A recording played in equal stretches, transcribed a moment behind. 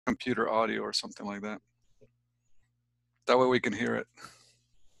computer audio or something like that. That way we can hear it.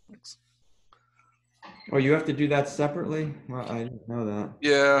 Thanks. Oh, you have to do that separately? Well, I didn't know that.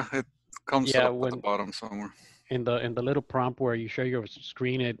 Yeah, it comes up when, at the bottom somewhere. In the little prompt where you share your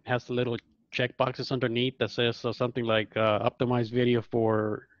screen, it has the little check boxes underneath that says something like optimize video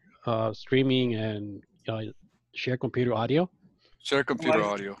for streaming and share computer audio. Share computer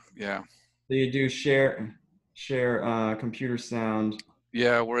audio, yeah. So you do share computer sound.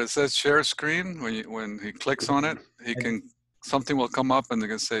 Yeah, where it says share screen, when he clicks on it, something will come up and they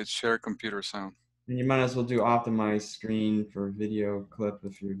can say share computer sound. And you might as well do optimize screen for video clip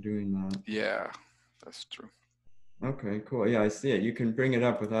if you're doing that. Yeah, that's true. Okay, cool. Yeah, I see it. You can bring it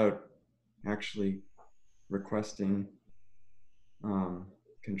up without actually requesting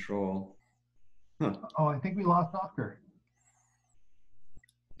control. Huh. Oh, I think we lost Oscar.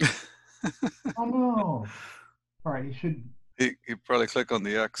 Oh no! All right, he should. He probably clicked on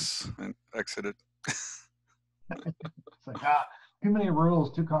the X and exited. It's like too many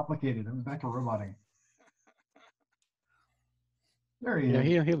rules, too complicated. I'm back to roboting. There he is.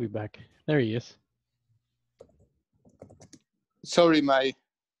 Yeah, he'll be back. There he is. Sorry, my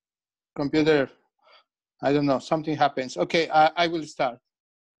computer, I don't know, something happens. Okay, I will start.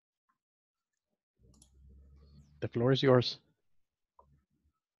 The floor is yours.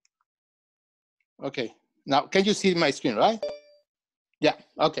 Okay, now can you see my screen, right? Yeah,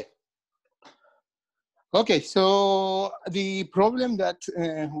 okay. Okay, so the problem that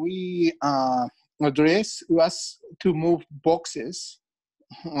we addressed was to move boxes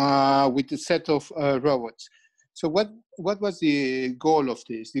with a set of robots. So what was the goal of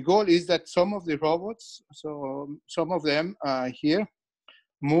this? The goal is that some of the robots, so some of them here,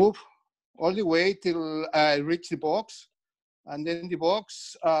 move all the way till I reach the box, and then the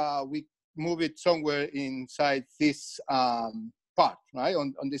box, we move it somewhere inside this part, right,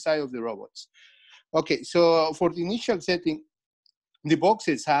 on the side of the robots. Okay, so for the initial setting, the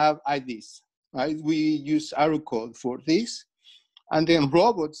boxes have IDs, right? We use arrow code for this. And then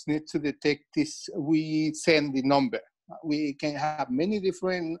robots need to detect this. We send the number. We can have many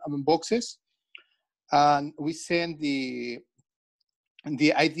different boxes, and we send the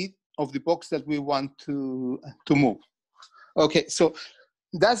ID of the box that we want to move. Okay, so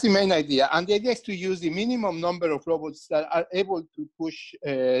that's the main idea. And the idea is to use the minimum number of robots that are able to push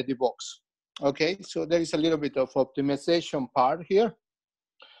the box. Okay, so there is a little bit of optimization part here.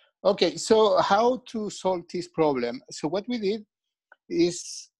 Okay, so how to solve this problem? So what we did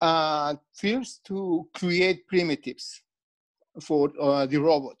is first to create primitives for the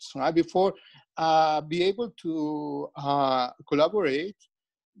robots, right? Before be able to collaborate,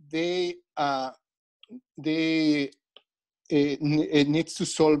 it needs to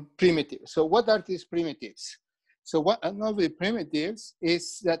solve primitives. So what are these primitives? So one of the primitives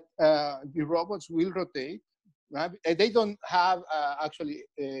is that the robots will rotate, right? They don't have actually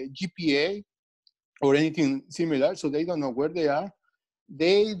a GPA or anything similar, so they don't know where they are.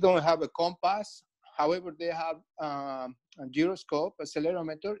 They don't have a compass. However, they have a gyroscope,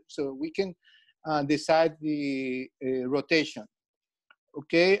 accelerometer, so we can decide the rotation.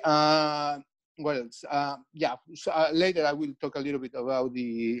 Okay, what else? Yeah, so, later I will talk a little bit about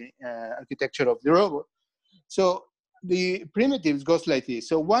the architecture of the robot. So the primitives goes like this.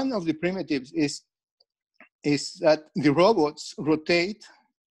 So one of the primitives is that the robots rotate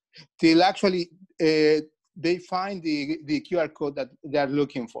till actually they find the QR code that they are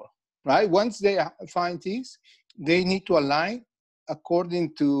looking for, right? Once they find this, they need to align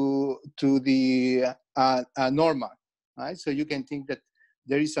according to the normal, right? So you can think that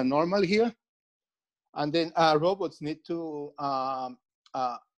there is a normal here, and then robots need to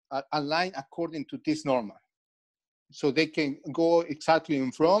align according to this normal. So they can go exactly in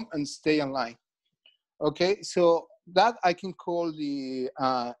front and stay in line. Okay, so that I can call the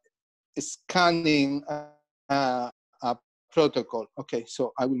scanning protocol. Okay,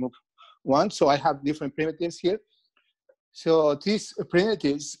 so I will move one. So I have different primitives here. So these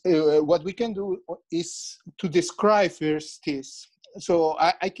primitives, what we can do is to describe first this. So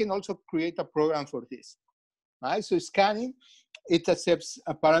I can also create a program for this. Right? So scanning, it accepts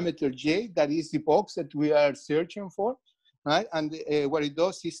a parameter J, that is the box that we are searching for. Right? And what it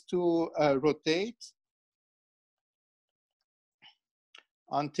does is to rotate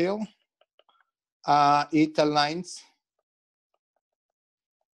until it aligns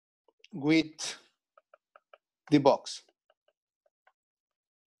with the box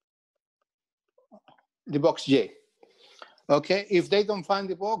J. Okay, if they don't find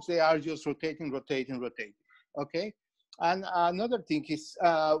the box, they are just rotating. Okay, and another thing is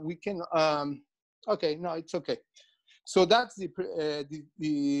we can, okay, no, it's okay. So that's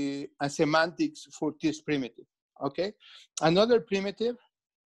the semantics for this primitive. Okay, another primitive.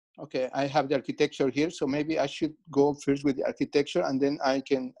 Okay, I have the architecture here, so maybe I should go first with the architecture, and then I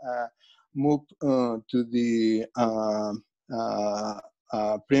can move to the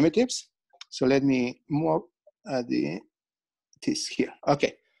primitives. So let me move this here.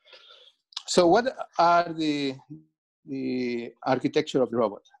 Okay. So what are the architecture of the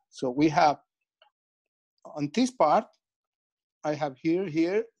robot? So we have on this part, I have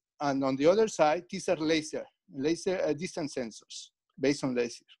here, and on the other side, these are laser distance sensors based on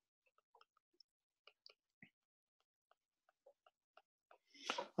laser.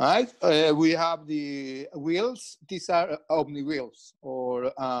 All right, we have the wheels. These are omni wheels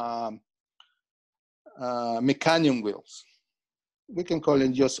or mechanium wheels. We can call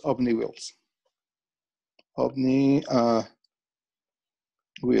it just omni wheels. Omni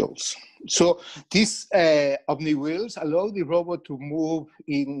wheels. So these omni wheels allow the robot to move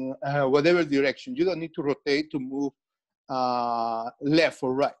in whatever direction. You don't need to rotate to move left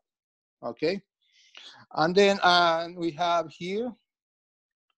or right. Okay, and then we have here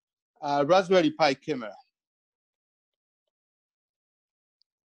a Raspberry Pi camera.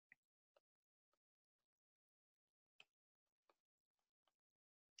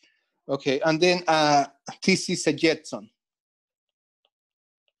 Okay, and then this is a Jetson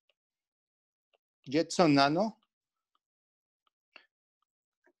Nano.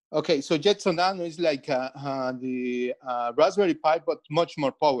 Okay, so Jetson Nano is like the Raspberry Pi, but much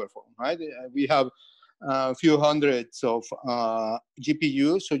more powerful, right? We have a few hundreds of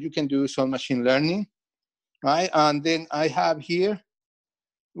GPUs, so you can do some machine learning, right? And then I have here,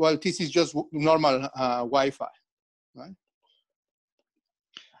 well, this is just normal Wi-Fi, right?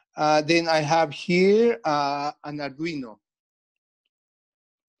 Then I have here an Arduino.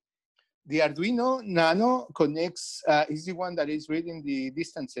 The Arduino Nano connects, is the one that is reading the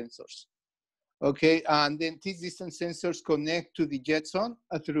distance sensors. Okay, and then these distance sensors connect to the Jetson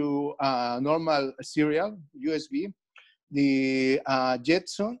through normal serial USB. The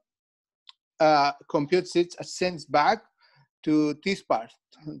Jetson computes it, sends back to this part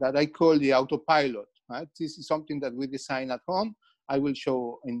that I call the autopilot. Right? This is something that we design at home. I will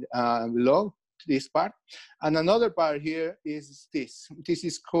show in below this part. And another part here is this. This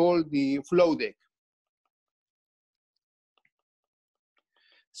is called the flow deck.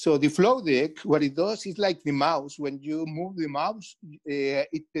 So the flow deck, what it does is like the mouse. When you move the mouse,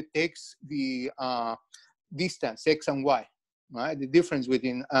 it detects the distance, X and Y, right? The difference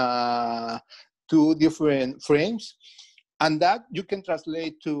within two different frames. And that you can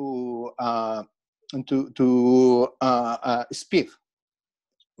translate to speed,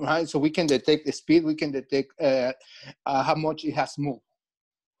 right? So we can detect the speed, we can detect how much it has moved.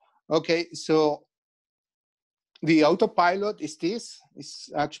 Okay, so the autopilot is this. It's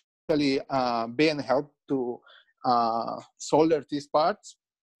actually being helped to solder these parts.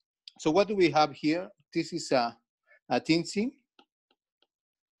 So what do we have here? This is a Teensy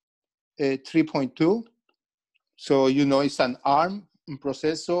 3.2. So you know it's an ARM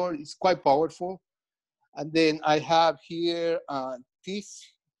processor. It's quite powerful. And then I have here this.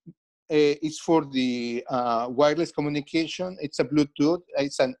 It's for the wireless communication. It's a Bluetooth.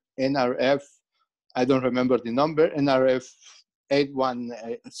 It's an NRF. I don't remember the number. NRF 81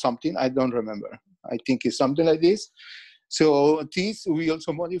 something. I don't remember. I think it's something like this. So this we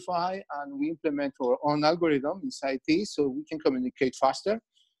also modify and we implement our own algorithm inside this so we can communicate faster.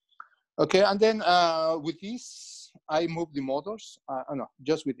 Okay, and then with this, I move the motors. No,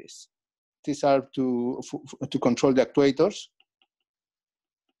 just with this. These are to control the actuators.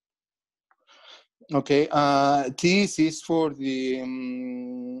 Okay, this is for the,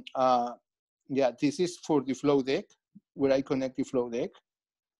 this is for the flow deck, where I connect the flow deck.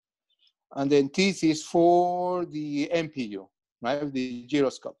 And then this is for the MPU, right, the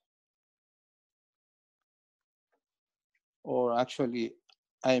gyroscope. Or actually,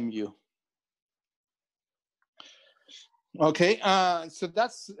 IMU. Okay, so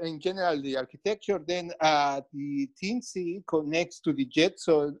that's in general the architecture. Then the Teensy connects to the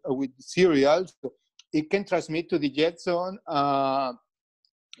Jetson with serials. So it can transmit to the Jetson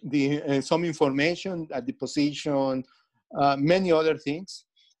some information at the position, many other things.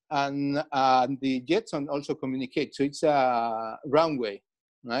 And the Jetson also communicates. So it's a runway,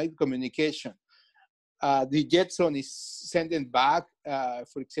 right, communication. The Jetson is sending back,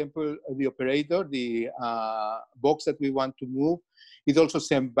 for example, the operator, the box that we want to move. It also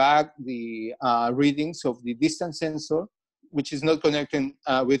sends back the readings of the distance sensor, which is not connecting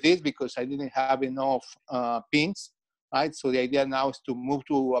with this because I didn't have enough pins, right? So the idea now is to move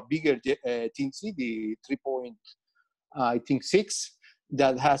to a bigger Teensy, the I think 6,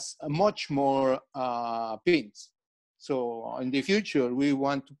 that has much more pins. So in the future, we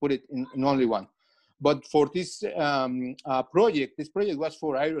want to put it in only one. But for this project, this project was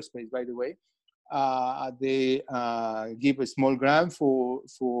for aerospace, by the way. They give a small grant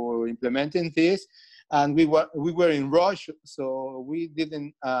for implementing this, and we were in rush, so we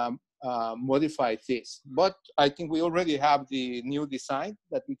didn't modify this. But I think we already have the new design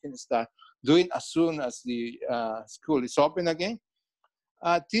that we can start doing as soon as the school is open again.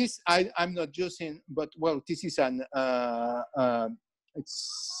 This I'm not using, but well, this is an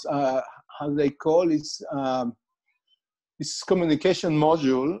it's how they call it. It's communication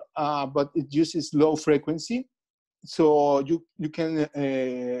module, but it uses low frequency, so you can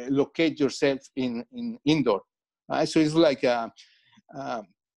locate yourself in indoor. Right? So it's like a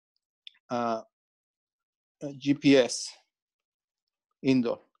GPS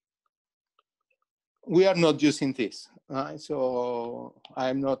indoor. We are not using this, right? So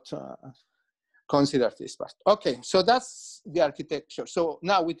I'm not consider this part. Okay, so that's the architecture. So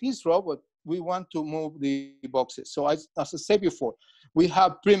now with this robot, we want to move the boxes. So as I said before, we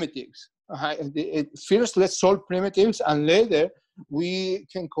have primitives. First, let's solve primitives, and later we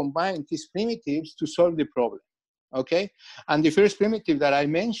can combine these primitives to solve the problem. Okay, and the first primitive that I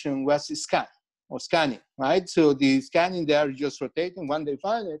mentioned was scan or scanning, right? So the scanning, they are just rotating. When they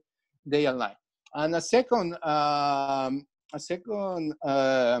find it, they align. And a second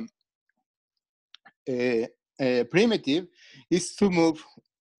primitive is to move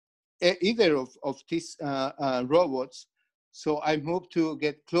either of these robots. So I move to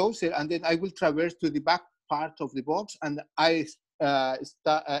get closer, and then I will traverse to the back part of the box, and I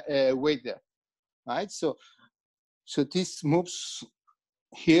wait there, right? So this moves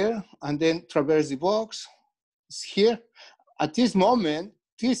here, and then traverse the box. It's here. At this moment,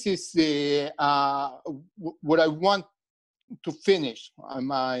 this is the what I want to finish on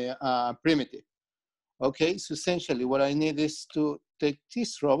my primitive. Okay, so essentially what I need is to take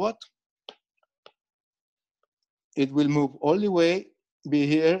this robot. It will move all the way, be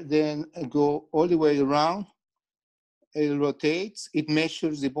here, then go all the way around. It rotates, it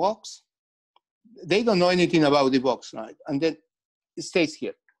measures the box. They don't know anything about the box, right? And then it stays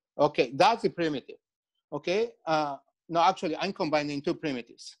here. Okay, that's the primitive. Okay, no, actually, I'm combining two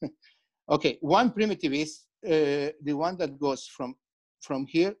primitives. Okay, one primitive is the one that goes from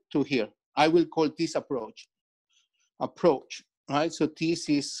here to here. I will call this approach, right? So this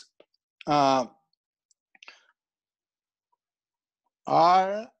is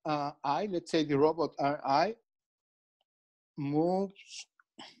RI, let's say the robot RI moves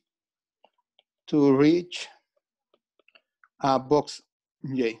to reach box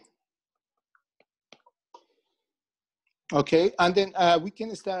J. Okay, and then we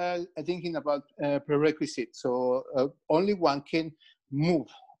can start thinking about prerequisites. So only one can move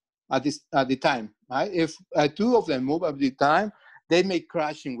at the time, right? If two of them move at the time, they may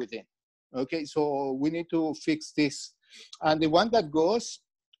crashing within. Okay, so we need to fix this. And the one that goes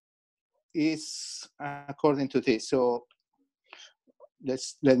is according to this. So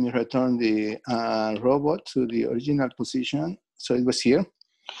let me return the robot to the original position. So it was here.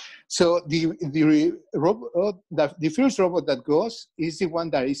 So the first robot that goes is the one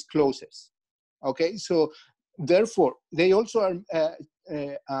that is closest. Okay, so therefore they also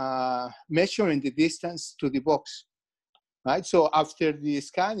are measuring the distance to the box, right? So after the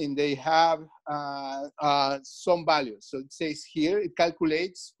scanning, they have some values. So it says here, it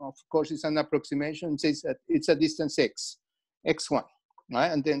calculates, of course it's an approximation, it says that it's a distance x1,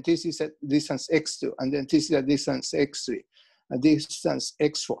 right? And then this is a distance x2, and then this is a distance x3, a distance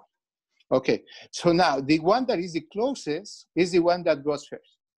x4. Okay, so now the one that is the closest is the one that goes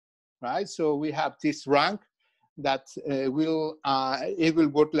first, right? So we have this rank that it will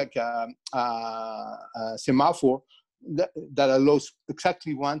work like a semaphore that allows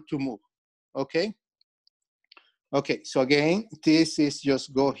exactly one to move. Okay. Okay. So again, this is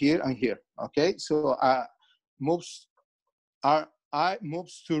just go here and here. Okay. So moves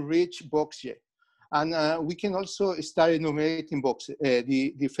to reach box J. And we can also start enumerating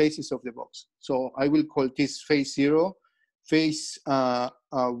the phases of the box. So I will call this phase 0, phase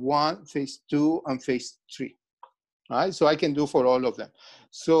 1, phase 2, and phase 3. All right, so I can do for all of them.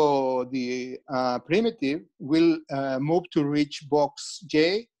 So the primitive will move to reach box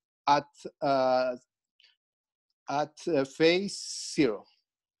J at phase 0.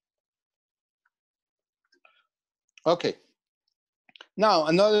 Okay. Now,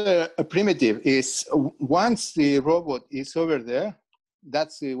 another primitive is once the robot is over there,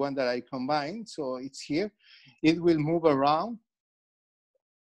 that's the one that I combined, so it's here. It will move around,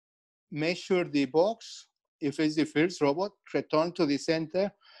 measure the box, if it's the first robot, return to the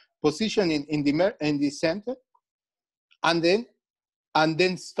center, position in the center, and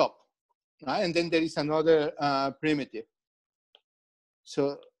then stop. Right? And then there is another primitive.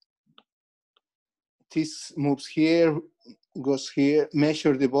 So this moves here, goes here,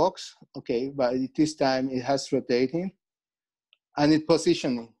 measure the box. Okay, but this time it has rotating, and it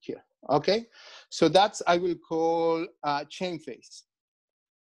positioning here. Okay, so that's I will call chain phase.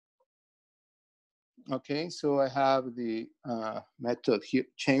 Okay, so I have the method here,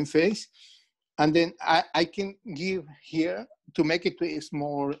 chain phase, and then I can give here, to make it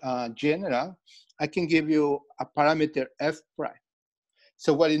more general, I can give you a parameter f prime.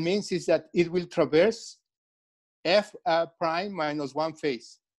 So what it means is that it will traverse f prime minus one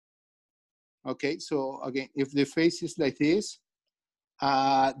phase. Okay, so again, if the phase is like this,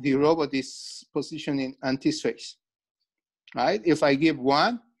 the robot is positioning anti-phase, right? If I give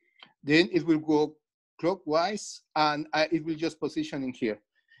 1, then it will go clockwise, and it will just position in here.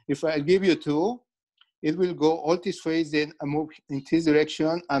 If I give you 2, it will go anti-phase, then move in this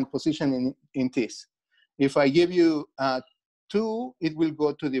direction and position in this. If I give you 2, it will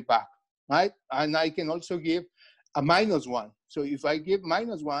go to the back, right? And I can also give a -1. So if I give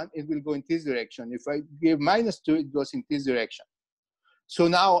 -1, it will go in this direction. If I give -2, it goes in this direction. So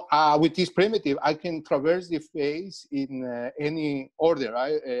now with this primitive, I can traverse the phase in any order,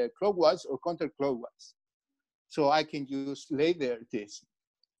 right? Clockwise or counterclockwise. So I can use later this.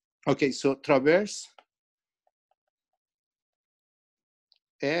 Okay, so traverse.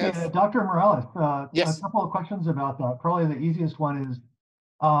 Hey, Dr. Morales, yes. a couple of questions about that. Probably the easiest one is,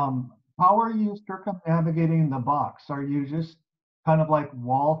 how are you circumnavigating the box? Are you just kind of like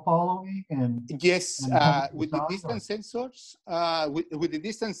wall following? And yes, with the distance sensors, with the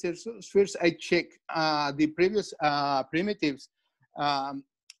distance sensors, first I check the previous primitives.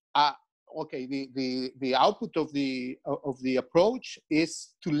 Okay, the output of the approach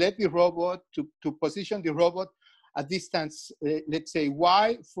is to let the robot to position the robot a distance, let's say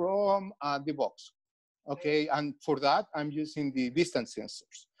y from the box. Okay, and for that I'm using the distance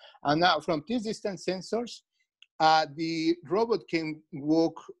sensors. And now from these distance sensors, the robot can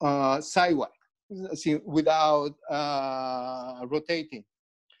walk sideways without rotating.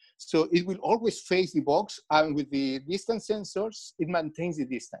 So it will always face the box, and with the distance sensors, it maintains the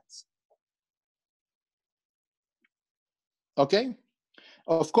distance. Okay?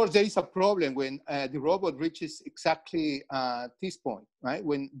 Of course, there is a problem when the robot reaches exactly this point, right?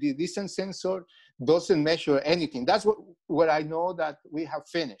 When the distance sensor doesn't measure anything. That's what I know that we have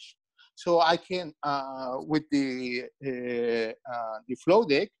finished. So I can, with the flow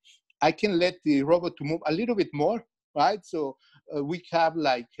deck, I can let the robot to move a little bit more, right? So we have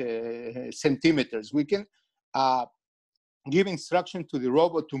like centimeters. We can give instruction to the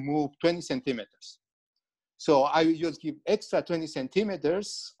robot to move 20 centimeters. So I will just give extra 20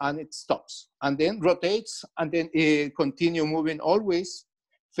 centimeters and it stops, and then rotates, and then it continue moving always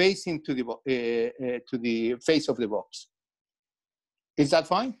facing to the face of the box. Is that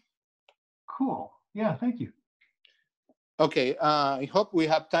fine? Cool. Yeah, thank you. Okay, I hope we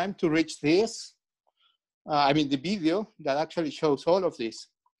have time to reach this. I mean, the video that actually shows all of this.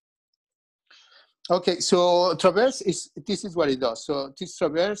 Okay, so traverse this is what it does. So this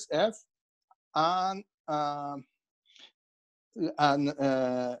traverse F and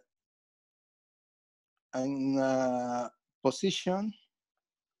position.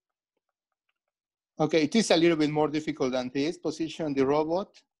 Okay, it is a little bit more difficult than this. Position the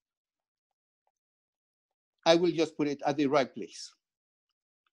robot. I will just put it at the right place.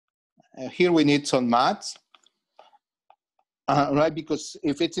 Here we need some maths, right? Because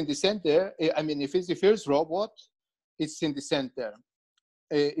if it's in the center, I mean, if it's the first robot, it's in the center.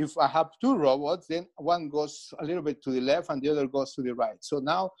 If I have 2 robots, then one goes a little bit to the left and the other goes to the right. So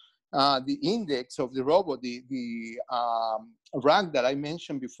now the index of the robot, the rank that I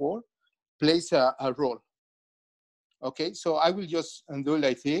mentioned before, plays a role. Okay, so I will just do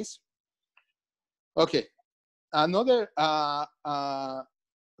like this. Okay, another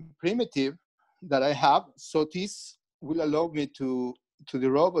primitive that I have, so this will allow me to the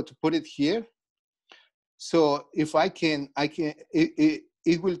robot to put it here. So if I can,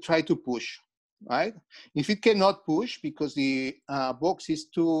 it will try to push, right? If it cannot push because the box is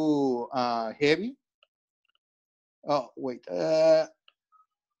too heavy. Oh, wait.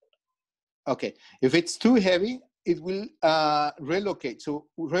 Okay, if it's too heavy, it will relocate. So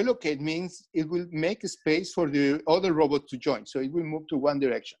relocate means it will make a space for the other robot to join. So it will move to one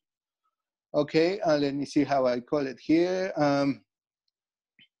direction. Okay, let me see how I call it here.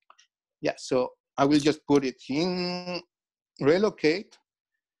 Yeah, so I will just put it in relocate.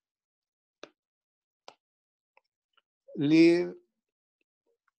 leave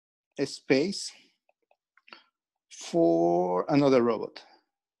a space for another robot.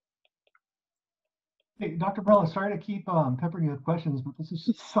 Hey, Dr. Perella, sorry to keep peppering you with questions, but this is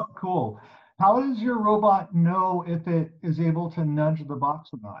just so cool. How does your robot know if it is able to nudge the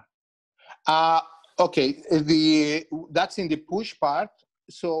box or not? Okay, that's in the push part.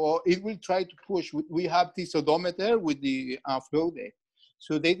 So it will try to push. We have this odometer with the flow deck.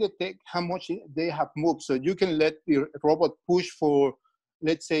 So they detect how much they have moved. So you can let the robot push for,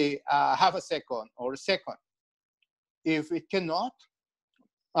 let's say, half a second or a second. If it cannot,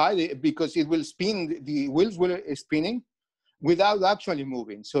 because it will spin, the wheels will spinning without actually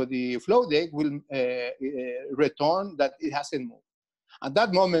moving. So the flow deck will return that it hasn't moved. At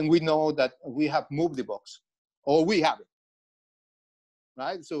that moment, we know that we have moved the box, or we have it,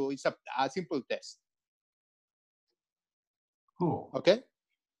 right? So it's a simple test. Cool. Okay.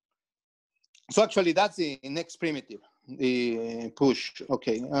 So actually, that's the next primitive, the push.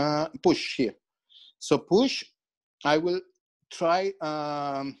 Okay, push here. So push, I will try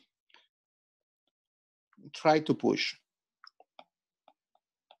to push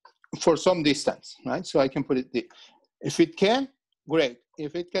for some distance, right? So I can put it there. If it can, great.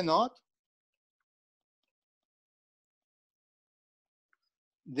 If it cannot,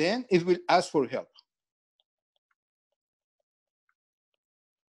 then it will ask for help.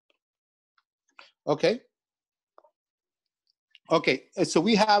 Okay. Okay, so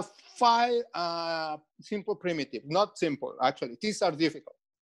we have 5 simple primitives. Not simple, actually. These are difficult.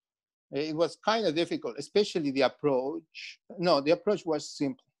 It was kind of difficult, especially the approach. No, the approach was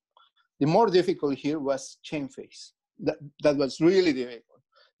simple. The more difficult here was chain phase. That was really difficult.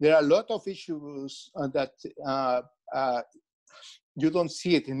 There are a lot of issues that you don't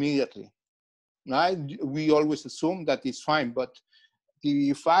see it immediately, right? We always assume that it's fine, but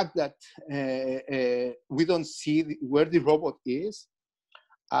the fact that we don't see where the robot is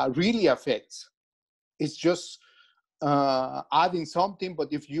really affects. It's just adding something,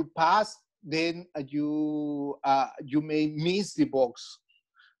 but if you pass, then you may miss the box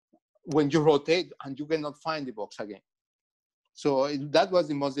when you rotate and you cannot find the box again. So that was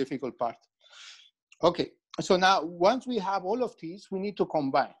the most difficult part. Okay, so now once we have all of these, we need to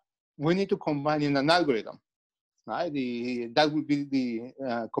combine. We need to combine in an algorithm, right? That would be the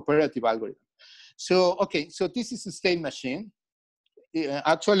cooperative algorithm. So, okay, so this is a state machine.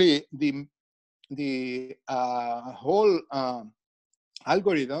 Actually, the whole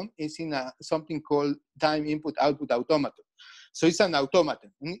algorithm is in something called time input output automaton. So it's an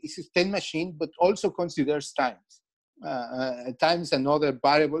automaton. It's a state machine, but also considers times. Time is another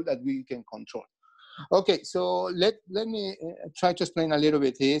variable that we can control. Okay, so let me try to explain a little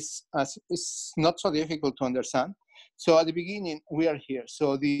bit this, as it's not so difficult to understand. So at the beginning, we are here.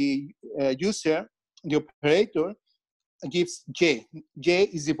 So the user, the operator, gives J. J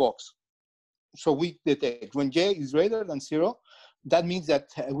is the box. So we detect when J is greater than 0, that means that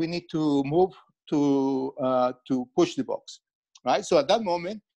we need to move to push the box, right? So at that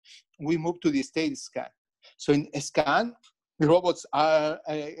moment, we move to the state scan. So in scan, the robots are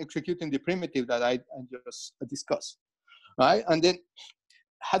executing the primitive that I just discussed, right? And then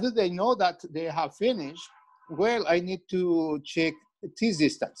how do they know that they have finished? Well, I need to check this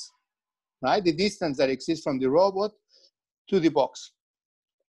distance, right? The distance that exists from the robot to the box.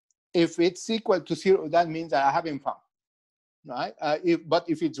 If it's equal to 0, that means that I haven't found, right? But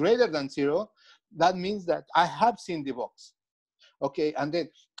if it's greater than 0, that means that I have seen the box. Okay, and then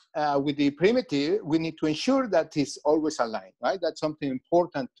with the primitive, we need to ensure that it's always aligned, right? That's something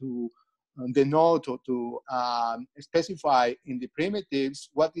important to denote or to specify in the primitives.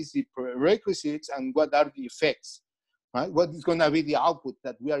 What is the prerequisites and what are the effects, right? What is going to be the output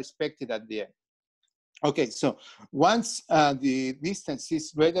that we are expected at the end? Okay, so once the distance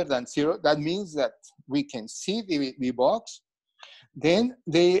is greater than 0, that means that we can see the box. Then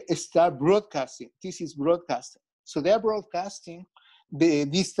they start broadcasting. This is broadcasting. So they're broadcasting the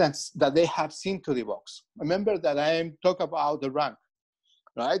distance that they have seen to the box. Remember that I am talking about the rank,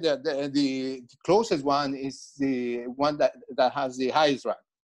 right? The closest one is the one that has the highest rank,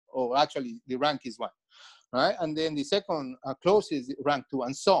 or actually the rank is 1, right? And then the second closest is rank 2,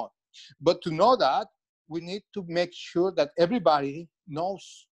 and so on. But to know that, we need to make sure that everybody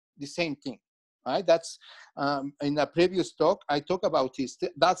knows the same thing, right? That's in a previous talk, I talked about this.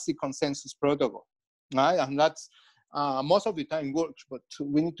 That's the consensus protocol, right? And that's most of the time works, but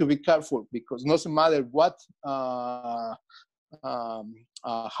we need to be careful because it doesn't matter what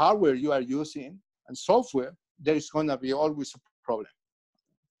hardware you are using and software, there is going to be always a problem,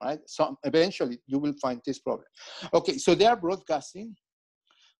 right? So eventually you will find this problem. Okay, so they are broadcasting.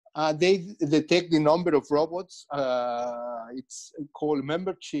 they detect the number of robots. It's called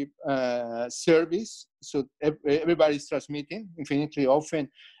membership service. So everybody's transmitting infinitely often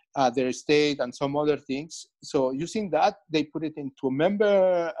their state and some other things. So using that, they put it into a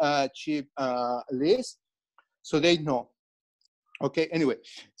membership list, so they know. Okay, anyway,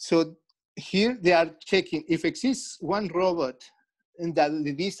 so here they are checking if exists one robot and that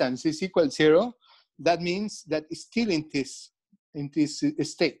the distance is equal to 0, that means that it's still in this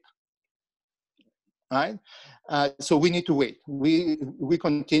state, right? So we need to wait. We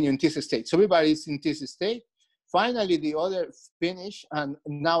continue in this state. So everybody's in this state. Finally, the other finish, and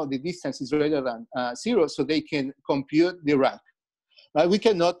now the distance is greater than 0, so they can compute the rank. Right? We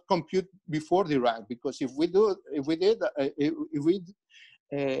cannot compute before the rank, because if we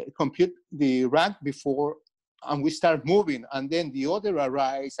compute the rank before, and we start moving, and then the other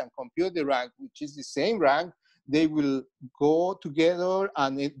arrives and compute the rank, which is the same rank, they will go together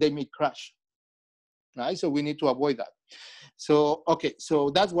and they may crash. Right? So we need to avoid that. So, okay, so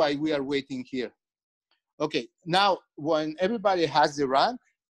that's why we are waiting here. Okay, now when everybody has the rank,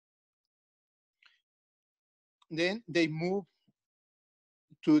 then they move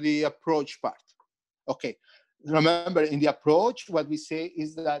to the approach part. Okay, remember in the approach, what we say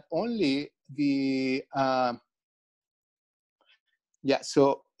is that only the,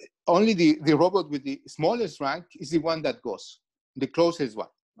 so only the robot with the smallest rank is the one that goes, the closest one,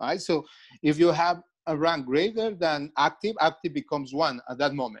 right? So if you have a rank greater than active, active becomes 1 at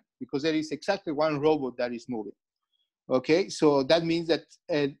that moment, because there is exactly one robot that is moving. Okay, so that means that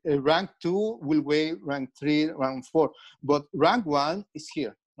rank 2 will weigh rank 3, rank 4, but rank 1 is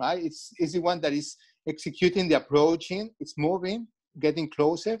here, right? It's the one that is executing the approaching, it's moving, getting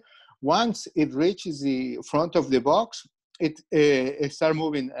closer. Once it reaches the front of the box, it starts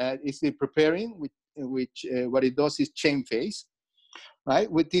moving. It's the preparing, which what it does is chain phase,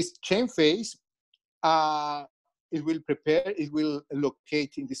 right? With this chain phase, it will prepare, it will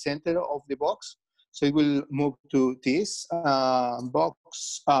locate in the center of the box. So it will move to this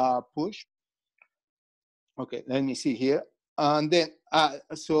box push. Okay, let me see here. And then,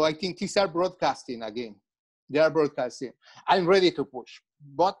 so I think these are broadcasting again. They are broadcasting. I'm ready to push,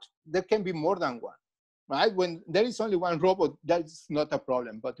 but there can be more than one, right? When there is only one robot, that's not a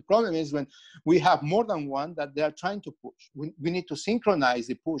problem. But the problem is when we have more than one that they are trying to push. We need to synchronize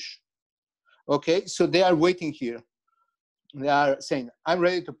the push. Okay, so they are waiting here. They are saying, I'm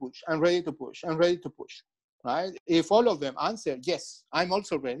ready to push, I'm ready to push, I'm ready to push, right? If all of them answer, yes, I'm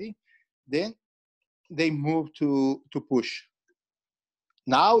also ready, then they move to push.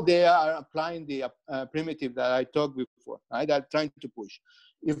 Now they are applying the primitive that I talked before, right? They're trying to push.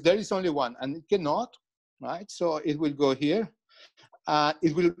 If there is only one and it cannot, right? So it will go here,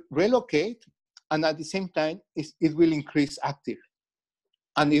 it will relocate, and at the same time, it will increase active,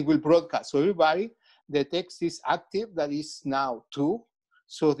 and it will broadcast. So everybody detects this active that is now 2.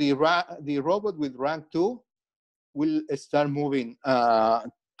 So the robot with rank 2 will start moving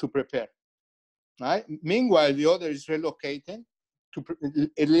to prepare, right? Meanwhile, the other is relocating.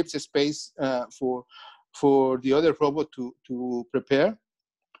 It leaves a space for the other robot to prepare,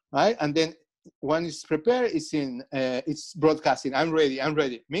 right? And then when it's prepared, it's broadcasting. I'm ready, I'm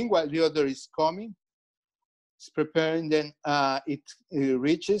ready. Meanwhile, the other is coming. It's preparing, then it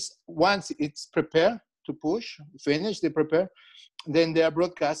reaches. Once it's prepared to push, finish the prepare, then they are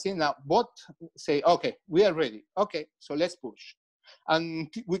broadcasting. Now both say, okay, we are ready. Okay, so let's push.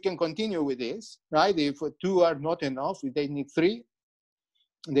 And we can continue with this, right? If 2 are not enough, if they need 3,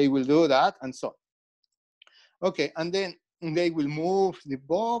 they will do that, and so on. Okay, and then they will move the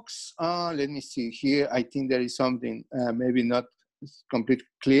box. Let me see here. I think there is something maybe not completely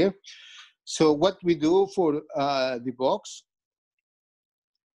clear. So what we do for the box,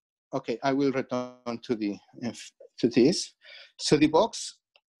 okay, I will return to this. So the box,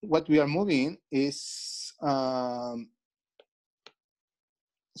 what we are moving is,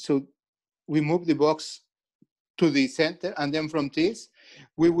 so we move the box to the center, and then from this,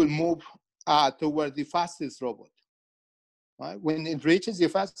 we will move toward the fastest robot. Right? When it reaches the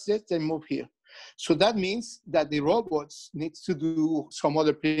fastest, they move here. So that means that the robots needs to do some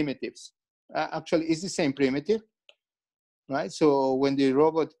other primitives. Actually, it's the same primitive, right? So when this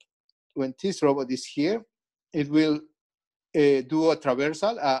robot is here, it will do a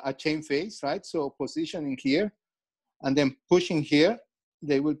traversal, a chain phase, right? So positioning here, and then pushing here.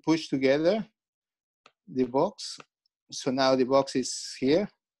 They will push together the box. So now the box is here.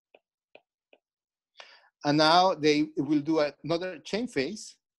 And now they will do another chain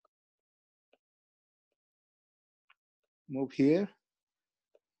phase. Move here.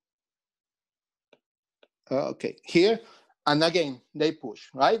 Okay, here, And again, they push,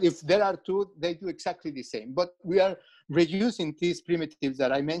 right? If there are two, they do exactly the same. But we are reducing these primitives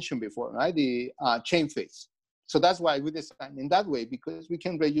that I mentioned before, right? The chain phase. So that's why we designed in that way, because we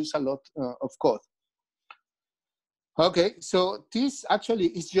can reduce a lot of code. Okay, so this actually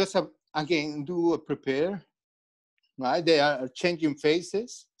is just, again, do a prepare, right? They are changing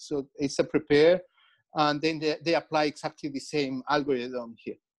phases. So it's a prepare, and then they apply exactly the same algorithm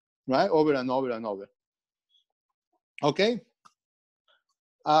here, right? Over and over and over. Okay.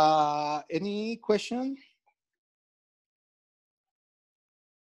 Any question?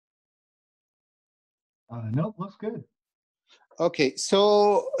 Nope, looks good. Okay,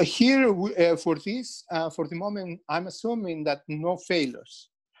 so here for this, for the moment, I'm assuming that no failures.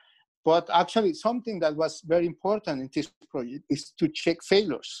 But actually, something that was very important in this project is to check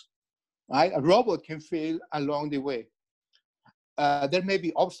failures. Right? A robot can fail along the way. There may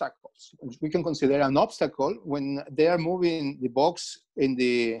be obstacles. We can consider an obstacle when they are moving the box in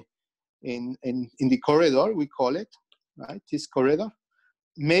the corridor, we call it, right? This corridor.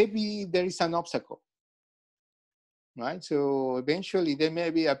 Maybe there is an obstacle, right? So eventually there may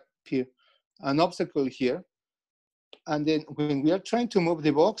be an obstacle here. And then when we are trying to move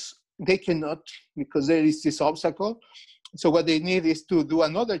the box, they cannot, because there is this obstacle. So what they need is to do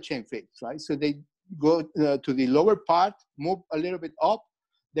another chain phase, right? So they go to the lower part, move a little bit up,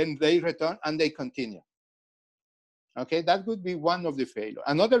 then they return and they continue. Okay, that would be one of the failures.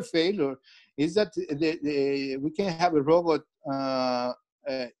 Another failure is that we can have a robot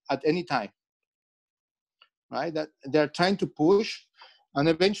at any time, right? That they're trying to push, and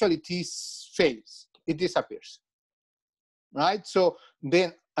eventually this fails, it disappears, right? So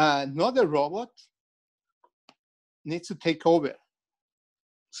then another robot needs to take over.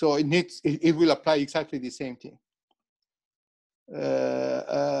 So it will apply exactly the same thing.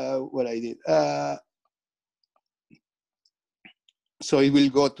 What I did. So it will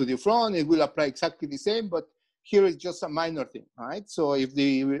go to the front, it will apply exactly the same, but here is just a minor thing, right? So if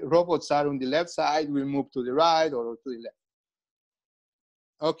the robots are on the left side, we'll move to the right or to the left.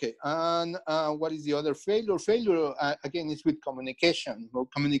 Okay, and what is the other failure? Failure, again, is with communication. Well,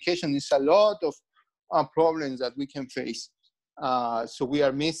 communication is a lot of problems that we can face. So we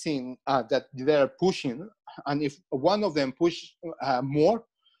are missing that they're pushing, and if one of them push more,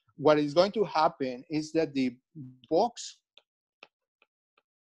 what is going to happen is that the box,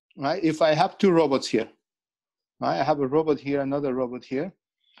 right? If I have two robots here, right? I have a robot here, another robot here.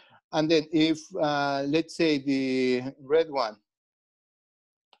 And then if, let's say the red one,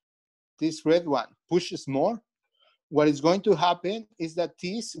 this red one pushes more, what is going to happen is that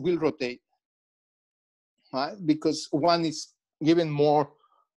this will rotate, right? Because one is given more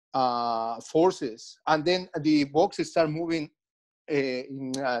forces, and then the boxes start moving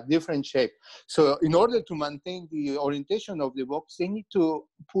in a different shape. So in order to maintain the orientation of the box, they need to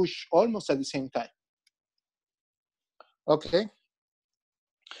push almost at the same time. Okay.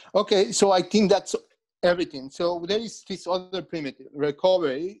 Okay, so I think that's everything. So there is this other primitive,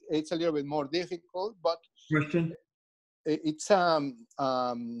 recovery. It's a little bit more difficult, but Question? it's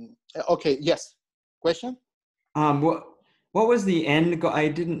okay, yes. Question? What was the end goal? I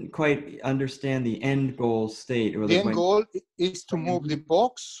didn't quite understand the end goal state. Or The end goal is to move the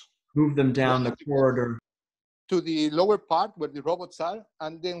box, move them down the corridor to the lower part where the robots are,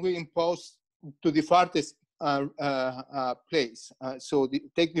 and then we impose to the farthest place. So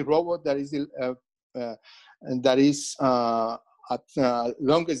take the robot that is at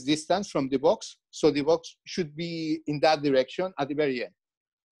longest distance from the box. So the box should be in that direction at the very end.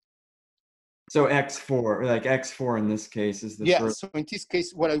 So X4, like X4 in this case is the first. So in this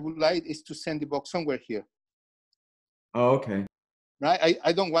case, what I would like is to send the box somewhere here. Oh, okay. Right,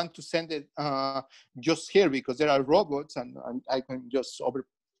 I don't want to send it just here because there are robots and I can just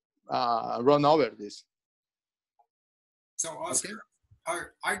run over this. So Oscar,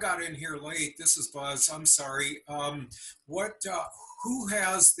 I got in here late. This is Buzz. I'm sorry. Who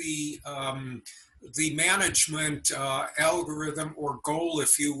has the management algorithm or goal,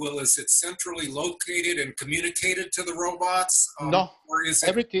 if you will? Is it centrally located and communicated to the robots? No, or is it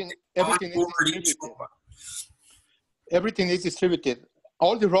everything is distributed. Everything is distributed.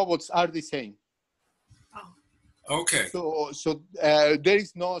 All the robots are the same. Oh. Okay. So there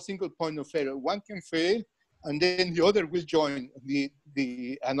is no single point of failure. One can fail, and then the other will join.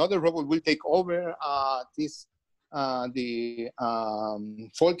 Another robot will take over the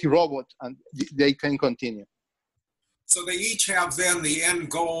faulty robot, and they can continue. So they each have then the end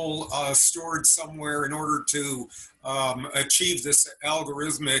goal stored somewhere in order to achieve this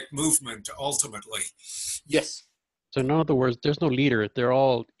algorithmic movement ultimately. Yes. So in other words, there's no leader. They're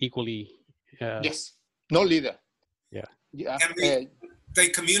all equally. Yes. No leader. Yeah. Yeah. And they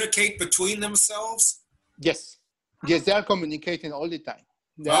communicate between themselves? Yes. Yes, they are communicating all the time.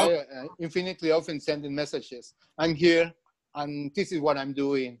 They are infinitely often sending messages. I'm here, and this is what I'm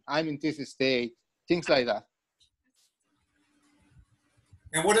doing. I'm in this state, things like that.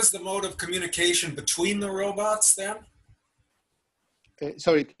 And what is the mode of communication between the robots then?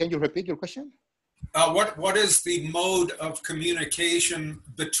 Sorry, can you repeat your question? What is the mode of communication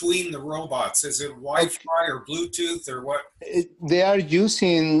between the robots? Is it Wi-Fi or Bluetooth or what? They are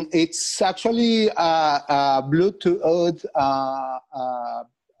using, it's actually a Bluetooth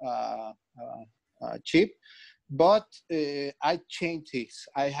chip, but I changed this.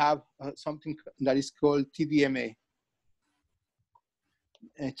 I have something that is called TDMA,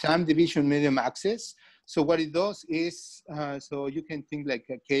 time division medium access. So what it does is, so you can think like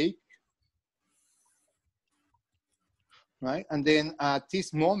a cake, right? And then at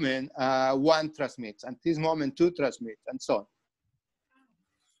this moment, one transmits, and this moment two transmits, and so on.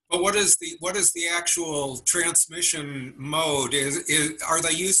 But what is the actual transmission mode? Are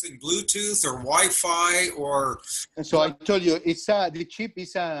they using Bluetooth or Wi-Fi or? And so I told you, it's the chip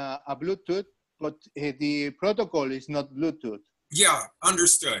is a Bluetooth, but the protocol is not Bluetooth. Yeah,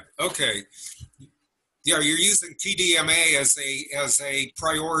 understood. Okay. Yeah, you're using TDMA as a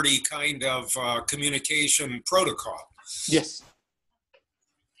priority kind of communication protocol. Yes.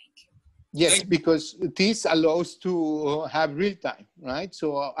 Yes, because this allows to have real time, right?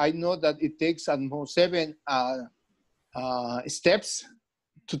 So I know that it takes almost 7 steps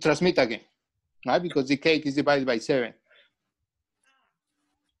to transmit again, right? Because the cake is divided by 7.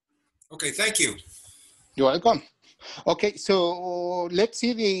 Okay, thank you. You're welcome. Okay, so let's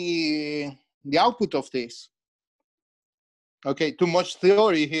see the output of this. Okay, too much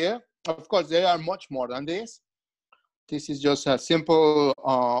theory here. Of course, there are much more than this. This is just a simple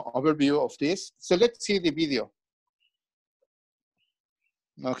overview of this. So let's see the video.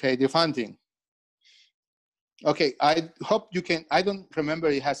 Okay, the funding. Okay, I hope you can, I don't remember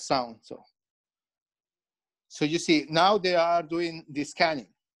it has sound. So you see, now they are doing the scanning,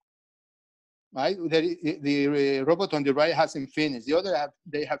 right? The robot on the right hasn't finished. The other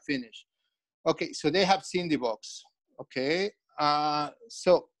they have finished. Okay, so they have seen the box. Okay,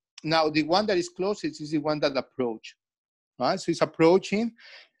 so now the one that is closest is the one that approach. Right, so it's approaching.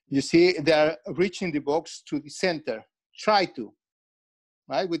 You see, they are reaching the box to the center. Try to,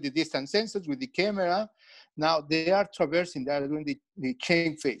 right, with the distance sensors, with the camera. Now they are traversing. They are doing the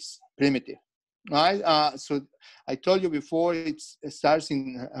chain phase primitive. Right. So I told you before, it starts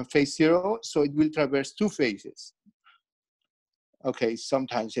in phase 0, so it will traverse 2 phases. Okay,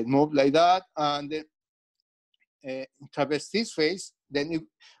 sometimes it moves like that, and then traverse this phase. Then,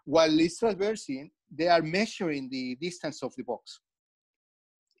 while it's traversing, they are measuring the distance of the box.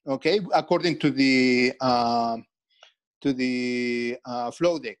 Okay, according to the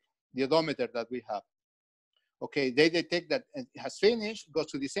flow deck, the odometer that we have. Okay, they detect that it has finished, goes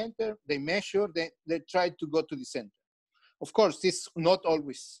to the center, they measure, they try to go to the center. Of course, this not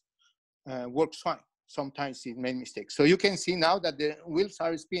always works fine. Sometimes it makes mistakes. So you can see now that the wheels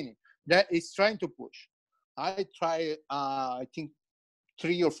are spinning. That is trying to push. I try, I think,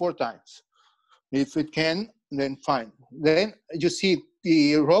 3 or 4 times. If it can, then fine. Then you see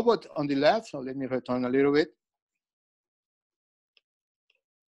the robot on the left. So let me return a little bit.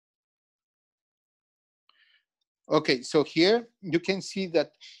 Okay, so here you can see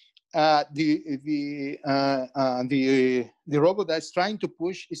that the robot that's trying to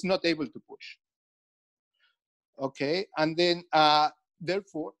push is not able to push. Okay, and then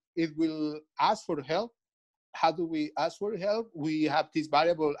therefore it will ask for help. How do we ask for help? We have this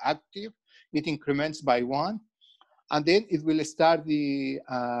variable active. It increments by 1, and then it will start the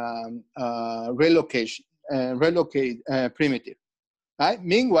relocate primitive. Right?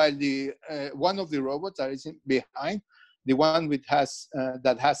 Meanwhile, the one of the robots that is behind, the one with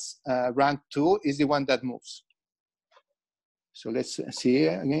that has rank 2, is the one that moves. So let's see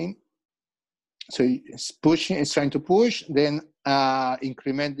again. So it's pushing, it's trying to push, then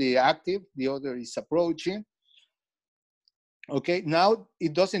increment the active. The other is approaching. Okay, now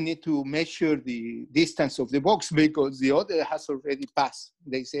it doesn't need to measure the distance of the box because the other has already passed.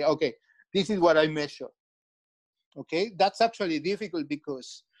 They say, okay, this is what I measure. Okay, that's actually difficult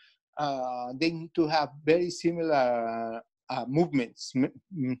because they need to have very similar movements,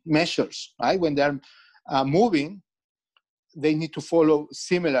 measures, right? When they're moving, they need to follow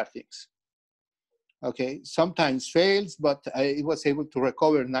similar things. Okay, sometimes fails, but it was able to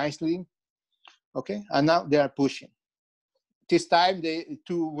recover nicely. Okay, and now they are pushing. This time,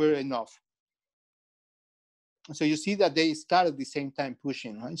 2 were enough. So you see that they start at the same time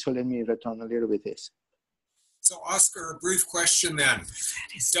pushing, right? So let me return a little bit this. So, Oscar, a brief question then.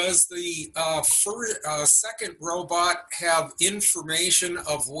 Does the second robot have information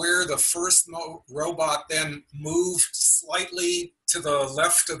of where the first robot then moved slightly to the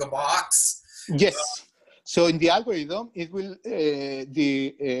left of the box? Yes. So in the algorithm, it will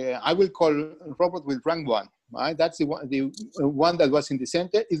I will call robot with rank 1. Right? That's the one that was in the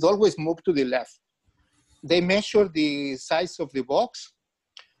center. It always moved to the left. They measure the size of the box,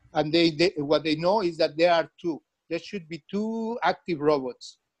 and what they know is that there are two. There should be two active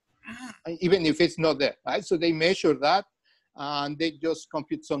robots, even if it's not there, right? So they measure that, and they just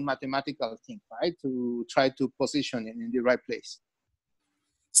compute some mathematical thing, right, to try to position it in the right place.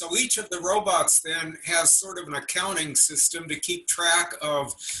 So each of the robots then has sort of an accounting system to keep track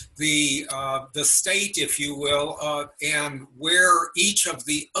of the state, if you will, and where each of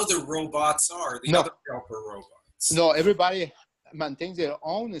the other robots are, the other helper robots. No, everybody maintains their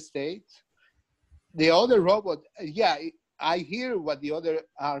own state. The other robot, yeah, I hear what the other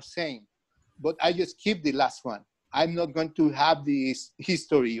are saying, but I just keep the last one. I'm not going to have this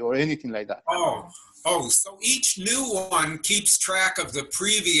history or anything like that. Oh, so each new one keeps track of the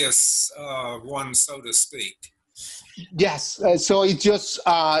previous one, so to speak. Yes, so it's just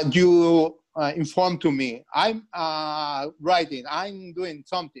you inform to me. I'm writing, I'm doing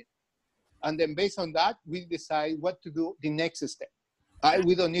something. And then based on that, we decide what to do the next step.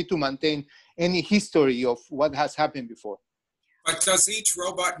 We don't need to maintain any history of what has happened before. But does each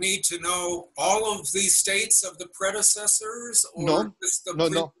robot need to know all of the states of the predecessors, or just the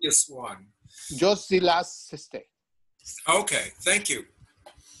previous one? Just the last state. Okay, thank you.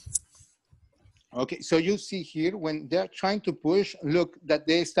 Okay, so you see here, when they're trying to push, look, that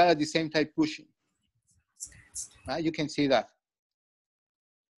they start at the same time pushing. You can see that.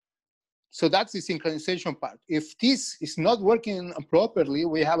 So that's the synchronization part. If this is not working properly,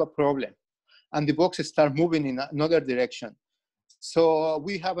 we have a problem, and the boxes start moving in another direction. So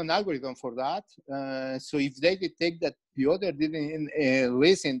we have an algorithm for that. So if they detect that the other didn't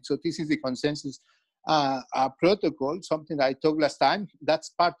listen, so this is the consensus protocol, something I talked last time. That's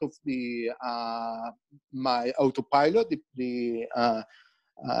part of the my autopilot,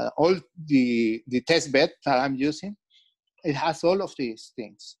 all the test bed that I'm using. It has all of these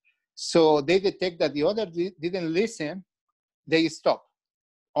things. So they detect that the other didn't listen, they stop.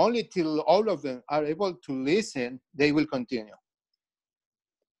 Only till all of them are able to listen, they will continue.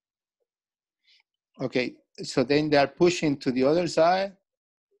 Okay, so then they are pushing to the other side.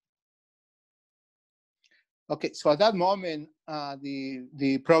 Okay, so at that moment,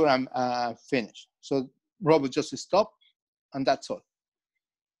 the program finished. So robot just stop, and that's all.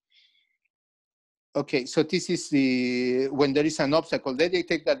 Okay, so this is when there is an obstacle. They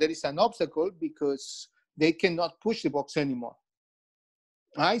detect that there is an obstacle because they cannot push the box anymore.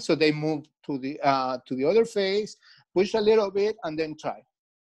 Right, so they move to the other phase, push a little bit, and then try.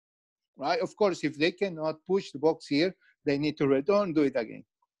 Right, of course, if they cannot push the box here, they need to return, do it again.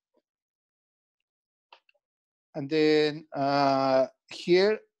 And then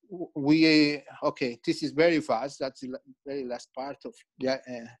here okay, this is very fast. That's the very last part of,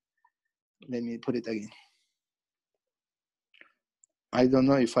 let me put it again. I don't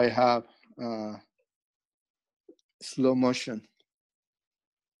know if I have slow motion.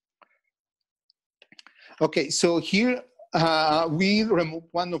 Okay, so here we remove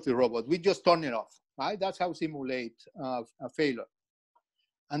one of the robots. We just turn it off, right? That's how we simulate a failure.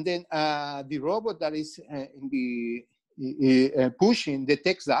 And then the robot that is in the pushing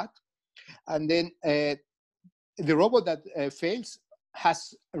detects that. And then the robot that fails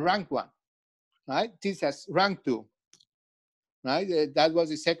has rank 1, right? This has rank 2, right? That was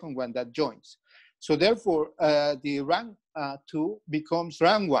the second one that joins. So therefore, the rank 2 becomes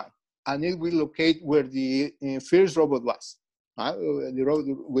rank 1, and it will locate where the first robot was, right? The robot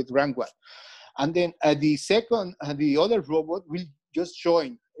with rank 1. And then the other robot will just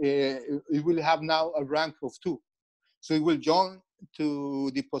join. It will have now a rank of 2. So it will join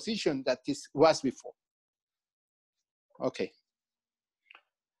to the position that this was before. Okay.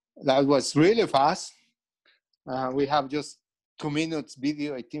 That was really fast. We have just 2 minutes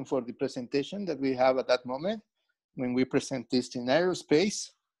video, I think, for the presentation that we have at that moment when we present this in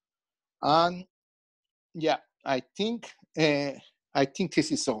aerospace. And yeah, I think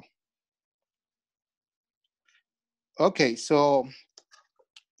this is all. Okay, so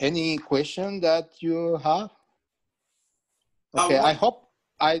any question that you have? Okay, I hope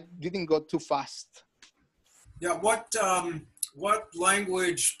I didn't go too fast. Yeah, what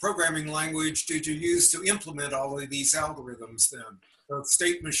language, programming language, did you use to implement all of these algorithms then? The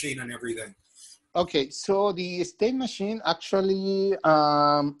state machine and everything. Okay, so the state machine actually,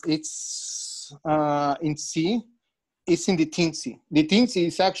 it's in C is in the teensy. The teensy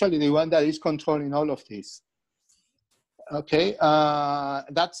is actually the one that is controlling all of this. Okay,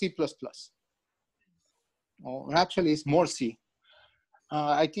 that's C++. Or actually, it's more C.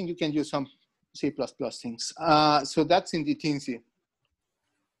 I think you can use some C++ things. So that's in the teensy.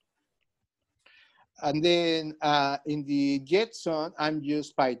 And then in the JSON, I'm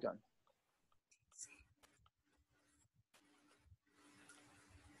use Python.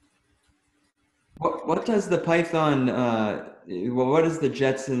 What does the Python, what does the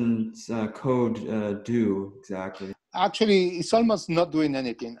Jetson's code do exactly? Actually, it's almost not doing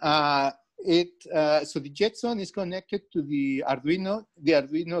anything. So the Jetson is connected to the Arduino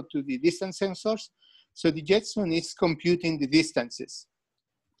to the distance sensors. So the Jetson is computing the distances.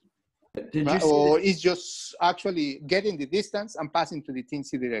 Did you Or it's just actually getting the distance and passing to the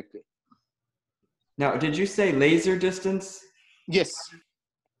teensy directly. Now, did you say laser distance? Yes.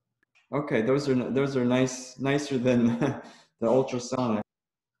 Okay, those are nicer than the ultrasonic.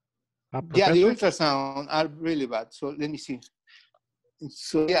 Yeah, the Professor? ultrasound are really bad. So let me see.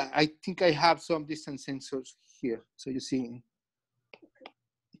 So yeah, I think I have some distance sensors here. So you see,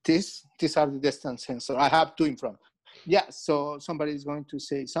 these are the distance sensors. I have two in front. Yeah. So somebody is going to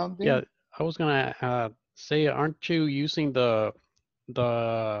say something. Yeah, I was gonna say, aren't you using the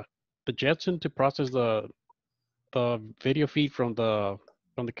Jetson to process the video feed from the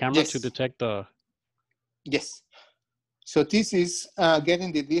camera Yes. to detect the? Yes. So this is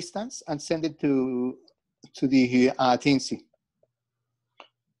getting the distance and send it to the teensy.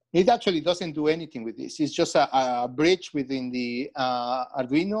 It actually doesn't do anything with this. It's just a bridge within the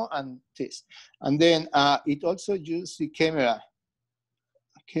Arduino and this. And then it also uses the camera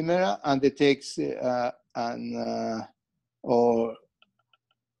and detects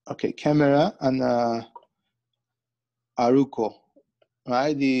camera and Aruco,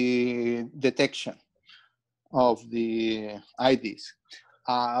 right? The detection of the IDs,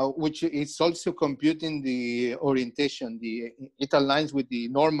 which is also computing the orientation. It aligns with the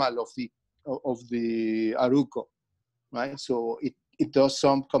normal of the Aruco, right? So it does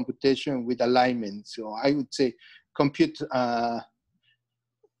some computation with alignment. So I would say compute a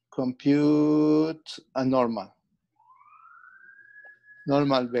normal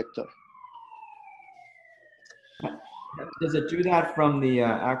vector. Does it do that from the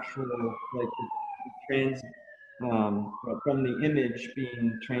actual, like the from the image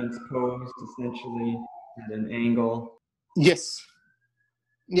being transposed essentially at an angle? Yes.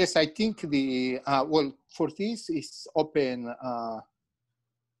 Yes, I think well, for this is OpenCV.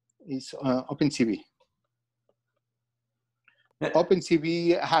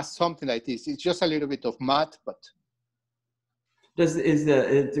 OpenCV has something like this. It's just a little bit of math, but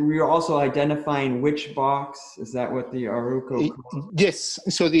we're also identifying which box? Is that what the Aruco? Yes.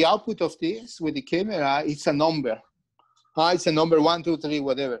 So the output of this with the camera is a number. It's a number 1, 2, 3,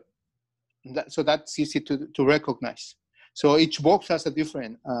 whatever. So that's easy to recognize. So each box has a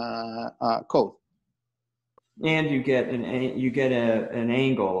different code. And you get an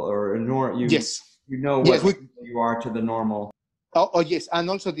angle or yes. You know what you are to the normal. Oh yes, and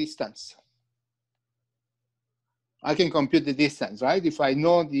also distance. I can compute the distance, right? If I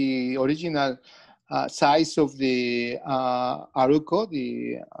know the original size of the Aruco,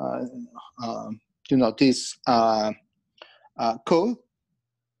 this code,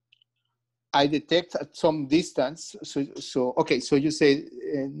 I detect at some distance. So you say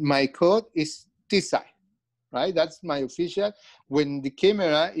my code is this side, right? That's my official. When the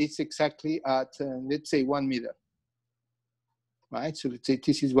camera is exactly at, let's say, 1 meter, right? So let's say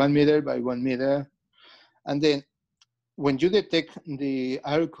this is 1 meter by 1 meter. And then when you detect the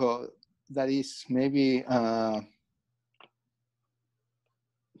Aruco that is maybe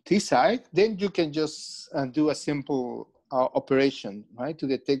this side, then you can just do a simple operation, right, to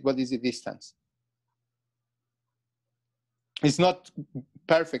detect what is the distance. It's not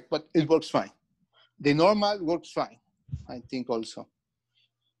perfect, but it works fine. The normal works fine, I think also.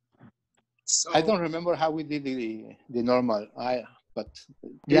 So I don't remember how we did the normal, but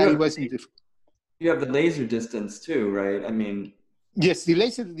yeah, it wasn't different. You have the laser distance too, right? I mean. Yes, the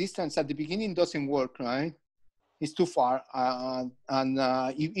laser distance at the beginning doesn't work, right? It's too far.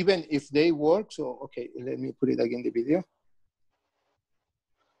 Even if they work, so, okay, let me put it again, the video.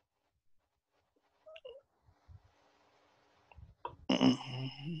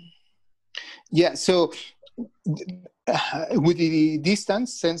 Yeah, so with the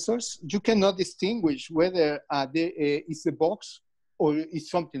distance sensors, you cannot distinguish whether there is a box or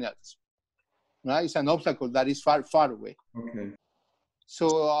it's something else. Right? It's an obstacle that is far, far away. Okay.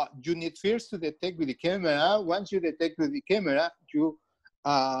 So you need first to detect with the camera. Once you detect with the camera, you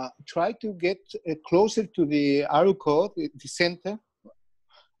try to get closer to the arrow code, the center.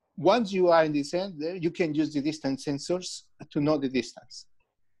 Once you are in the center, you can use the distance sensors to know the distance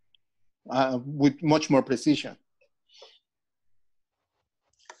with much more precision.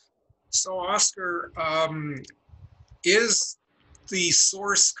 So Oscar, is the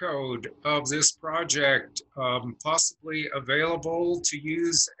source code of this project possibly available to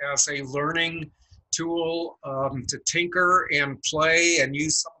use as a learning tool to tinker and play and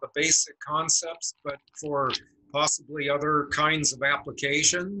use some of the basic concepts, but for possibly other kinds of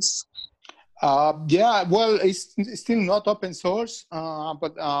applications? Yeah, well, it's still not open source,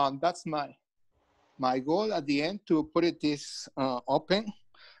 but that's my goal at the end, to put it this open.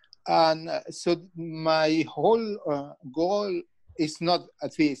 And so my whole goal is not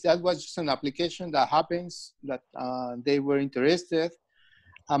at least, that was just an application that happens that they were interested.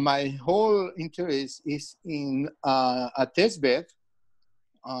 And my whole interest is in a testbed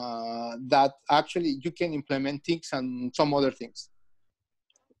that actually you can implement things and some other things.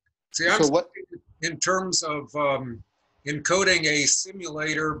 See, I'm in terms of encoding a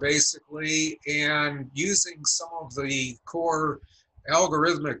simulator basically and using some of the core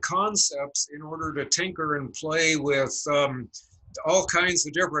algorithmic concepts in order to tinker and play with all kinds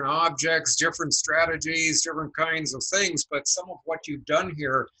of different objects, different strategies, different kinds of things. But some of what you've done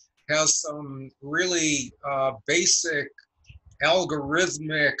here has some really basic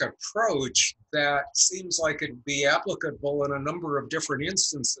algorithmic approach that seems like it'd be applicable in a number of different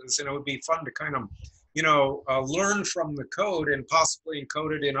instances, and it would be fun to kind of, you know, learn from the code and possibly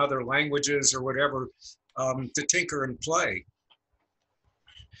encode it in other languages or whatever to tinker and play.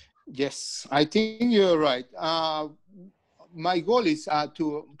 Yes, I think you're right. My goal is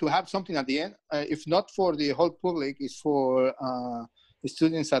to have something at the end, if not for the whole public, is for the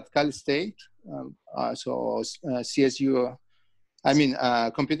students at Cal State, so CSU, I mean,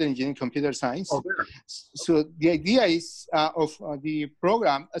 computer engineering, computer science. Oh, there. So the idea is of the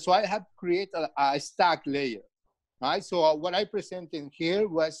program, so I have created a stack layer, right? So what I presented here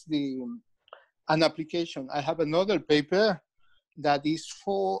was an application. I have another paper that is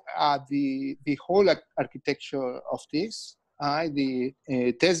for the whole architecture of this, the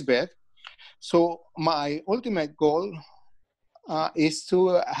testbed. So my ultimate goal is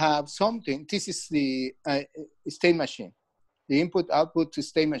to have something. This is the state machine, the input-output to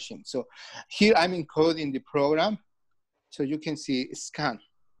state machine. So here I'm encoding the program, so you can see scan.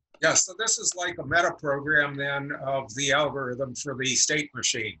 Yeah, so this is like a meta program then of the algorithm for the state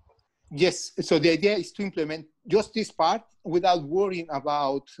machine. Yes, so the idea is to implement just this part without worrying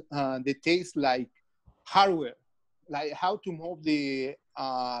about details like hardware, like how to move the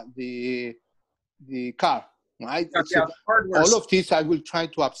car, right? Yeah, So the hardware. all of this I will try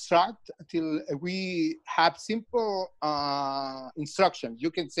to abstract until we have simple instructions.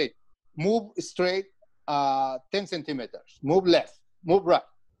 You can say, move straight 10 centimeters, move left, move right.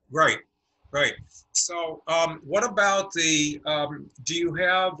 Right, right. So what about the, do you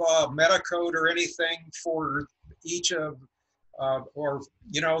have meta code or anything for each of, or,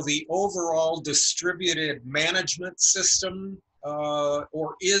 you know, the overall distributed management system,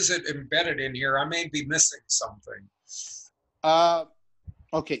 or is it embedded in here? I may be missing something.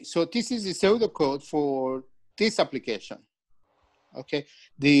 Okay, so this is the pseudocode for this application. Okay,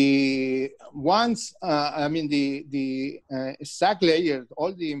 the ones, I mean, the stack layer,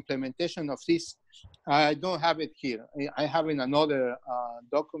 all the implementation of this, I don't have it here. I have in another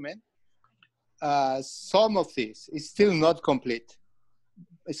document. Some of this is still not complete.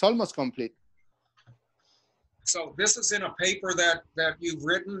 It's almost complete. So this is in a paper that you've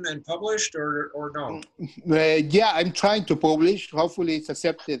written and published, or no? Yeah, I'm trying to publish. Hopefully it's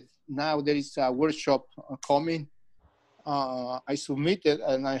accepted. Now there is a workshop coming. I submitted,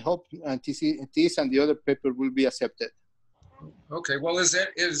 and I hope this and the other paper will be accepted. Okay, well,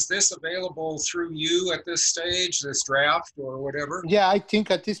 is this available through you at this stage, this draft or whatever? Yeah, I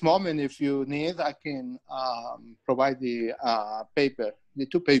think at this moment, if you need, I can provide the paper, the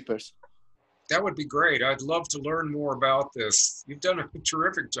two papers. That would be great. I'd love to learn more about this. You've done a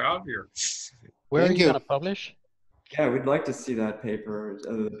terrific job here. Where are you going to publish? Yeah, we'd like to see that paper,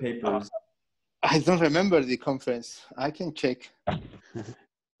 the papers. I don't remember the conference. I can check.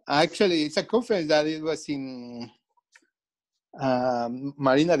 Actually, it's a conference that it was in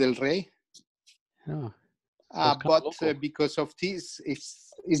Marina del Rey. Oh, but because of this,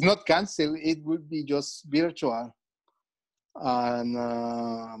 it's not canceled. It would be just virtual. And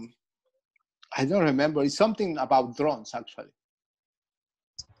I don't remember. It's something about drones, actually.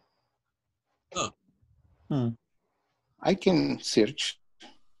 Huh. I can search.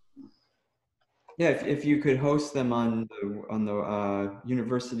 Yeah, if you could host them on the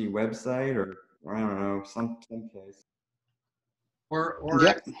university website or I don't know, some place. Or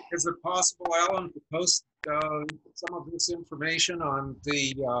Yeah, is it possible, Alan, to post some of this information on the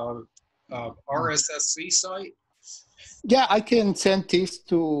RSSC site? yeah, I can send this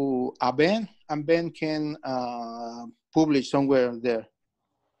to Ben, and Ben can publish somewhere there.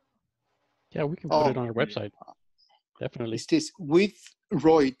 Yeah, we can put it on our website. Definitely. It's this with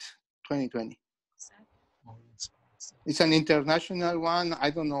Royd 2020. It's an international one. I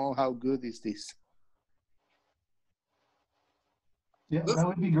don't know how good is this. Yeah, that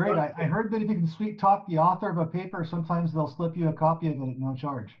would be great. I heard that if you can sweet talk the author of a paper, sometimes they'll slip you a copy of it at no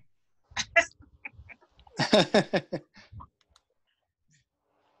charge.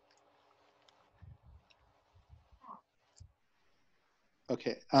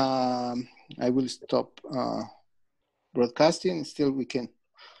 Okay, I will stop broadcasting. Still,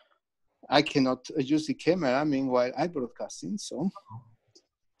 I cannot use the camera meanwhile I'm broadcasting. So,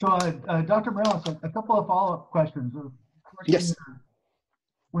 Dr. Morales, a couple of follow-up questions. Of course, yes.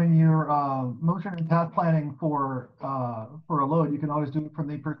 When you're motion and path planning for a load, you can always do it from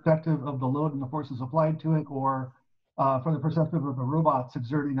the perspective of the load and the forces applied to it, or from the perspective of the robots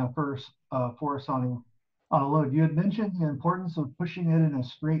exerting a force on a load. You had mentioned the importance of pushing it in a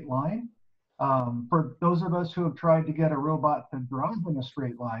straight line. For those of us who have tried to get a robot to drive in a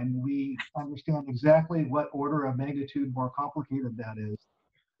straight line, we understand exactly what order of magnitude more complicated that is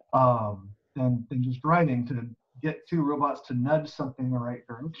than just driving to get two robots to nudge something in the right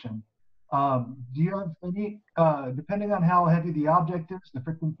direction. Do you have any, depending on how heavy the object is, the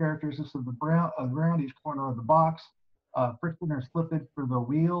friction characteristics of the ground, each corner of the box, friction or slippage for the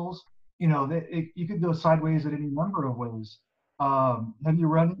wheels, you know, you could go sideways at any number of ways. Have you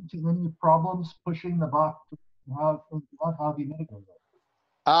run into any problems pushing the box? How have you mitigated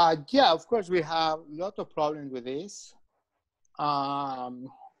it? Yeah, of course, we have a lot of problems with this.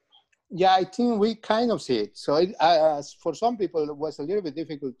 Yeah, I think we kind of see it. So for some people, it was a little bit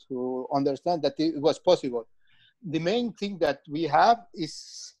difficult to understand that it was possible. The main thing that we have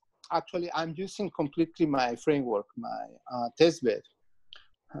is actually I'm using completely my framework, my testbed,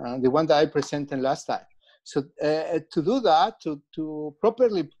 the one that I presented last time. So to do that, to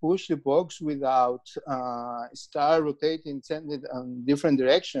properly push the box without start rotating, send it in different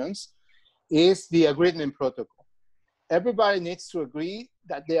directions, is the agreement protocol. Everybody needs to agree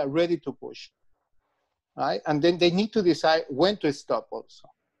that they are ready to push, right? And then they need to decide when to stop also.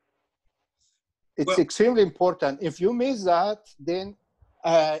 It's extremely important. If you miss that, then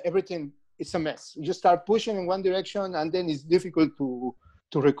everything is a mess. You start pushing in one direction and then it's difficult to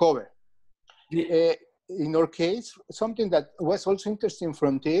recover. In our case, something that was also interesting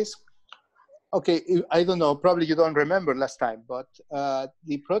from this, okay, I don't know, probably you don't remember last time, but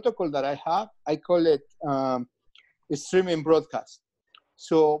the protocol that I have, I call it streaming broadcast.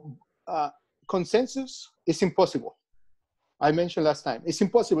 So consensus is impossible. I mentioned last time, it's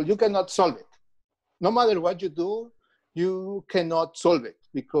impossible. You cannot solve it. No matter what you do, you cannot solve it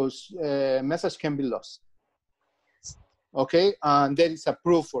because message can be lost. Okay, and there is a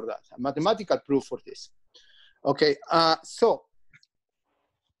proof for that, a mathematical proof for this. Okay, so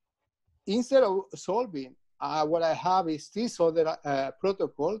instead of solving, what I have is this other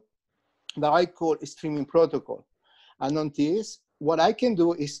protocol that I call streaming protocol. And on this, what I can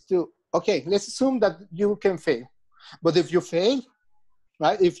do is to, okay, let's assume that you can fail. But if you fail,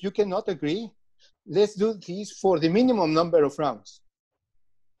 right, if you cannot agree, let's do this for the minimum number of rounds.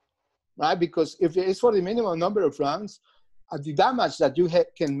 Right, because if it's for the minimum number of rounds, the damage that you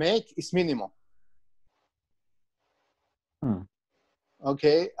can make is minimal.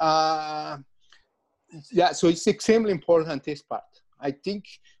 Okay, yeah, so it's extremely important, this part. I think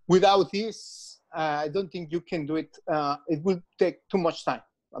without this, I don't think you can do it. It will take too much time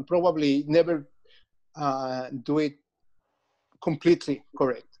and probably never do it completely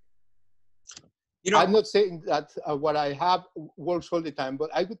correct. You know, I'm not saying that what I have works all the time,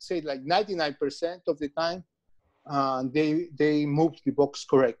 but I would say like 99% of the time, they move the box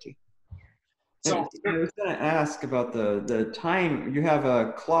correctly. So I was going to ask about the time. You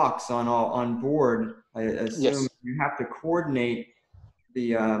have clocks on board. I assume yes. You have to coordinate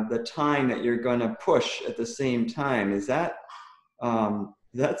the time that you're going to push at the same time. Is that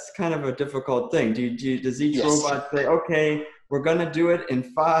that's kind of a difficult thing? Does each yes. robot say, okay, we're going to do it in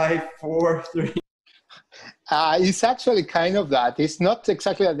 5, 4, 3? It's actually kind of that. It's not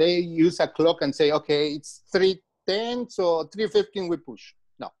exactly that they use a clock and say, okay, it's 3:10, so 3:15 we push.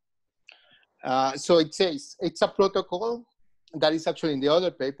 No. So it says, it's a protocol that is actually in the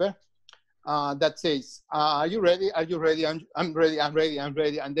other paper that says, are you ready? Are you ready? I'm ready, I'm ready, I'm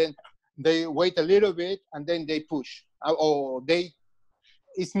ready. And then they wait a little bit, and then they push. Or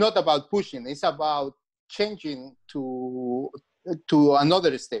it's not about pushing, it's about changing to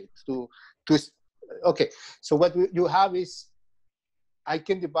another state. Okay, so what you have is, I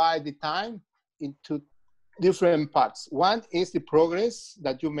can divide the time into different parts. One is the progress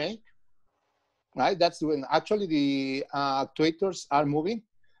that you make, right? That's when actually the actuators are moving.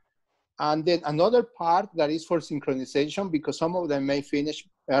 And then another part that is for synchronization, because some of them may finish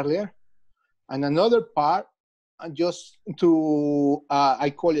earlier. And another part just to,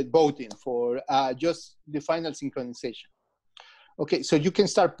 I call it voting for just the final synchronization. Okay, so you can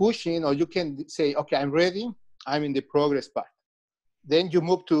start pushing, or you can say, okay, I'm ready, I'm in the progress part. Then you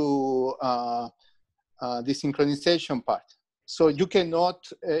move to the synchronization part. So you cannot,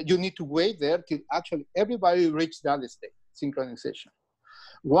 you need to wait there till actually everybody reach that state, synchronization.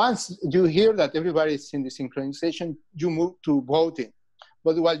 Once you hear that everybody is in the synchronization, you move to voting.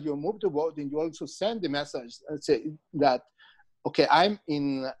 But while you move to voting, you also send the message and say that, okay, I'm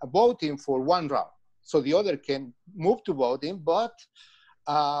in voting for one round. So the other can move to voting, but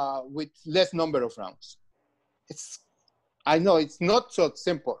with less number of rounds. I know it's not so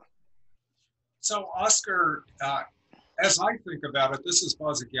simple. So Oscar, as I think about it, this is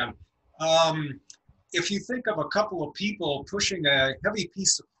Buzz again. If you think of a couple of people pushing a heavy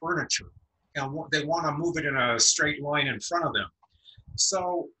piece of furniture and they want to move it in a straight line in front of them.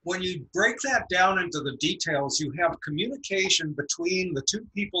 So when you break that down into the details, you have communication between the two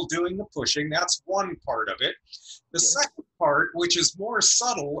people doing the pushing. That's one part of it. The second part, which is more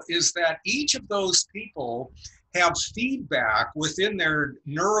subtle, is that each of those people have feedback within their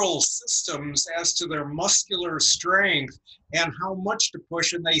neural systems as to their muscular strength and how much to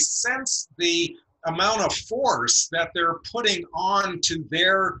push, and they sense the amount of force that they're putting on to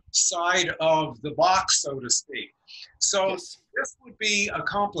their side of the box, so to speak. So this would be a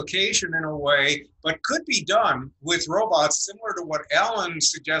complication in a way, but could be done with robots, similar to what Alan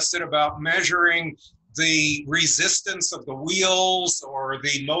suggested about measuring the resistance of the wheels or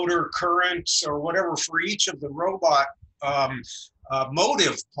the motor currents or whatever for each of the robot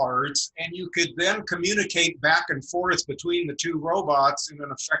motive parts, and you could then communicate back and forth between the two robots in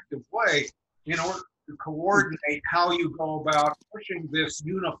an effective way in order to coordinate how you go about pushing this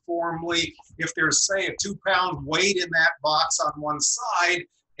uniformly. If there's, say, a 2-pound weight in that box on one side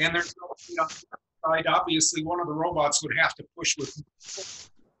and there's no weight on the other side, obviously one of the robots would have to push with.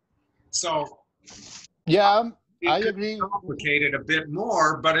 So yeah, I agree. Complicated a bit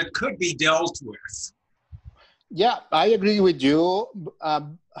more, but it could be dealt with. Yeah, I agree with you,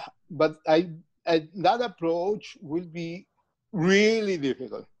 but that approach will be really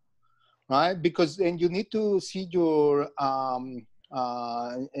difficult, right? Because then you need to see your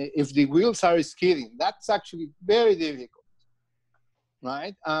if the wheels are skidding. That's actually very difficult,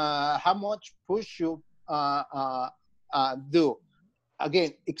 right? How much push you do.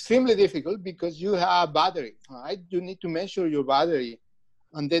 Again, extremely difficult because you have battery, right? You need to measure your battery,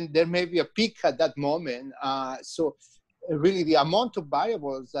 and then there may be a peak at that moment. So really the amount of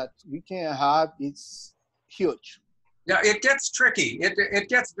variables that we can have is huge. Yeah, it gets tricky. It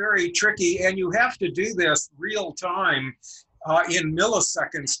gets very tricky, and you have to do this real time in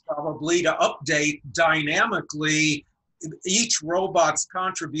milliseconds probably to update dynamically each robot's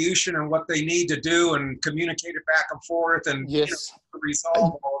contribution and what they need to do and communicate it back and forth and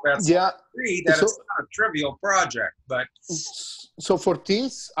resolve all that. So I agree that it's not a trivial project, but. So for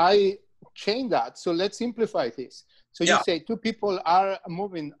this, I change that. So let's simplify this. So you say two people are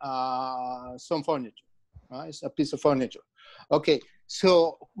moving some furniture, right? It's a piece of furniture. Okay,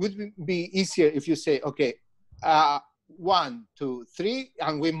 so would it be easier if you say, okay, 1, 2, 3,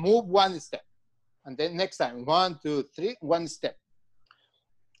 and we move one step. And then next time, 1, 2, 3, one step.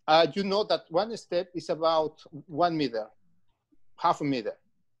 You know that one step is about 1 meter, half a meter,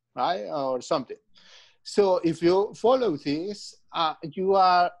 right? Or something. So if you follow this, you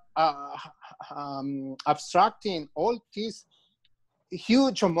are abstracting all this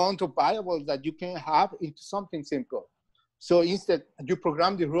huge amount of variables that you can have into something simple. So instead, you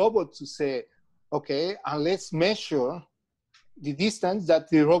program the robot to say, okay, and let's measure the distance that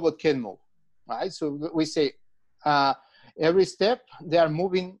the robot can move. Right? So we say every step, they are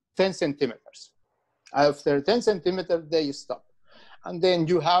moving 10 centimeters. After 10 centimeters, they stop. And then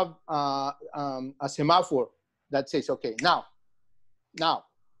you have a semaphore that says, okay, now.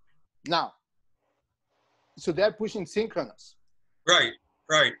 So they're pushing synchronous. Right.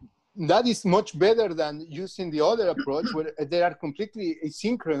 That is much better than using the other approach where they are completely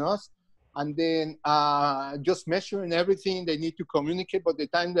asynchronous and then just measuring everything they need to communicate, but the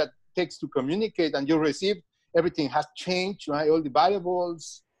time that takes to communicate and you receive, everything has changed, right? All the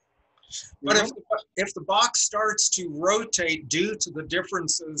variables. But if the box starts to rotate due to the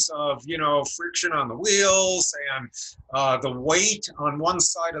differences of, you know, friction on the wheels and the weight on one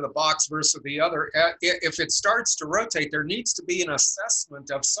side of the box versus the other, if it starts to rotate, there needs to be an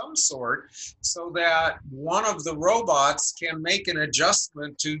assessment of some sort so that one of the robots can make an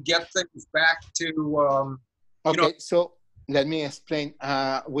adjustment to get things back to, okay, you know. so let me explain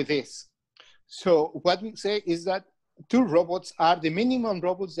with this. So what we say is that 2 robots are the minimum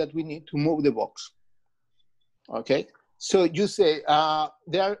robots that we need to move the box. Okay, so you say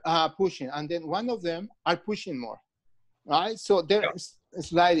they're pushing, and then one of them are pushing more, right? So they're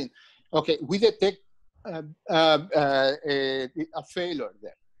sliding. Okay, we detect a failure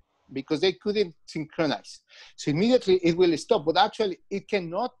there because they couldn't synchronize. So immediately it will stop, but actually it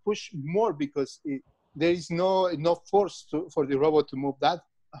cannot push more because there is no force for the robot to move that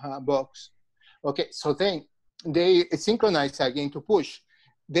box. Okay, so then they synchronize again to push.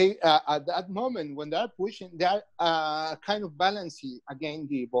 They at that moment when they are pushing, they are kind of balancing again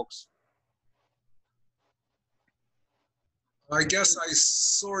the box. I guess I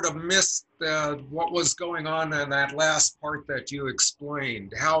sort of missed what was going on in that last part that you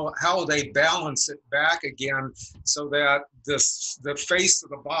explained, how they balance it back again so that the face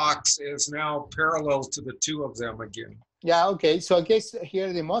of the box is now parallel to the 2 of them again. Yeah, okay, so I guess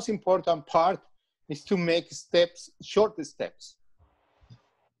here the most important part is to make steps, short steps.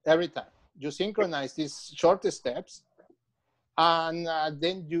 Every time you synchronize these short steps, and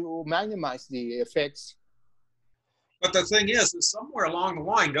then you minimize the effects. But the thing is somewhere along the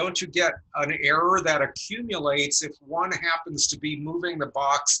line, don't you get an error that accumulates if one happens to be moving the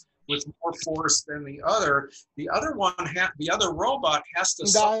box with more force than the other? The other robot has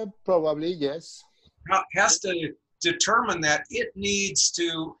to probably, yes, has to determine that it needs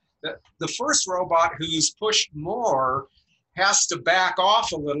to. The first robot who's pushed more has to back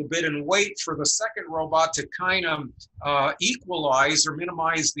off a little bit and wait for the second robot to kind of equalize or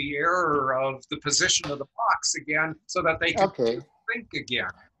minimize the error of the position of the box again so that they can think again.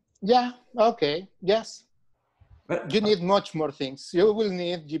 Yeah, okay, yes. But you need much more things. You will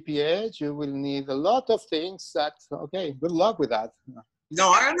need GPS, you will need a lot of things that, okay, good luck with that.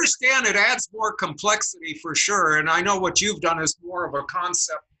 No, I understand it adds more complexity for sure. And I know what you've done is more of a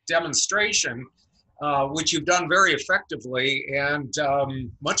concept demonstration, which you've done very effectively and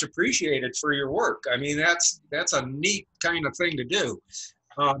much appreciated for your work. I mean, that's a neat kind of thing to do.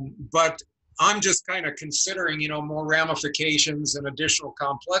 But I'm just kind of considering, you know, more ramifications and additional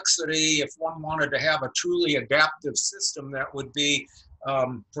complexity if one wanted to have a truly adaptive system that would be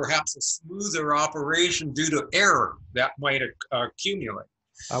perhaps a smoother operation due to error that might accumulate.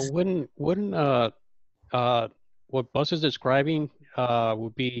 Wouldn't what Buzz is describing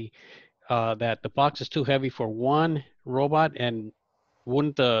would be that the box is too heavy for one robot, and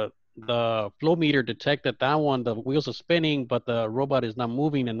wouldn't the flow meter detect that the wheels are spinning, but the robot is not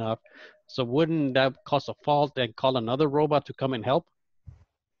moving enough? So wouldn't that cause a fault and call another robot to come and help?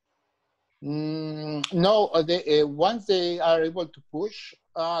 No, once they are able to push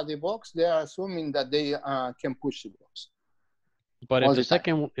the box, they are assuming that they can push the box. But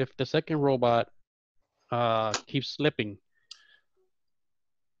if the second robot keeps slipping,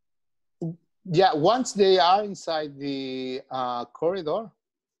 yeah, once they are inside the corridor,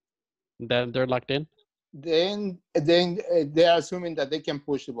 then they're locked in. Then they are assuming that they can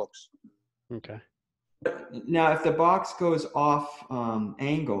push the box. Okay. Now, if the box goes off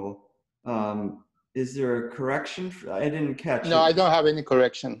angle, is there a correction? I didn't catch it. No, I don't have any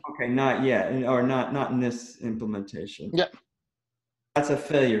correction. Okay, not yet, or not in this implementation. Yeah. That's a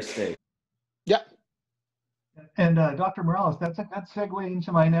failure state. Yeah. And Dr. Morales, that's a good segue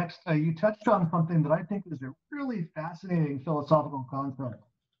into my next. You touched on something that I think is a really fascinating philosophical concept.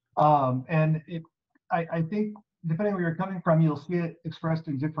 And I think depending where you're coming from, you'll see it expressed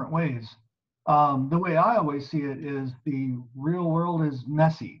in different ways. The way I always see it is the real world is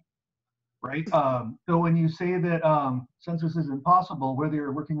messy, right? So when you say that since this is impossible, whether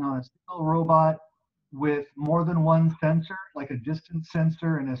you're working on a single robot with more than one sensor, like a distance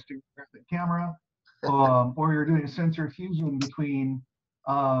sensor and a stereographic camera, or you're doing sensor fusion between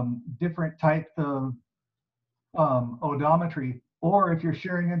different types of odometry, or if you're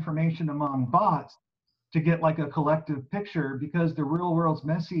sharing information among bots to get like a collective picture, because the real world's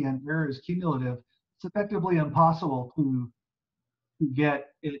messy and error is cumulative, it's effectively impossible to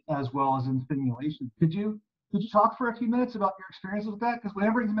get it as well as in simulation. Could you talk for a few minutes about your experience with that? Because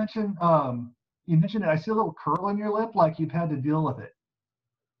whenever you mention it, I see a little curl in your lip, like you've had to deal with it.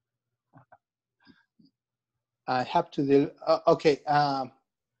 I have to deal. Okay.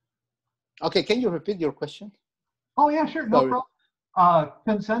 Okay. Can you repeat your question? Oh yeah, sure. No problem.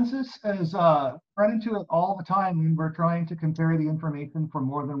 Consensus is run into it all the time when we're trying to compare the information from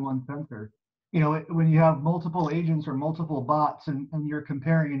more than one sensor. You know, when you have multiple agents or multiple bots and you're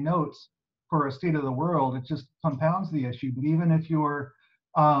comparing notes for a state of the world, it just compounds the issue. But even if you're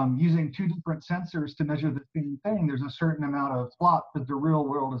using two different sensors to measure the same thing, there's a certain amount of flop that the real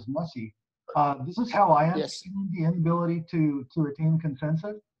world is messy. This is how I understand the inability to attain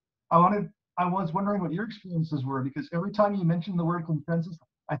consensus. I was wondering what your experiences were, because every time you mention the word consensus,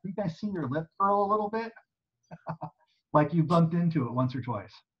 I think I see your lip curl a little bit, like you bumped into it once or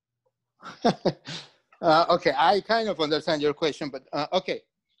twice. Okay, I kind of understand your question, but okay.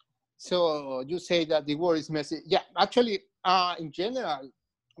 So you say that the word is messy. Yeah, actually, in general,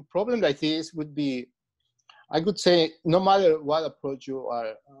 a problem like this would be, I could say, no matter what approach you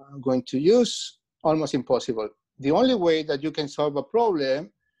are going to use, almost impossible. The only way that you can solve a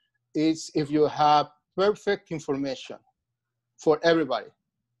problem is if you have perfect information for everybody,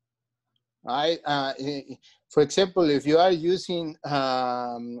 right? For example, if you are using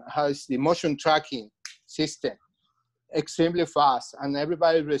how's the motion tracking system extremely fast and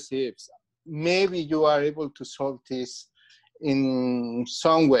everybody receives, maybe you are able to solve this in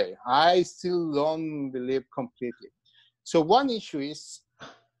some way. I still don't believe completely. So one issue is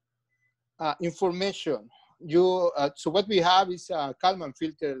information. So what we have is a Kalman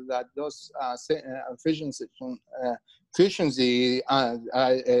filter that does efficiency T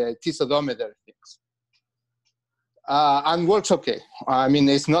odometer things, and works okay. I mean,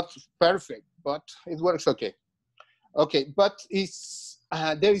 it's not perfect, but it works okay. Okay, but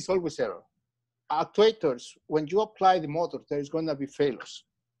there is always error. Actuators, when you apply the motor, there is going to be failures.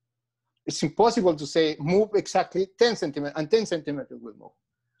 It's impossible to say move exactly 10 centimeters and 10 centimeters will move.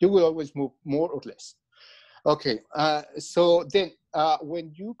 You will always move more or less. Okay, so then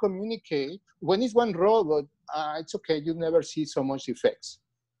when you communicate, when it's one robot, it's okay, you never see so much effects.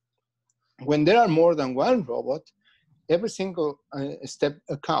 When there are more than one robot, every single step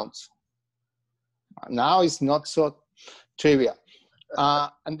counts. Now it's not so trivial.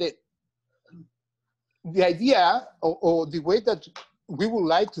 And the idea or the way that we would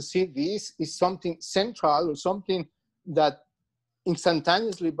like to see this is something central or something that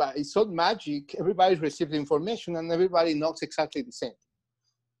instantaneously, by it's not magic, everybody receives the information and everybody knows exactly the same.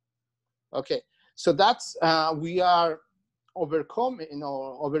 Okay, so that's, we are overcoming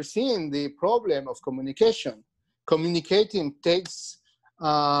or overseeing the problem of communication. Communicating takes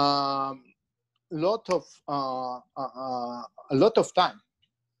a lot of time.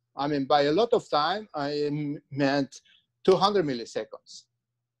 I mean, by a lot of time, I meant 200 milliseconds,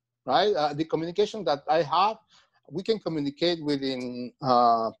 right? The communication that I have, we can communicate within 60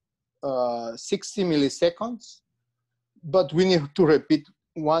 milliseconds, but we need to repeat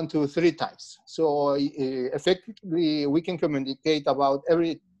 1, 2, 3 times. So effectively, we can communicate about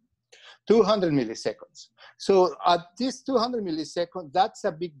every 200 milliseconds. So at this 200 milliseconds, that's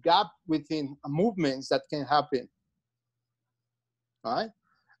a big gap within movements that can happen, right?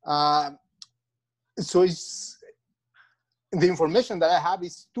 So it's, the information that I have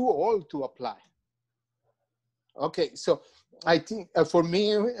is too old to apply. Okay, so I think for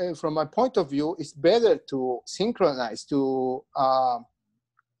me, from my point of view, it's better to synchronize, to have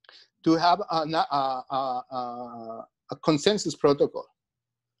a consensus protocol.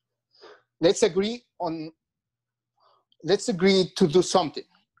 Let's agree to do something,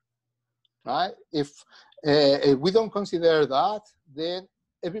 right? If we don't consider that, then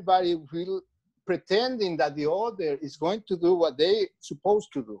everybody will pretending that the other is going to do what they're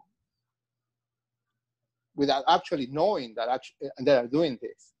supposed to do without actually knowing that they are doing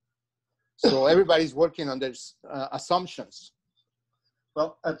this. So everybody's working on their assumptions.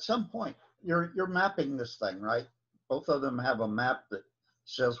 Well, at some point, you're mapping this thing, right? Both of them have a map that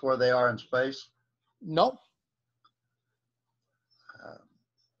says where they are in space? No.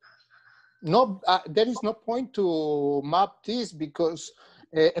 No, there is no point to map this because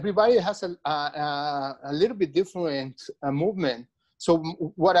everybody has a little bit different movement. So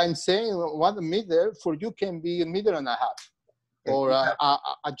what I'm saying, 1 meter for you can be 1.5 meters, or a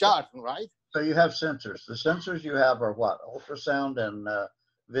yard, right? So you have sensors. The sensors you have are what? Ultrasound and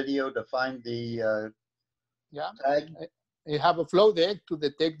video to find the tag? You have a flow deck to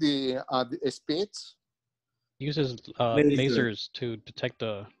detect the speeds. Uses lasers to detect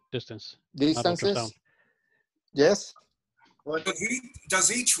the distance. Distances. Yes.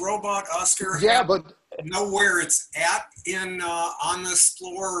 Does each robot, Oscar, know where it's at on this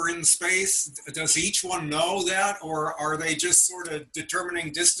floor or in space? Does each one know that, or are they just sort of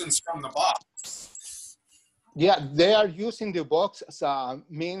determining distance from the box? Yeah, they are using the box as a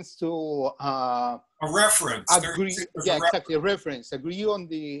means to A reference. agree. Yeah, exactly, a reference. Agree on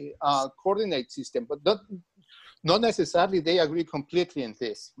the coordinate system, but not necessarily they agree completely in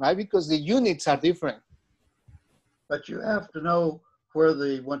this, right? Because the units are different. But you have to know where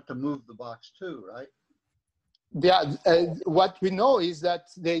they want to move the box to, right? Yeah, what we know is that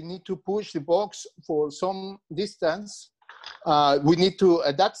they need to push the box for some distance. We need to,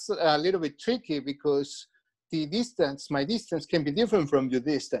 that's a little bit tricky because the distance, my distance can be different from your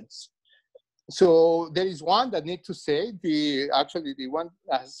distance. So there is one that needs to say, actually the one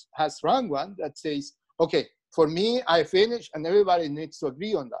has run one that says, okay, for me, I finished, and everybody needs to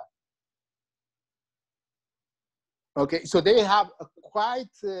agree on that. Okay, so they have quite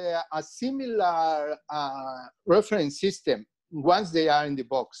a similar reference system once they are in the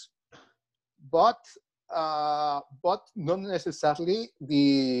box, but not necessarily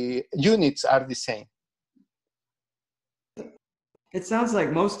the units are the same. It sounds like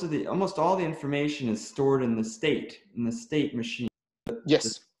almost all the information is stored in the state machine.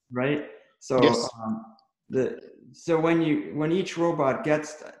 Yes. Right. So yes. So when each robot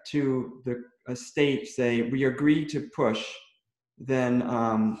gets to a state, say we agree to push, then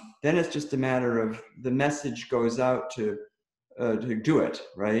it's just a matter of the message goes out to do it,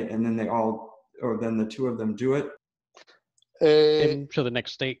 right? And then then the two of them do it. To the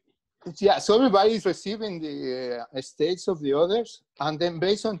next state. Yeah, so everybody is receiving the states of the others, and then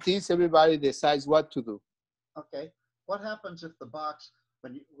based on this, everybody decides what to do. Okay. What happens if the box,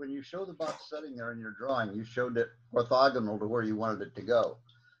 when you show the box sitting there in your drawing, you showed it orthogonal to where you wanted it to go.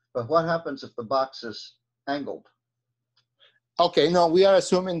 But what happens if the box is angled? Okay, no, we are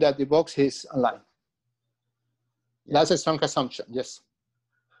assuming that the box is aligned. Yeah. That's a strong assumption, yes.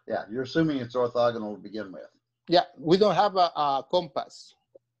 Yeah, you're assuming it's orthogonal to begin with. Yeah, we don't have a compass.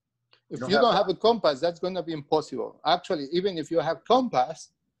 If you don't have a compass, that's going to be impossible. Actually, even if you have compass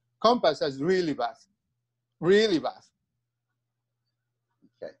is really bad. Really bad.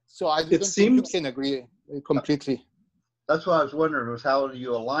 Okay. So I don't think you can agree completely. That's what I was wondering, was how do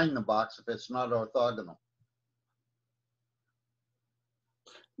you align the box if it's not orthogonal?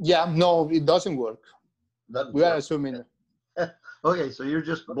 Yeah, no, it doesn't work. We are assuming. Okay, so you're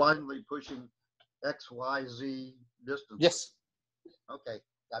just blindly pushing X, Y, Z distance. Yes. Okay,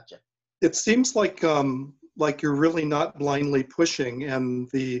 gotcha. It seems like you're really not blindly pushing, and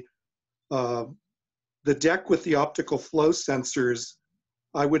the deck with the optical flow sensors,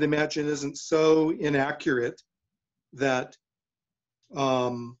 I would imagine, isn't so inaccurate that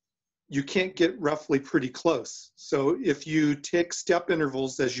you can't get roughly pretty close. So if you take step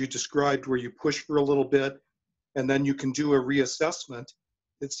intervals as you described, where you push for a little bit and then you can do a reassessment,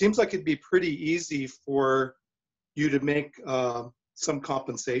 it seems like it'd be pretty easy for you to make some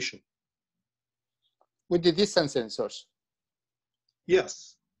compensation. With the distance sensors?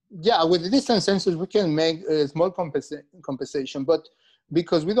 Yes. Yeah, with the distance sensors, we can make a small compensation, but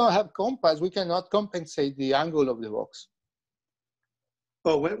because we don't have compass, we cannot compensate the angle of the box.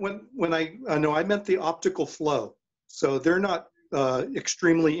 Oh, when I meant the optical flow. So they're not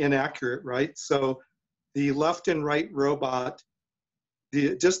extremely inaccurate, right? So the left and right robot,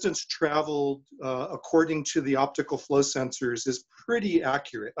 the distance traveled according to the optical flow sensors is pretty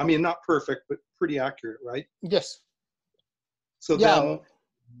accurate. I mean, not perfect, but pretty accurate, right? Yes. So then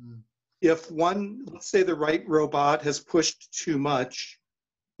if let's say the right robot has pushed too much,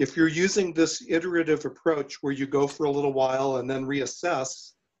 if you're using this iterative approach where you go for a little while and then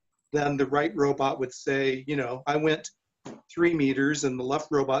reassess, then the right robot would say, I went 3 meters, and the left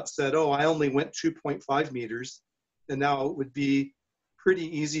robot said, oh, I only went 2.5 meters. And now it would be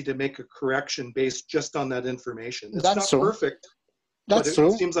pretty easy to make a correction based just on that information. It's not perfect, but it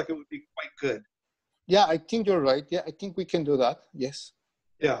seems like it would be quite good. Yeah, I think you're right. Yeah, I think we can do that. Yes.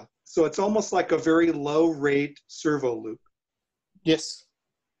 Yeah. So it's almost like a very low rate servo loop. Yes.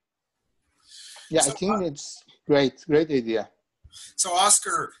 Yeah, so, I think it's great idea. So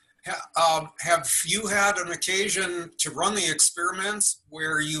Oscar, have you had an occasion to run the experiments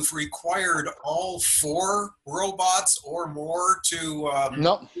where you've required all 4 robots or more to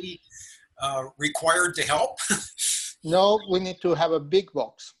be required to help? No, we need to have a big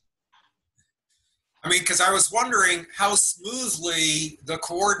box. I mean, because I was wondering how smoothly the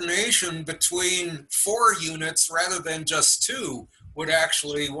coordination between 4 units rather than just 2 would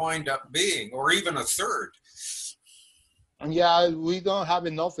actually wind up being, or even a third. Yeah, we don't have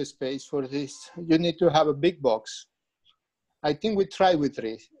enough space for this. You need to have a big box. I think we try with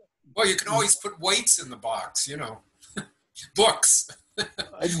 3. Well, you can always put weights in the box, Books.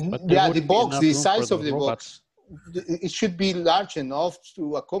 Yeah, the box, the size of the box it should be large enough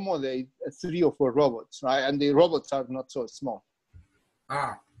to accommodate 3 or 4 robots, right? And the robots are not so small.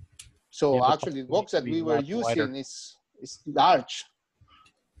 Ah. So Yeah, actually, the box that we were using is large.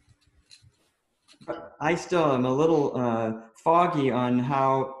 I still am a little foggy on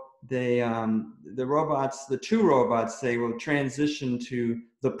how they, the robots, the 2 robots, they will transition to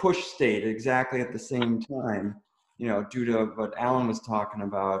the push state exactly at the same time, you know, due to what Alan was talking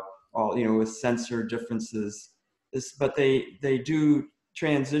about, all, you know, with sensor differences. But they do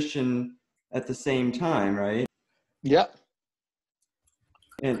transition at the same time, right? Yeah.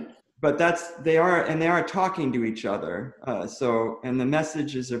 But they are talking to each other. So, and the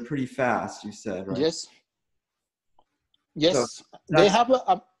messages are pretty fast, you said, right? Yes. Yes. So they have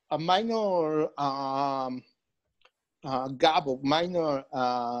a minor gap of minor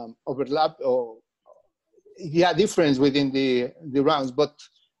overlap or difference within the rounds, but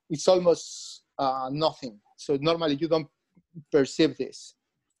it's almost nothing. So normally you don't perceive this,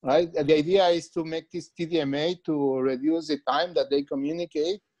 right? The idea is to make this TDMA to reduce the time that they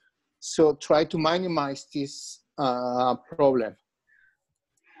communicate. So try to minimize this problem.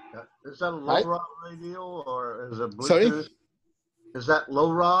 Is that a low-raw radio or is it Bluetooth? Sorry? Is that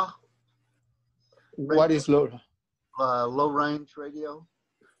low-raw? What is low? Low-range radio?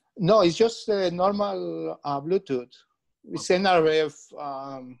 No, it's just a normal Bluetooth. It's NRF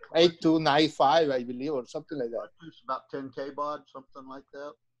 8295, I believe, or something like that. It's about 10K baud, something like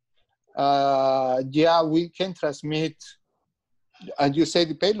that. Yeah, we can transmit. And you say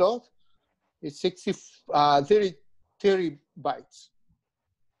the payload? It's 30 bytes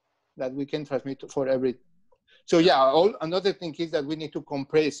that we can transmit for every. So yeah, another thing is that we need to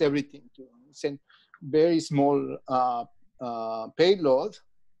compress everything to send very small payload,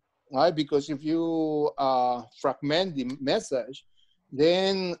 right? Because if you fragment the message,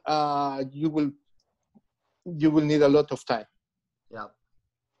 then you will need a lot of time. Yeah.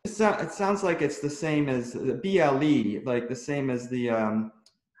 It sounds like it's the same as the BLE, like the same as the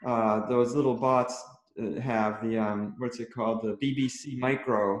those little bots have the what's it called? The BBC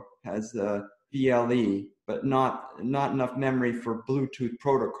Micro has the BLE, but not enough memory for Bluetooth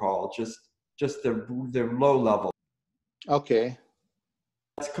protocol. Just the low level. Okay.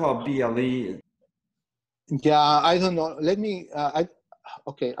 That's called BLE. Yeah, I don't know. Let me.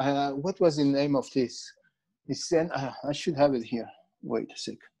 Okay. What was the name of this? It's I should have it here. Wait a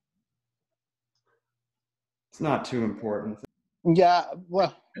sec. It's not too important. Yeah.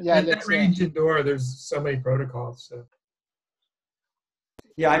 Well. Yeah. At that range indoor, there's so many protocols. So.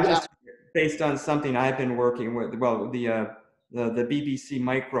 Yeah, I'm just based on something I've been working with. Well, the BBC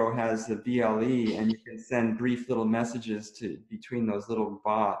Micro has the BLE, and you can send brief little messages between those little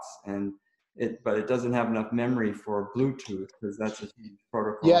bots, but it doesn't have enough memory for Bluetooth because that's a huge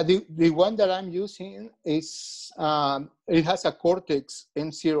protocol. Yeah, the one that I'm using is it has a Cortex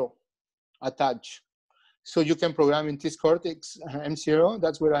M0 attached, so you can program in this Cortex M0.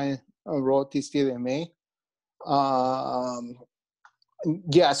 That's where I wrote this TDMA.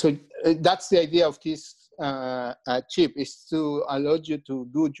 Yeah, so that's the idea of this chip, is to allow you to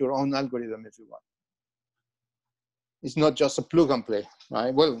do your own algorithm if you want. It's not just a plug and play,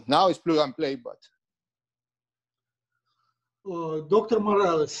 right? Well, now it's plug and play, but. Dr.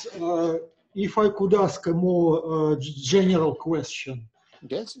 Morales, if I could ask a more general question.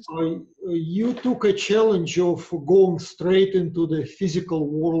 Yes. You took a challenge of going straight into the physical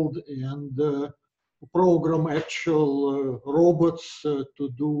world and program actual robots to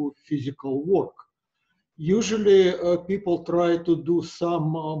do physical work. Usually people try to do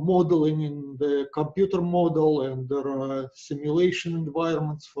some modeling in the computer model, and there are simulation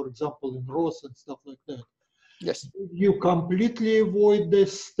environments, for example, in ROS and stuff like that. Yes. Do you completely avoid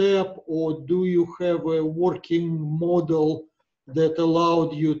this step, or do you have a working model that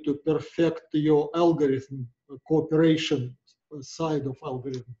allowed you to perfect your algorithm, cooperation side of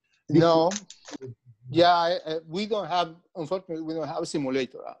algorithm? No. Yeah, we don't have, unfortunately, we don't have a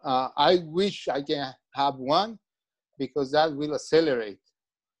simulator. I wish I can have one, because that will accelerate.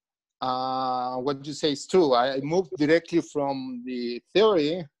 What you say is true. I moved directly from the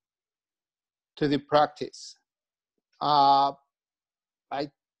theory to the practice. I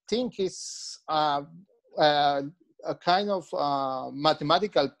think it's a kind of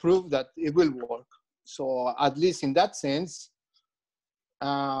mathematical proof that it will work. So at least in that sense,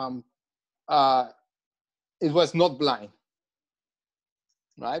 it was not blind,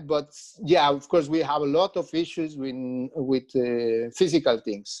 right? But yeah, of course, we have a lot of issues with physical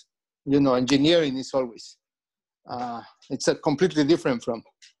things. You know, engineering is always, it's a completely different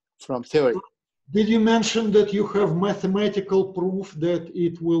from theory. Did you mention that you have mathematical proof that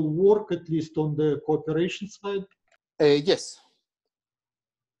it will work, at least on the cooperation side? Yes.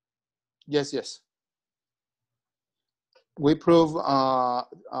 Yes. We prove, well,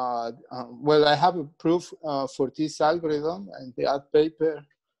 I have a proof for this algorithm and the paper.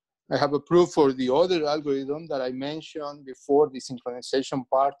 I have a proof for the other algorithm that I mentioned before, the synchronization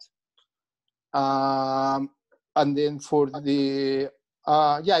part. And then for the,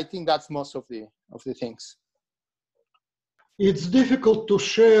 yeah, I think that's most of the things. It's difficult to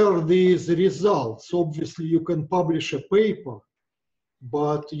share these results. Obviously, you can publish a paper,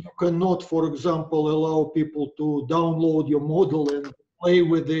 but you cannot, for example, allow people to download your model and play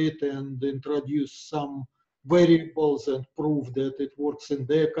with it and introduce some variables and prove that it works in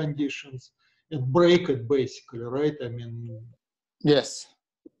their conditions and break it, basically, right? I mean, yes.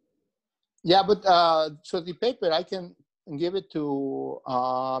 Yeah, but so the paper, I can give it to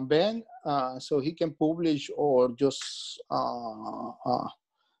Ben so he can publish or just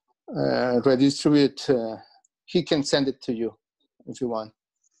redistribute. He can send it to you if you want.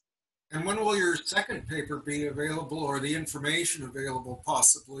 And when will your second paper be available, or the information available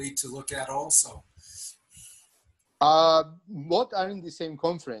possibly to look at also? Both are in the same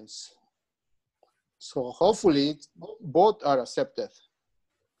conference. So hopefully both are accepted.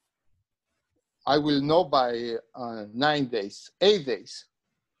 I will know by 8 days.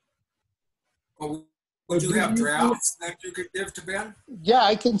 Oh, would you have drafts that you could give to Ben? Yeah,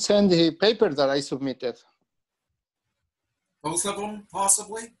 I can send the paper that I submitted. Both of them,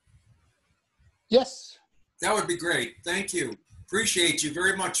 possibly? Yes. That would be great. Thank you. Appreciate you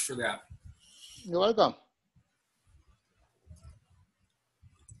very much for that. You're welcome.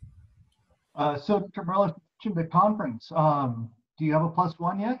 So, Morales, to the conference, do you have a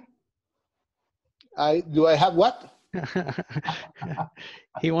 +1 yet? Do I have what?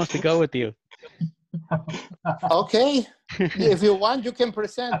 He wants to go with you. Okay. If you want, you can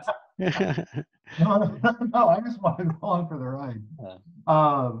present. No, I just wanted to go on for the ride.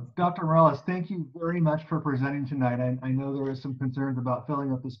 Dr. Morales, thank you very much for presenting tonight. I know there is some concerns about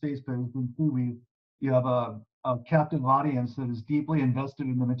filling up the space, but you have a captive audience that is deeply invested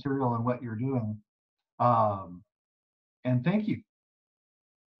in the material and what you're doing. And thank you.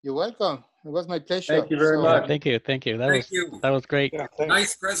 You're welcome. It was my pleasure. Thank you very much. Thank you. That was great. Yeah,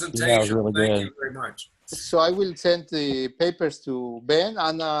 Nice presentation. Yeah, it was really Thank good. you very much. So I will send the papers to Ben,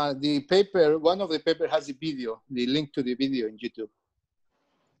 and the paper, one of the paper has the video, the link to the video in YouTube.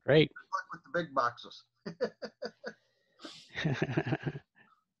 Great. Good luck with the big boxes.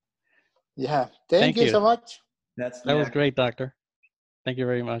 Yeah. Thank you you so much. That's That was next. great, Doctor. Thank you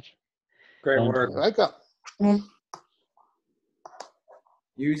very much. Great work. You're welcome.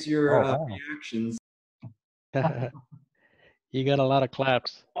 Use your Oh, wow. reactions. You got a lot of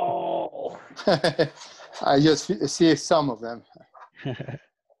claps. Oh. I just see some of them.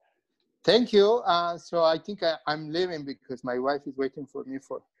 Thank you. So I think I'm leaving because my wife is waiting for me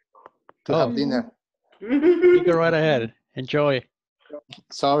to have dinner. You go right ahead. Enjoy.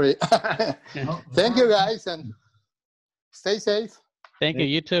 Sorry. Thank you, guys, and stay safe. Thank you.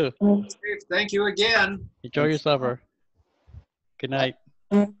 You too. Thank you again. Enjoy your supper. Good night.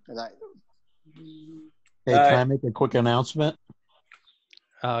 Good night. Hey, can I make a quick announcement?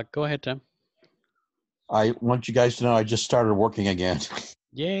 Go ahead, Tim. I want you guys to know I just started working again.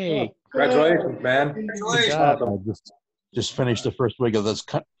 Yay. Congratulations, man. Congratulations. I just finished the first week of this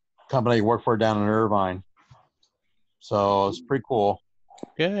company I work for down in Irvine. So it's pretty cool.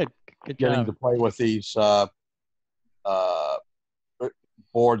 Good Getting job. to play with these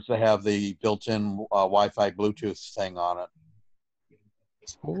boards that have the built-in Wi-Fi Bluetooth thing on it.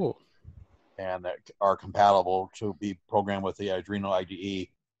 Cool. And that are compatible to be programmed with the Adreno IDE.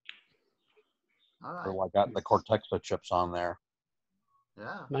 All right. So I got the Cortexa chips on there.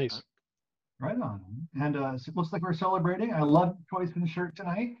 Yeah. Nice. Right on. And so it looks like we're celebrating. I love the choice in the shirt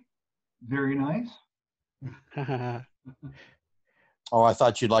tonight. Very nice. Oh, I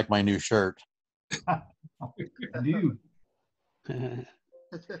thought you'd like my new shirt. I do.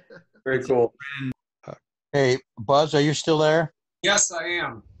 Very cool. Hey, Buzz, are you still there? Yes, I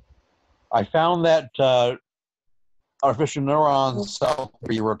am. I found that artificial neuron cell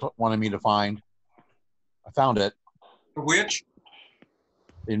you were wanting me to find. I found it. Which?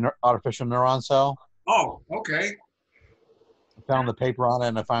 The artificial neuron cell. Oh, okay. I found the paper on it,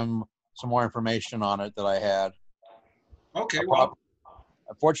 and I found some more information on it that I had. Okay, well,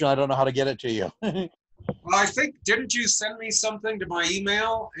 Unfortunately, I don't know how to get it to you. well, I think, didn't you send me something to my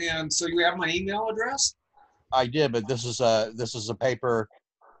email? And so you have my email address? I did, but this is a paper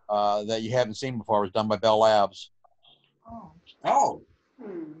that you haven't seen before. It was done by Bell Labs. Oh.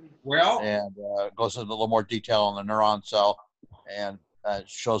 Well, and goes into a little more detail on the neuron cell, and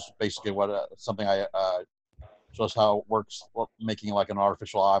shows basically what something shows how it works, making like an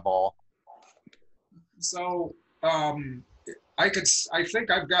artificial eyeball. So I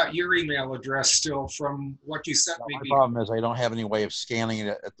think I've got your email address still from what you sent me. My problem is I don't have any way of scanning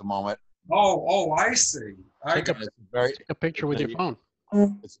it at the moment. Oh, I see. Take a picture with your phone.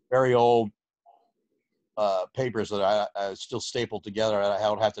 It's very old papers that I still stapled together. I'd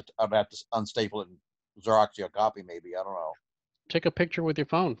have to unstaple it and Xerox you a copy, maybe. I don't know. Take a picture with your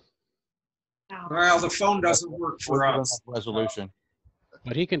phone. Well, the phone doesn't work for us. Resolution.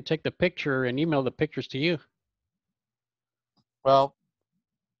 But he can take the picture and email the pictures to you. Well,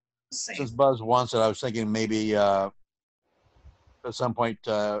 since Buzz wants it, I was thinking maybe at some point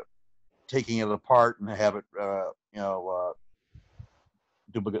taking it apart and have it,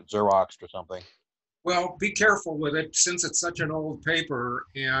 duplicate Xeroxed or something. Well, be careful with it since it's such an old paper.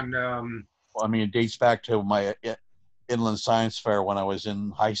 And well, I mean, it dates back to my inland science fair when I was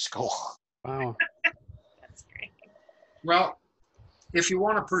in high school. Wow. That's great. Well, if you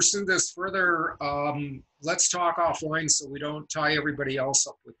want to pursue this further, let's talk offline so we don't tie everybody else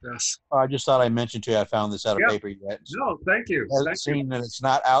up with this. I just thought I mentioned to you I found this out of paper yet. No, thank you. I've seen that it's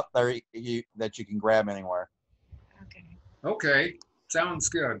not out there that you can grab anywhere. Okay, sounds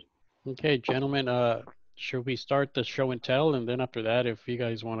good. Okay, gentlemen, should we start the show and tell? And then after that, if you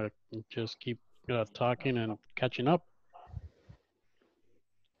guys want to just keep talking and catching up.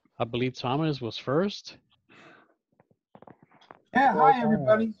 I believe Thomas was first. Yeah, hi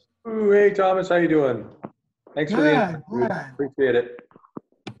everybody. Ooh, hey Thomas, how you doing? Thanks for the Good. input. Appreciate it.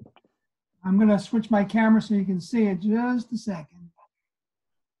 I'm gonna switch my camera so you can see it just a second.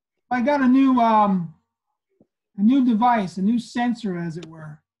 I got a new device, a new sensor, as it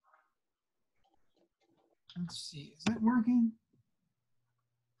were. Let's see, is it working?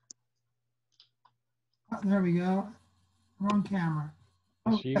 Oh, there we go. Wrong camera.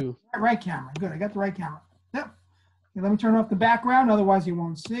 Oh, you. Right camera. Good. I got the right camera. Yep. Okay, let me turn off the background, otherwise you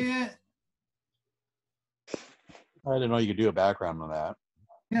won't see it. I didn't know you could do a background on that.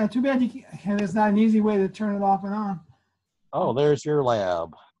 Yeah, too bad you can't. There's not an easy way to turn it off and on. Oh, there's your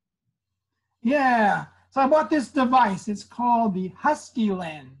lab. Yeah. So I bought this device. It's called the Husky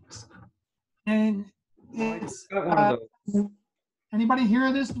Lens. And it's anybody hear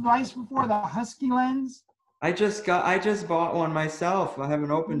of this device before? The Husky Lens? I just bought one myself. I haven't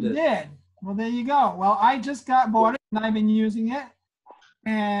opened it. You did? Well, there you go. Well, I just bought it and I've been using it.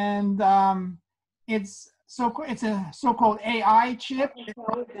 And it's a so-called AI chip. Can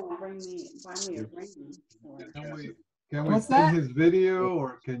we What's see that? his video,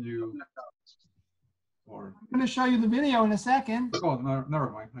 or can you? Or I'm going to show you the video in a second. oh, no, never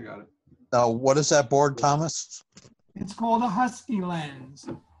mind. I got it. Now, what is that board, Thomas? It's called a Husky Lens.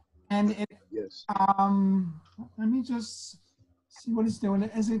 And it, let me just see what it's doing.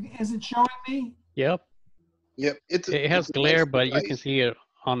 Is it showing me? Yep. Yep. It has glare, but you can see it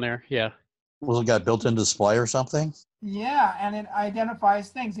on there. Yeah. Was it got built-in display or something? Yeah, and it identifies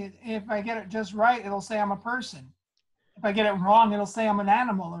things. If I get it just right, it'll say I'm a person. If I get it wrong, it'll say I'm an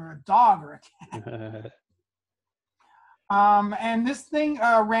animal or a dog or a cat. And this thing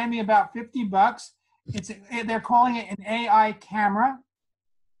ran me about $50. They're calling it an AI camera.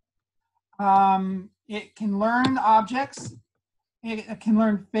 It can learn objects. It can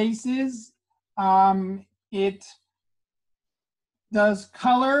learn faces. It does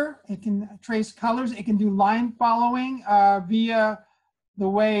color. It can trace colors. It can do line following via the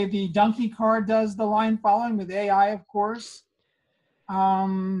way the donkey card does the line following with AI, of course.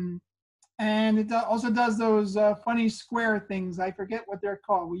 And it also does those funny square things. I forget what they're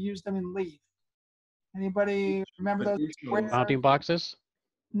called. We use them in Leaf. Anybody remember those square? Mounting boxes?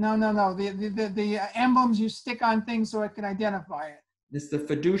 No. The emblems you stick on things so it can identify it. It's the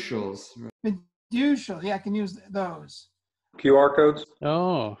fiducials. Fiducial, yeah, I can use those. QR codes?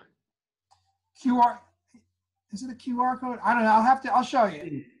 Oh. QR, is it a QR code? I don't know, I'll show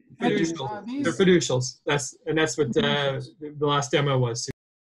you. Fiducials. They're fiducials. That's what the last demo was.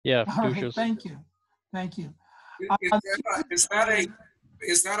 Yeah, fiducials. Right, thank you. Is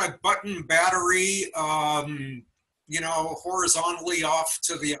that a button battery, horizontally off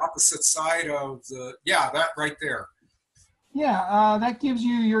to the opposite side of the, that right there. Yeah, that gives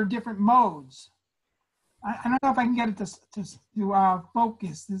you your different modes. I don't know if I can get it to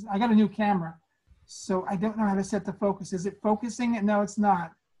focus. I got a new camera, so I don't know how to set the focus. Is it focusing? No, it's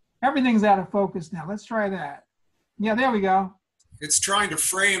not. Everything's out of focus now. Let's try that. Yeah, there we go. It's trying to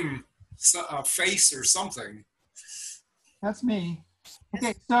frame a face or something. That's me.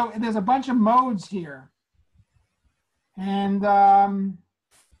 Okay, so there's a bunch of modes here. And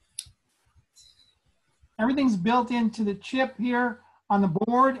Everything's built into the chip here on the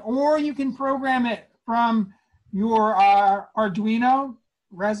board, or you can program it from your Arduino,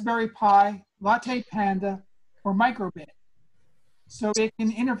 Raspberry Pi, Latte Panda, or Microbit. So it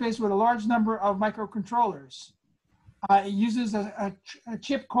can interface with a large number of microcontrollers. It uses a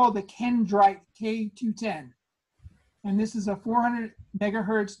chip called the Kendryte K210. And this is a 400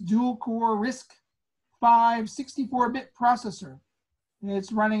 megahertz dual core RISC-V 64-bit processor.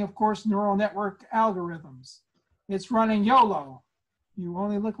 It's running, of course, neural network algorithms. It's running YOLO. You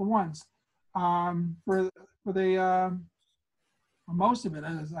only look once. For most of it,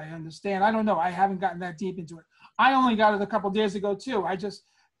 as I understand. I don't know. I haven't gotten that deep into it. I only got it a couple days ago too. I just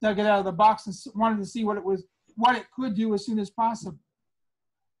dug it out of the box and wanted to see what it could do as soon as possible.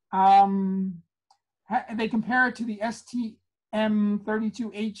 They compare it to the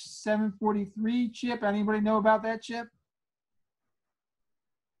STM32H743 chip. Anybody know about that chip?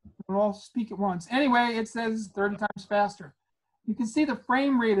 We'll all speak at once. Anyway, it says 30 times faster. You can see the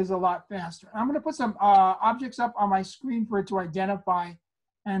frame rate is a lot faster. I'm going to put some objects up on my screen for it to identify,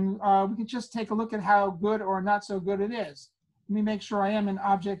 and we can just take a look at how good or not so good it is. Let me make sure I am in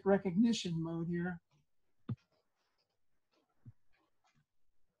object recognition mode here.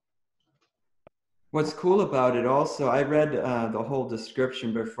 What's cool about it also, I read the whole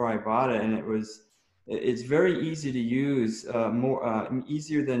description before I bought it, and it's very easy to use,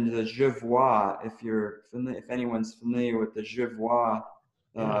 easier than the Je Vois, if anyone's familiar with the Je Vois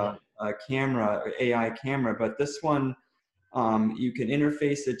camera, AI camera. But this one, you can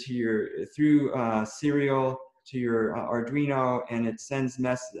interface it to through serial to your Arduino, and it sends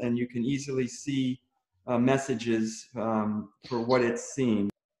and you can easily see messages for what it's seeing.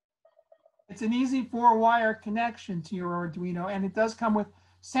 It's an easy 4-wire connection to your Arduino, and it does come with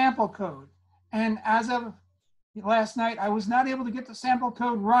sample code. And as of last night, I was not able to get the sample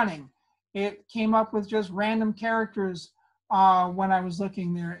code running. It came up with just random characters when I was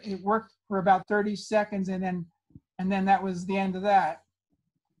looking there. It worked for about 30 seconds, and then that was the end of that.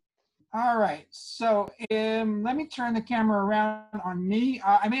 All right, so let me turn the camera around on me.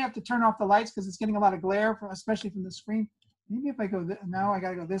 I may have to turn off the lights because it's getting a lot of glare, especially from the screen. Maybe if I go, now I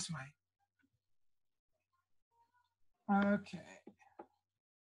gotta go this way. Okay.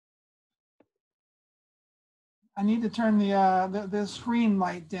 I need to turn the screen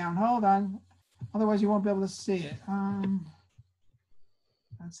light down. Hold on, otherwise you won't be able to see it.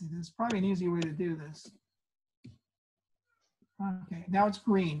 Let's see. There's probably an easy way to do this. Okay, now it's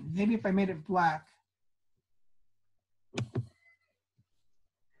green. Maybe if I made it black.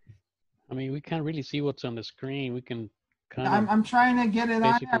 I mean, we can't really see what's on the screen. We can kind of. I'm trying to get it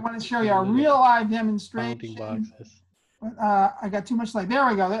on. I want to show you a real live demonstration. Boxes. I got too much light. There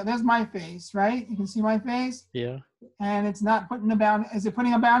we go. There's my face, right? You can see my face. Yeah. And it's not putting a bound. Is it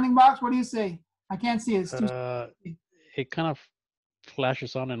putting a bounding box? What do you see? I can't see it. It's too. It kind of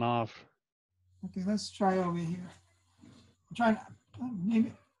flashes on and off. Okay, let's try over here. I'm trying.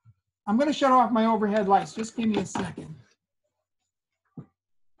 Maybe I'm going to shut off my overhead lights. Just give me a second.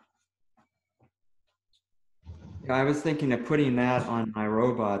 Yeah, I was thinking of putting that on my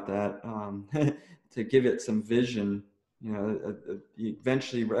robot that to give it some vision. You know,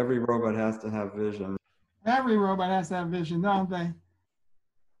 eventually every robot has to have vision. Every robot has to have vision, don't they?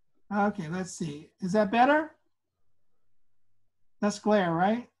 Okay, let's see. Is that better? That's glare,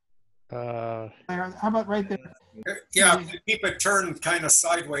 right? How about right there? Yeah, keep it turned kind of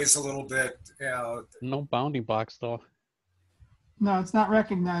sideways a little bit. No bounding box though. No, it's not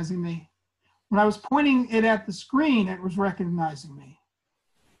recognizing me. When I was pointing it at the screen, it was recognizing me.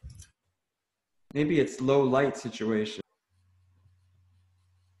 Maybe it's low light situation.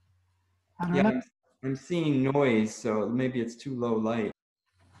 I don't know. I'm seeing noise, so maybe it's too low light.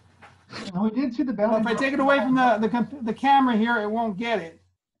 We did see the bounding. Well, if I take it away from the camera here, it won't get it.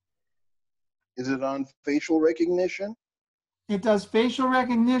 Is it on facial recognition? It does facial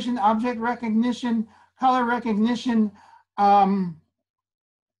recognition, object recognition, color recognition, and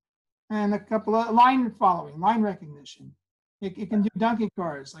a couple of line recognition. It can do donkey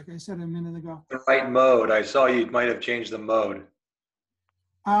cars, like I said a minute ago. The right mode. I saw you might have changed the mode.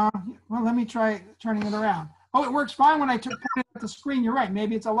 Well, let me try turning it around. Oh, it works fine when I point it at the screen. You're right.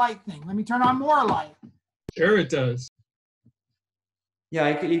 Maybe it's a light thing. Let me turn on more light. Sure, it does.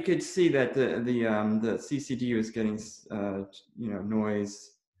 Yeah, you could see that the CCD was getting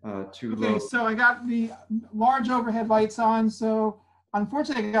noise too low. Okay, so I got the large overhead lights on. So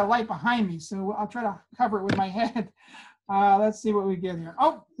unfortunately, I got a light behind me. So I'll try to cover it with my head. Let's see what we get here.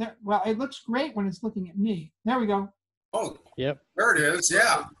 Oh, there, well, it looks great when it's looking at me. There we go. Oh, yep. There it is.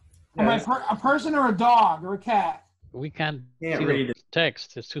 Yeah. Am I a person or a dog or a cat? We can't see read the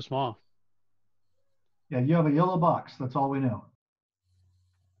text. It's too small. Yeah, you have a yellow box. That's all we know.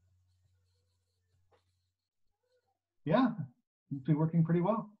 Yeah, it's been working pretty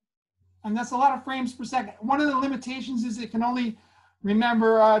well. And that's a lot of frames per second. One of the limitations is it can only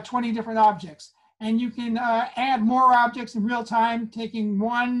remember 20 different objects. And you can add more objects in real time, taking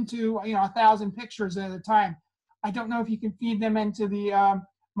 1 to 1,000 pictures at a time. I don't know if you can feed them into the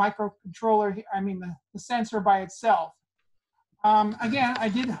microcontroller, the sensor by itself. Again, I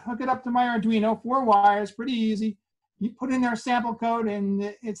did hook it up to my Arduino, 4 wires, pretty easy. You put in their sample code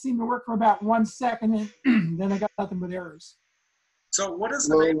and it seemed to work for about 1 second, and then I got nothing but errors. So what is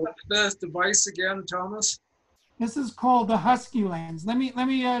the name of this device again, Thomas? This is called the Husky Lens. Let me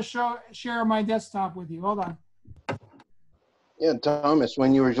share my desktop with you. Hold on. Yeah, Thomas,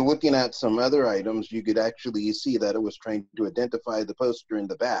 when you were looking at some other items, you could actually see that it was trying to identify the poster in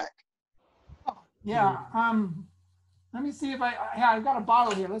the back. Oh, yeah. Let me see if I've got a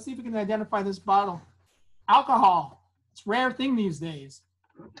bottle here. Let's see if we can identify this bottle. Alcohol. It's a rare thing these days.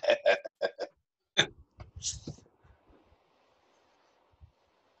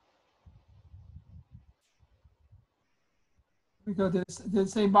 We go. Did it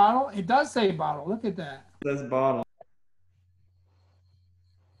say bottle? It does say bottle. Look at that. It says bottle.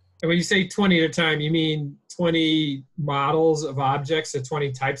 And when you say 20 at a time, you mean 20 models of objects or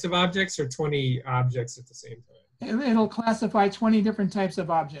 20 types of objects, or 20 objects at the same time? It'll classify 20 different types of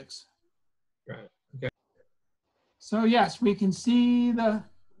objects. Right. Okay. So yes, we can see the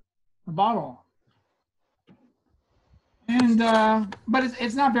bottle. And but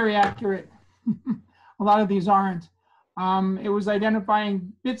it's not very accurate. A lot of these aren't. It was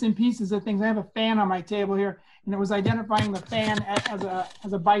identifying bits and pieces of things. I have a fan on my table here, and it was identifying the fan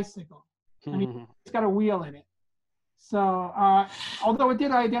as a bicycle. I mean, it's got a wheel in it. So although it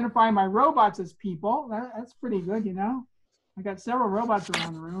did identify my robots as people, that's pretty good, you know. I got several robots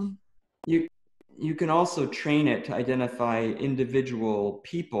around the room. You can also train it to identify individual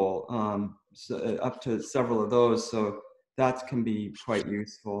people, so, up to several of those. So that can be quite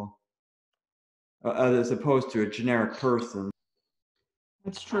useful, as opposed to a generic person.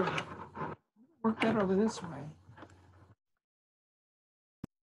 That's true. Work that over this way.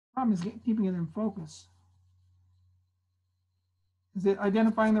 Problem is keeping it in focus. Is it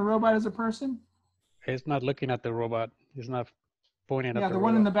identifying the robot as a person? It's not looking at the robot. It's not pointing at the robot. Yeah, the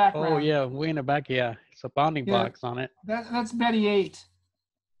one in the background. Oh, yeah, way in the back, yeah. It's a bounding box on it. That's Betty 8.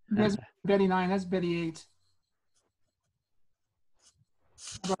 You guys, Betty 9, that's Betty 8.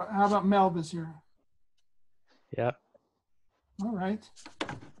 How about Melvis here? Yeah. All right.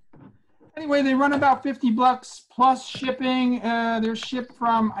 Anyway, they run about $50 plus shipping. They're shipped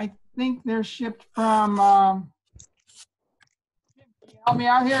from, I think they're shipped from, help me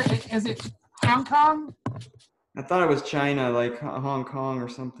out here. Is it Hong Kong? I thought it was China, like Hong Kong or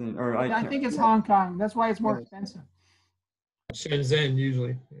something. Or I think it's Hong Kong. That's why it's more expensive. Shenzhen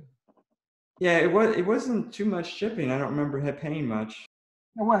usually. Yeah, it wasn't too much shipping. I don't remember paying much.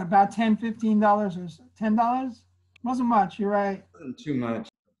 What, about $10, $15 or $10? Wasn't much, you're right. Wasn't too much.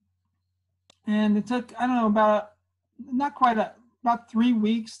 And it took, I don't know, about 3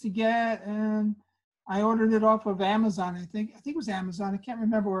 weeks to get, and I ordered it off of Amazon. I think it was Amazon. I can't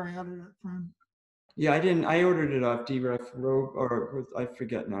remember where I ordered it from. Yeah, I ordered it off or I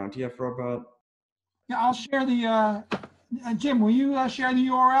forget now. DF Robot. Yeah, I'll share the, Jim, will you share the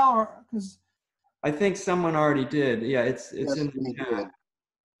URL, or, because I think someone already did. Yeah, it's in the chat.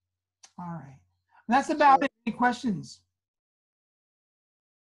 All right. That's about it. Any questions?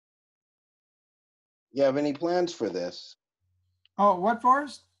 You have any plans for this? Oh, what,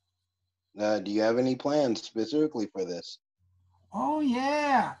 Forrest? Do you have any plans specifically for this? Oh,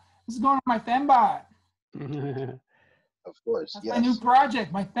 yeah. This is going on my Fembot. Of course, That's yes. my new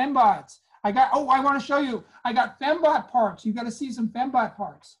project, my Fembots. I want to show you. I got Fembot parts. You got to see some Fembot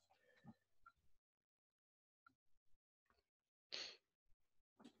parts.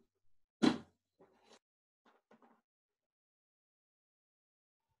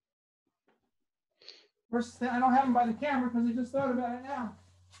 First, I don't have them by the camera because I just thought about it now.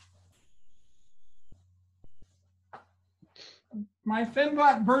 My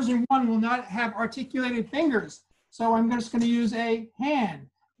Fembot version 1 will not have articulated fingers, so I'm just going to use a hand.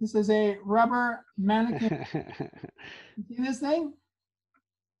 This is a rubber mannequin. See this thing?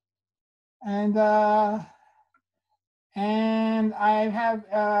 And I have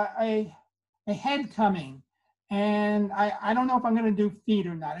a head coming. And I don't know if I'm going to do feet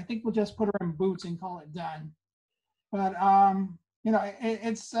or not. I think we'll just put her in boots and call it done. But, you know,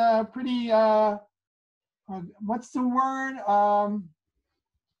 it's pretty, what's the word?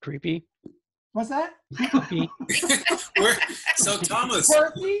 Creepy? What's that? So Thomas,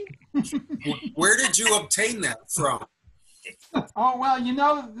 Quirky? where did you obtain that from? Oh, well, you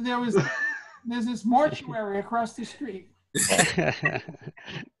know, there's this mortuary across the street.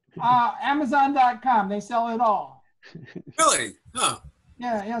 Amazon.com, they sell it all. Really? Huh.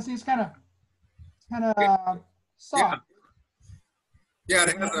 Yeah, see, it's kind of soft. Yeah,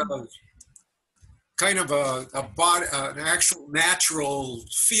 it has a kind of a body, an actual natural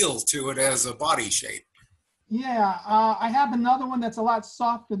feel to it as a body shape. Yeah, I have another one that's a lot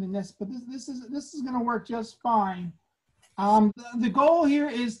softer than this, but this is going to work just fine. The goal here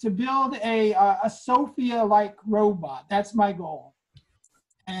is to build a Sophia-like robot. That's my goal,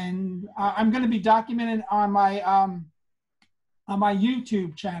 and I'm going to be documented on my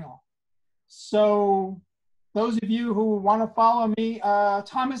YouTube channel. So those of you who want to follow me,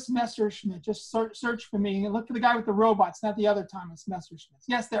 Thomas Messerschmidt, just search for me and look for the guy with the robots, not the other Thomas Messerschmidt.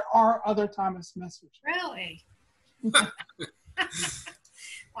 Yes, there are other Thomas Messerschmidt. Really?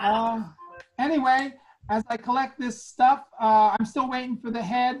 Anyway, as I collect this stuff, I'm still waiting for the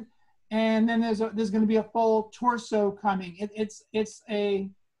head, and then there's going to be a full torso coming. It's a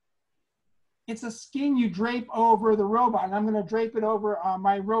skin you drape over the robot, and I'm going to drape it over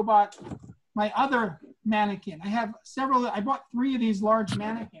my robot, my other mannequin. I have several. I bought 3 of these large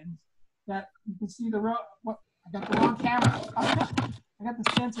mannequins that you can see I got the wrong camera. I got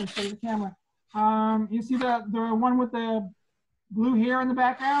the sensor instead of the camera. You see the one with the blue hair in the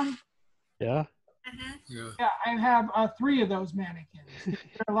background? Yeah. Yeah, I have 3 of those mannequins.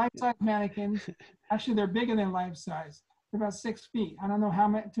 They're life-size mannequins. Actually, they're bigger than life-size. They're about 6 feet. I don't know how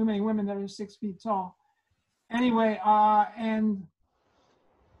many, too many women that are 6 feet tall. Anyway, and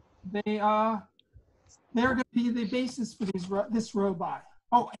they're going to be the basis for this robot.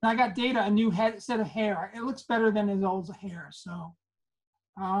 Oh, and I got Data a new set of hair. It looks better than his old hair. So,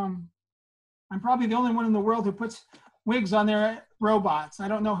 I'm probably the only one in the world who puts wigs on their robots. I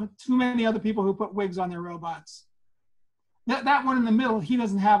don't know too many other people who put wigs on their robots. That one in the middle, he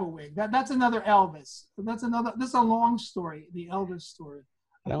doesn't have a wig. That's another Elvis. This is a long story, the Elvis story.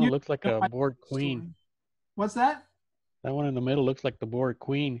 That one looks like a bored queen. Story. What's that? That one in the middle looks like the bored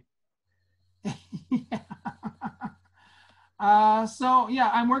queen. So yeah,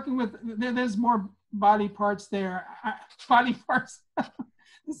 I'm working with, there's more body parts there. Body parts.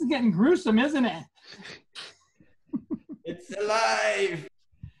 This is getting gruesome, isn't it? It's alive.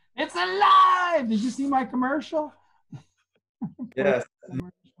 It's alive. Did you see my commercial? Yes.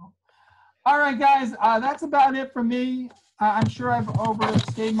 All right, guys, that's about it for me. I'm sure I've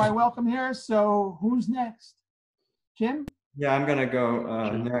overstayed my welcome here. So who's next? Jim? Yeah, I'm gonna go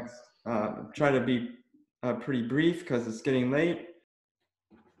next. Try to be pretty brief because it's getting late.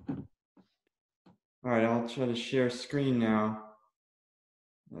 All right, I'll try to share screen now.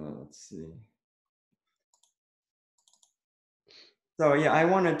 Let's see. So yeah, I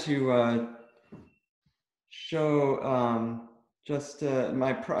wanted to show just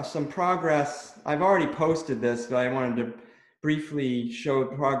some progress. I've already posted this, but I wanted to briefly show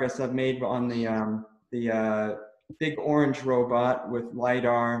progress I've made on the big orange robot with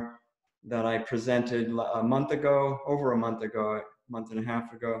LiDAR that I presented a month ago, over a month ago, a month and a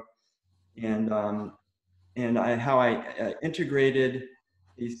half ago, and how I integrated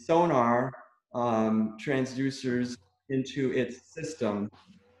the sonar transducers into its system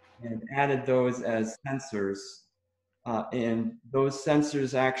and added those as sensors. And those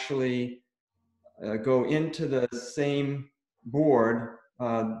sensors actually go into the same board,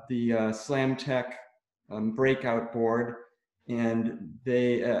 the SlamTech breakout board, and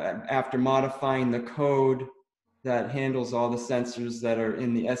they, after modifying the code that handles all the sensors that are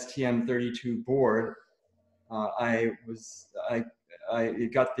in the STM32 board, I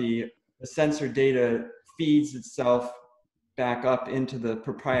got the sensor data feeds itself back up into the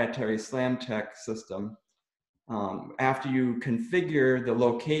proprietary SlamTech system. After you configure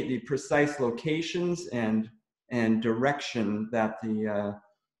the precise locations and direction that the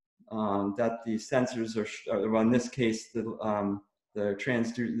sensors are, well, in this case, the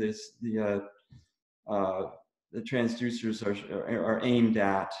transducers are aimed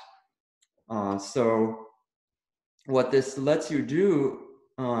at. So what this lets you do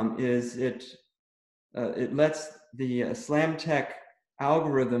is it lets the SlamTech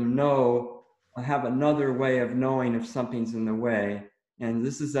algorithm have another way of knowing if something's in the way. And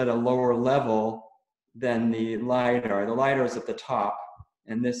this is at a lower level than the LiDAR. The LiDAR is at the top,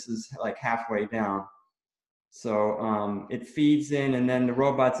 and this is like halfway down. So it feeds in, and then the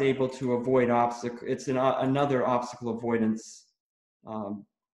robot's able to avoid obstacles. It's another obstacle avoidance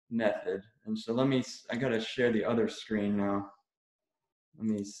method. And so I gotta share the other screen now. let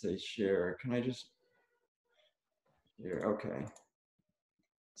me say share. Can I just share? Okay.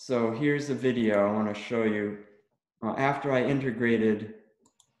 So here's a video I want to show you. After I integrated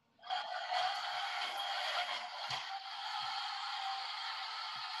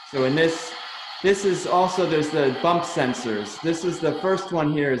so in this is also, there's the bump sensors. This is the first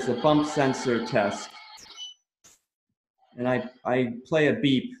one here is the bump sensor test. And I play a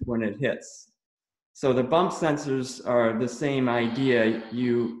beep when it hits. So the bump sensors are the same idea.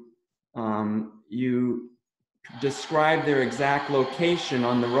 You describe their exact location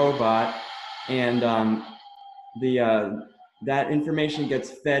on the robot, and that information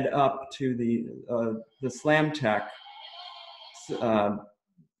gets fed up to the SlamTech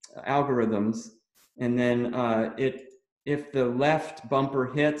algorithms, and then if the left bumper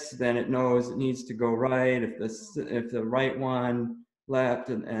hits, then it knows it needs to go right. If the right one left,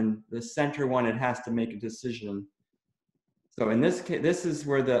 and the center one, it has to make a decision. So in this case, this is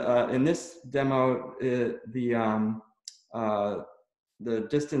where in this demo the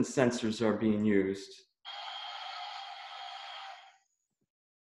distance sensors are being used.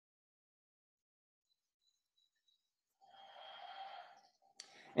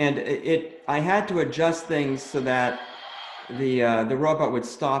 And I had to adjust things so that the robot would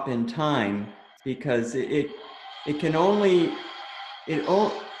stop in time, because it can only,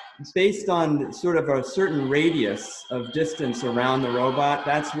 based on sort of a certain radius of distance around the robot,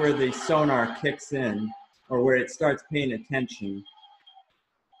 that's where the sonar kicks in, or where it starts paying attention.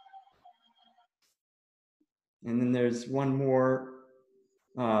 And then there's one more.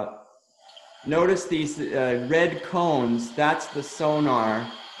 Notice these red cones, that's the sonar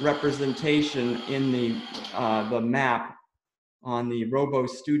representation in the map on the Robo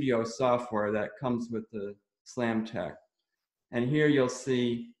Studio software that comes with the SlamTech. And here you'll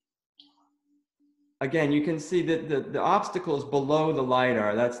see, again, you can see that the obstacle is below the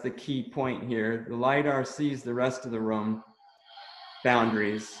LiDAR. That's the key point here. The LiDAR sees the rest of the room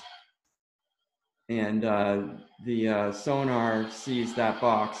boundaries, and the sonar sees that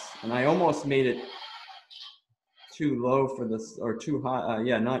box. And I almost made it too low for this, or too high.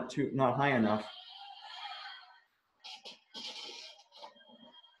 Yeah, not high enough.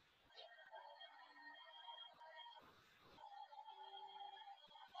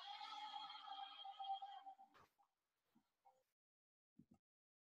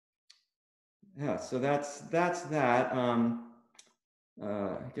 Yeah, so that's that. I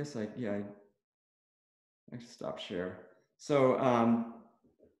guess I should stop share. So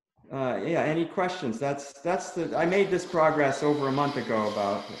yeah, any questions? That's I made this progress over a month ago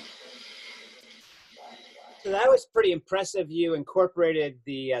about it. So that was pretty impressive. You incorporated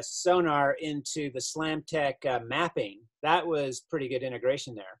the sonar into the SlamTech mapping. That was pretty good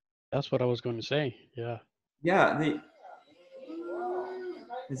integration there. That's what I was going to say. Yeah. Yeah.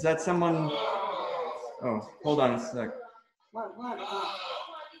 Is that someone? Oh, hold on a sec.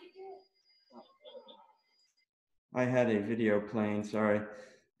 I had a video playing. Sorry.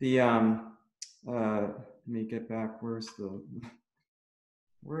 Let me get back. Where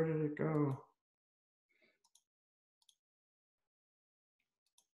did it go?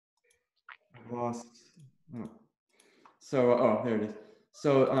 I lost. Oh. So, oh, there it is.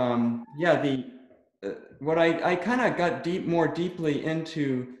 So, yeah, what I kind of got more deeply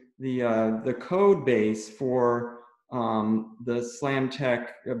into the code base for the SlamTech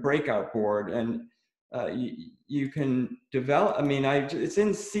breakout board, and you can develop. I mean, it's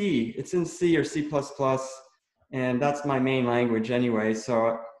in C or C++, and that's my main language anyway.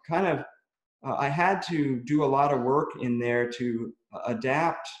 So, kind of, I had to do a lot of work in there to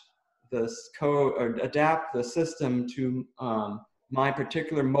adapt this code, or adapt the system to my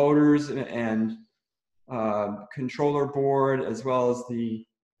particular motors and controller board, as well as the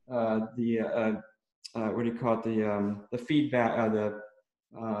what do you call it, the feedback, the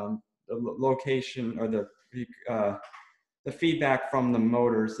location, or the feedback from the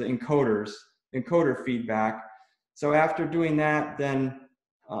motors, the encoder feedback. So after doing that, then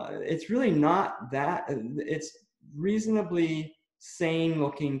it's really not that, it's reasonably sane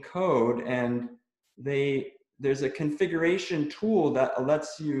looking code, and there's a configuration tool that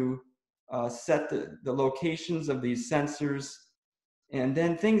lets you set the locations of these sensors, and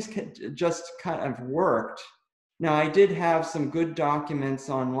then things just kind of worked. Now, I did have some good documents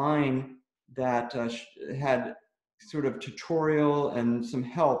online that had sort of tutorial and some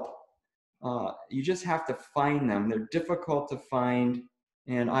help. You just have to find them. They're difficult to find,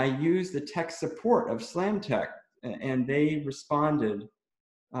 and I used the tech support of SlamTech, and they responded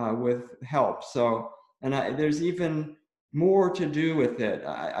with help. So, and there's even more to do with it.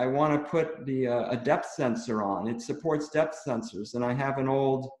 I want to put the a depth sensor on. It supports depth sensors, and I have an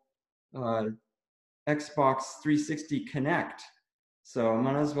old Xbox 360 Connect, so I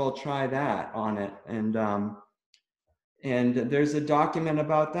might as well try that on it. And there's a document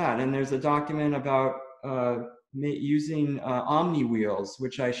about that, and there's a document about using Omni wheels,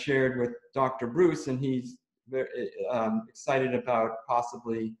 which I shared with Dr. Bruce, and he's very excited about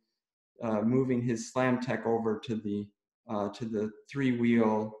possibly moving his SlamTech over to the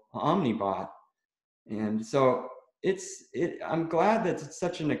 3-wheel Omnibot. And so I'm glad that it's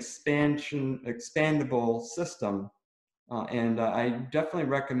such an expandable system, and I definitely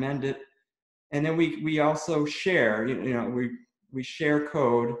recommend it. And then we also share, we share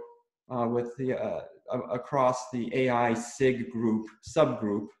code with the across the AI SIG group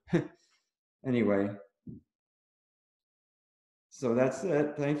subgroup. Anyway, so that's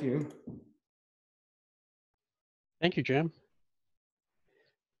it. Thank you. Thank you, Jim.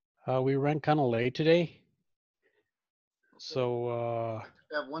 We ran kind of late today, so I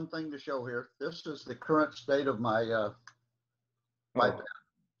have one thing to show here. This is the current state of my iPad.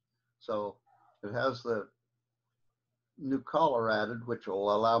 So it has the new collar added, which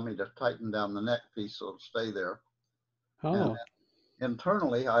will allow me to tighten down the neck piece so it'll stay there. oh, And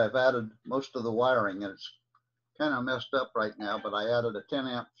internally, I have added most of the wiring, and it's kind of messed up right now, but I added a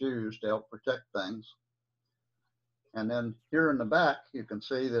 10-amp fuse to help protect things. And then here in the back, you can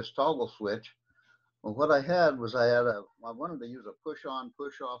see this toggle switch. Well, what I had was I wanted to use a push-on,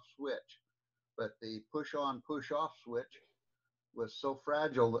 push-off switch, but the push-on, push-off switch was so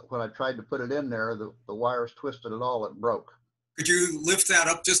fragile that when I tried to put it in there, the wires twisted it all, it broke. Could you lift that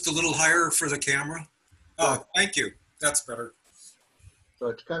up just a little higher for the camera? Oh, thank you. That's better. So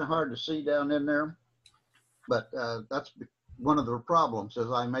it's kind of hard to see down in there, but that's one of the problems is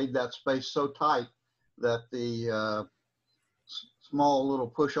I made that space so tight that the small little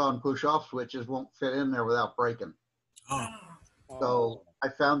push-on, push-off switches won't fit in there without breaking. Oh. So I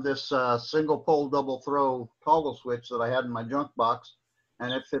found this single pole double throw toggle switch that I had in my junk box,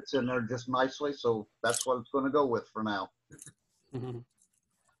 and it fits in there just nicely. So that's what it's going to go with for now. Well,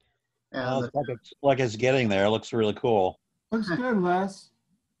 And it's like it's getting there. It looks really cool. Looks good, Les.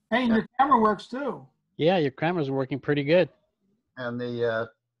 Hey, and your camera works too. yeah, your camera's working pretty good. and the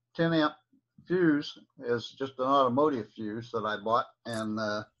 10-amp fuse is just an automotive fuse that I bought, and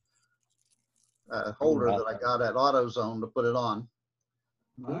a holder that I got at AutoZone to put it on.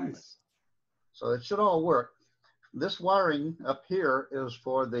 Nice. So it should all work. This wiring up here is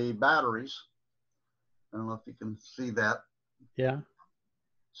for the batteries. I don't know if you can see that. Yeah.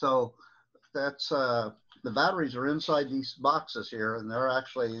 So that's the batteries are inside these boxes here, and they're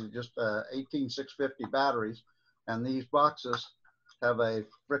actually just 18650 batteries. And these boxes have a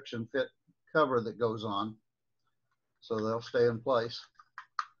friction fit cover that goes on, so they'll stay in place.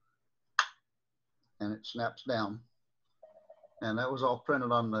 And it snaps down. And that was all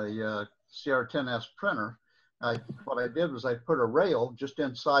printed on the CR10S printer. What I did was I put a rail just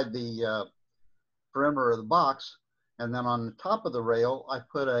inside the perimeter of the box, and then on the top of the rail I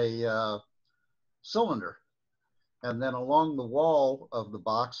put a cylinder, and then along the wall of the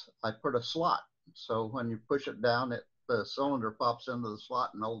box I put a slot, so when you push it down, the cylinder pops into the slot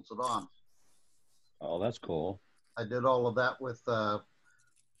and holds it on. Oh, that's cool. I did all of that with what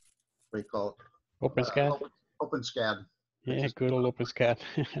do you call it? OpenSCAD. OpenSCAD. Yeah, good old OpenSCAD.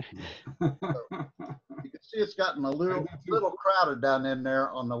 You can see it's gotten a little crowded down in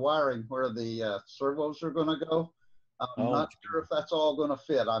there on the wiring where the servos are going to go. I'm not sure if that's all going to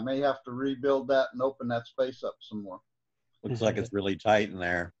fit. I may have to rebuild that and open that space up some more. Looks like it's really tight in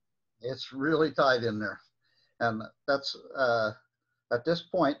there. It's really tight in there. And that's, at this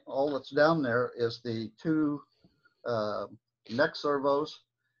point, all that's down there is the 2 neck servos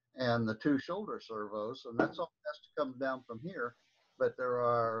and the 2 shoulder servos, and that's all that has to come down from here. But there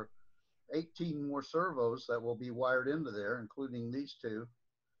are 18 more servos that will be wired into there, including these 2.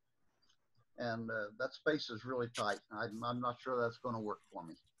 And that space is really tight. I'm not sure that's going to work for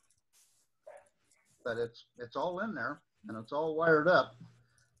me. But it's all in there, and it's all wired up.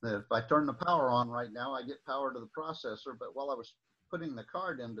 If I turn the power on right now, I get power to the processor. But while I was putting the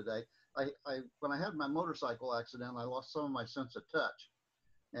card in today, when I had my motorcycle accident, I lost some of my sense of touch.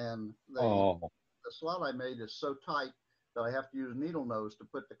 And the slot I made is so tight that I have to use needle nose to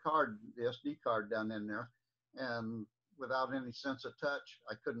put the SD card down in there. And without any sense of touch,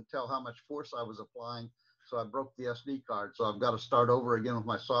 I couldn't tell how much force I was applying. So I broke the SD card. So I've got to start over again with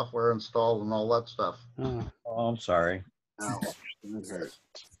my software installed and all that stuff. Oh, I'm sorry.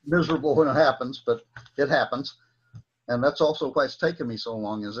 Miserable when it happens, but it happens. And that's also why it's taken me so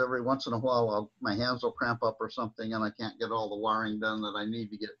long, is every once in a while my hands will cramp up or something and I can't get all the wiring done that I need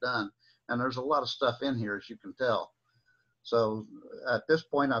to get done. And there's a lot of stuff in here, as you can tell. So at this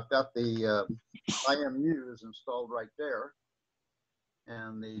point, I've got the IMUs installed right there.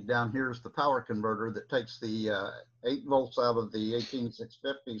 And down here is the power converter that takes the 8 volts out of the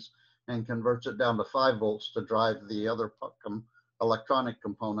 18650s and converts it down to 5 volts to drive the other electronic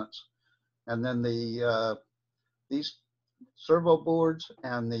components. And then these servo boards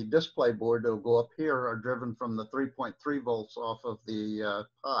and the display board that will go up here are driven from the 3.3 volts off of the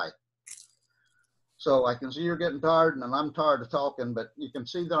Pi. So I can see you're getting tired, and I'm tired of talking, but you can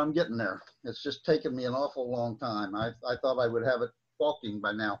see that I'm getting there. It's just taken me an awful long time. I thought I would have it walking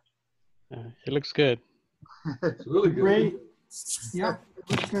by now. It looks good. It's really good. Great. Yeah,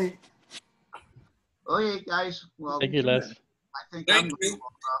 looks great. Okay, guys. Well, Thank you, Les. I think Thank I'm you.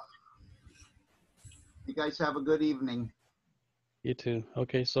 You guys have a good evening. You too.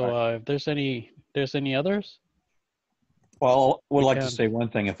 Okay, so if there's any others? Well, would like to can. say one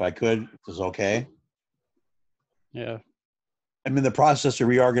thing if I could, if it's okay. Yeah. I'm in the process of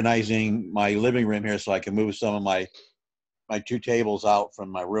reorganizing my living room here so I can move some of my 2 tables out from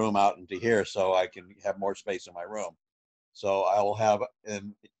my room out into here so I can have more space in my room. So I will have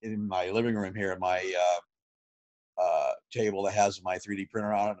in my living room here my table that has my 3D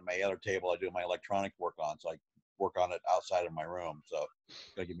printer on it, and my other table I do my electronic work on. So I work on it outside of my room. So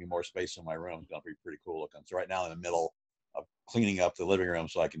it's going to give me more space in my room. It's going to be pretty cool looking. So right now I'm in the middle of cleaning up the living room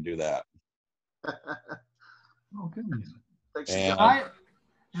so I can do that. Oh, goodness. And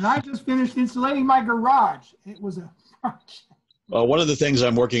I just finished insulating my garage. It was a project. well, one of the things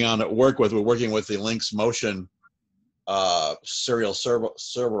I'm working on at work with, we're working with the Lynx Motion serial servos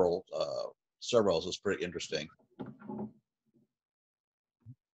is pretty interesting.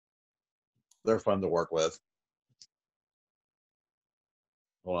 They're fun to work with.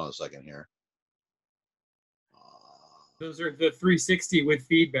 Hold on a second here. Those are the 360 with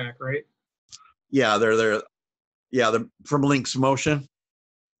feedback, right? Yeah, they're from Lynx Motion.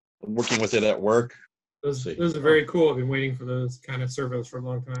 I'm working with it at work. Those are very cool. I've been waiting for those kind of servos for a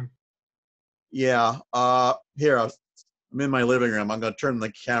long time. Yeah. Here, I'm in my living room. I'm going to turn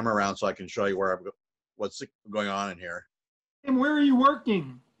the camera around so I can show you what's going on in here. And where are you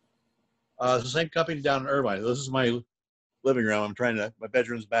working? It's the same company down in Irvine. This is my living room. My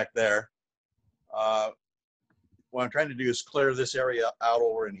bedroom's back there. What I'm trying to do is clear this area out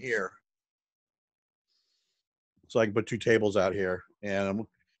over in here, so I can put 2 tables out here. And I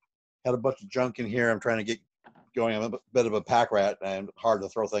had a bunch of junk in here. I'm trying to get going. I'm a bit of a pack rat and hard to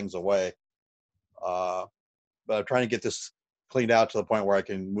throw things away. But I'm trying to get this cleaned out to the point where I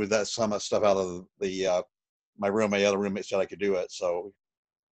can move some of that stuff out of my room. My other roommate said I could do it, so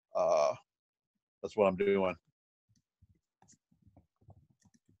that's what I'm doing.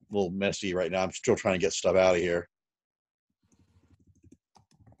 A little messy right now. I'm still trying to get stuff out of here.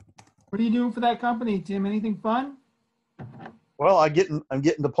 What are you doing for that company, Tim? Anything fun? Well, I'm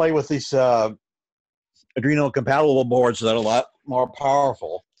getting to play with these Arduino compatible boards that are a lot more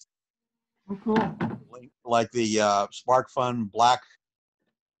powerful. Oh, cool. Like the SparkFun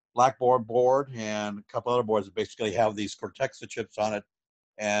Blackboard board and a couple other boards that basically have these Cortexa chips on it.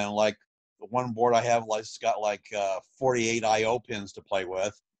 And like the one board I have, it's got like 48 I/O pins to play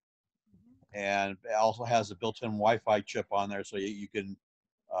with, and it also has a built-in Wi-Fi chip on there, so you can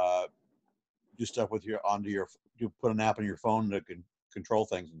do stuff with put an app on your phone that can control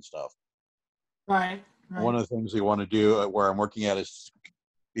things and stuff. Right. One of the things we want to do where I'm working at is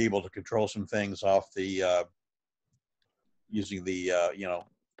be able to control some things off the using the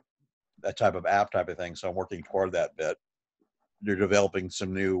that type of app type of thing. So I'm working toward that bit. They're developing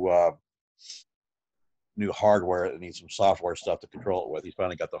some new hardware that needs some software stuff to control it with. He's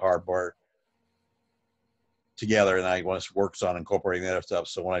finally got the hardware together, and I want to works on incorporating that stuff.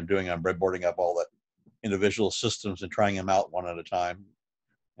 So what I'm doing, I'm breadboarding up all the individual systems and trying them out one at a time.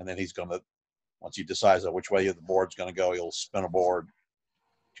 And then he's going to, once he decides which way the board's going to go, he'll spin a board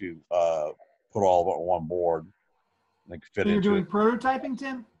to put all of it on one board. And fit So you're doing it. prototyping,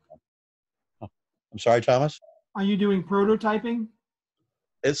 Tim? I'm sorry, Thomas? Are you doing prototyping?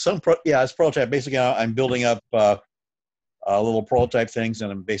 It's it's prototype. Basically, I'm building up little prototype things,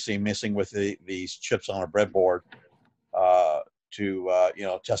 and I'm basically messing with these chips on a breadboard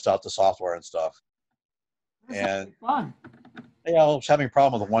to test out the software and stuff. And fun. I was having a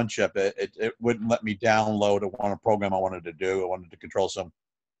problem with one chip. It wouldn't let me download a program I wanted to do. I wanted to control some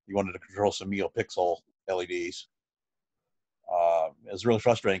NeoPixel LEDs. It was really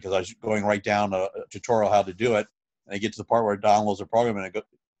frustrating because I was going right down a tutorial how to do it, and I get to the part where it downloads a program and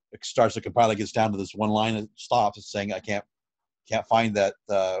it starts to compile, it gets down to this one line, it stops. It's saying I can't find that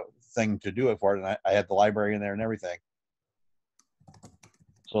thing to do it for it, and I had the library in there and everything.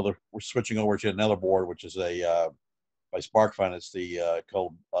 So we're switching over to another board, which is a by SparkFun. It's the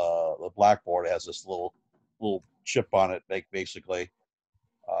called the Blackboard. It has this little chip on it, basically,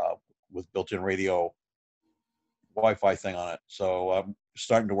 with built-in radio Wi-Fi thing on it. So I'm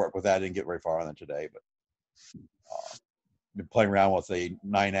starting to work with that. I didn't get very far on it today, but been playing around with a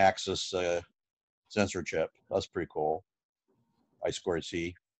 9-axis sensor chip. That's pretty cool.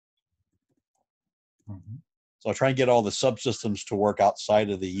 I2C. So I'll try and get all the subsystems to work outside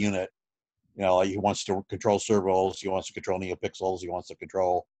of the unit. You know, like he wants to control servos, he wants to control neopixels, he wants to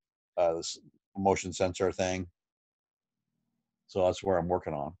control this motion sensor thing. So that's where I'm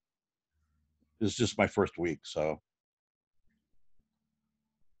working on. It's just my first week, so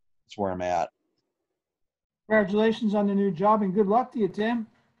that's where I'm at. Congratulations on the new job and good luck to you, Tim.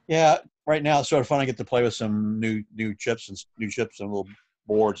 Yeah, right now it's sort of fun. I get to play with some new chips and little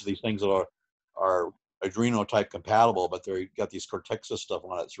boards. These things that are Arduino type compatible, but they've got these Cortexa stuff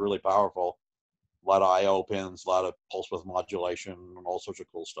on it. It's really powerful. A lot of I/O pins, a lot of pulse width modulation, and all sorts of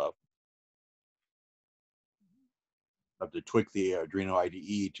cool stuff. I have to tweak the Arduino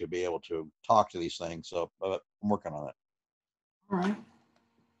IDE to be able to talk to these things, so I'm working on it. All right.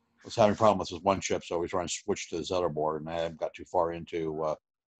 I was having a problem with this one chip, so I was trying to switch to this other board, and I haven't got too far into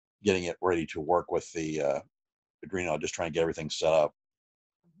getting it ready to work with the Arduino, just trying to get everything set up.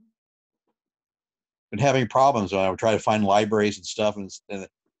 Been having problems when I would try to find libraries and stuff, and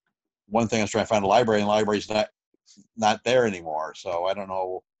one thing I was trying to find a library, and the library's not there anymore. So I don't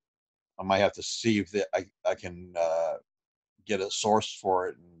know. I might have to see if I can get a source for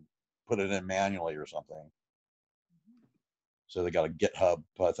it and put it in manually or something. So they got a GitHub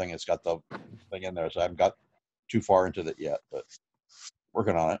thing that's got the thing in there. So I haven't got too far into that yet, but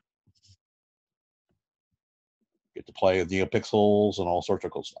working on it. Get to play with neopixels and all sorts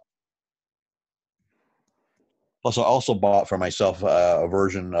of cool stuff. Plus, I also bought for myself a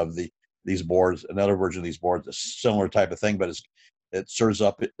version of these boards, another version of these boards, a similar type of thing, but it serves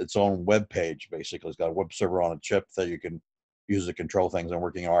up its own web page. Basically, it's got a web server on a chip that you can use to control things. I'm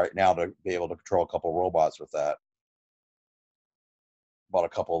working on right now to be able to control a couple of robots with that. Bought a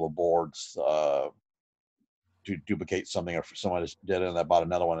couple of the boards to duplicate something or someone just did it, and I bought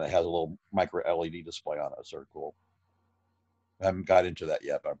another one that has a little micro LED display on it. It's sort of cool. I haven't got into that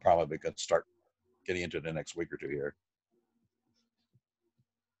yet, but I'm probably going to start getting into it the next week or two here.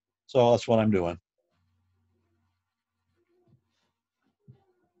 So that's what I'm doing.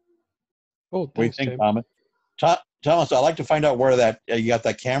 Oh, What do you thanks, think, Tim. Thomas? Thomas, I'd like to find out where that you got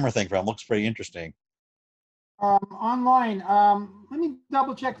that camera thing from. Looks pretty interesting. Online. Let me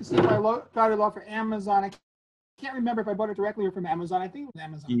double check to see if I got it off of Amazon. I can't remember if I bought it directly or from Amazon. I think it was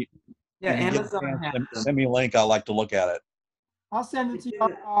Amazon. Yeah, Amazon. Amazon Send me a link. I'd like to look at it. I'll send it to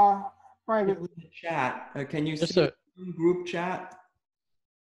you privately. Chat. Can you Just see group chat?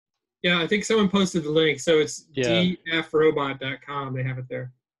 Yeah, I think someone posted the link. So it's dfrobot.com. They have it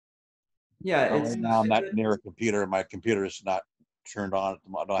there. Yeah, right now I'm not near a computer. My computer is not turned on.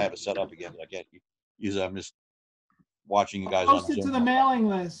 I don't have it set up again. I can't use it. I'm just watching you guys on Post it Zoom. to the mailing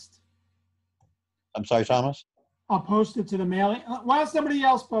list. I'm sorry, Thomas? I'll post it to the mailing. Why don't somebody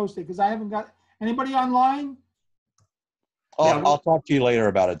else post it? Because I haven't got anybody online. I'll talk to you later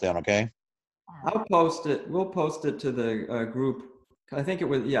about it then, okay? I'll post it. We'll post it to the group. I think it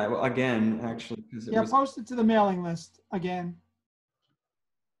was, again, actually. Yeah, post it to the mailing list again.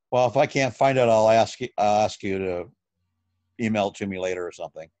 Well, if I can't find it, I'll ask you to email it to me later or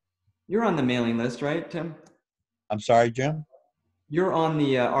something. You're on the mailing list, right, Tim? I'm sorry, Jim? You're on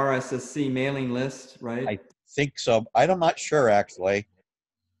the RSSC mailing list, right? I think so. I'm not sure, actually.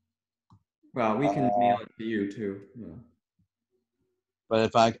 Well, we can mail it to you, too. Yeah. But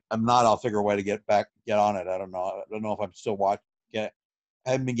if I'm not, I'll figure a way to get on it. I don't know. I don't know if I'm still watching. I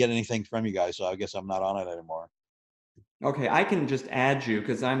haven't been getting anything from you guys, so I guess I'm not on it anymore. Okay, I can just add you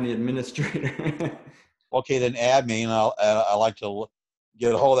because I'm the administrator. Okay, then add me, and I like to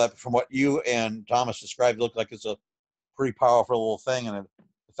get a hold of that. From what you and Thomas described, it looked like it's a pretty powerful little thing, and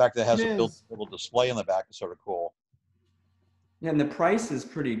the fact that it has a built-in little display in the back is sort of cool. Yeah, and the price is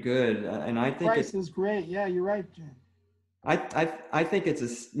pretty good, and I think price is great. Yeah, you're right, Jim. I think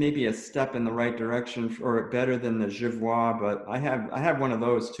it's maybe a step in the right direction, or better than the Jivois, but I have one of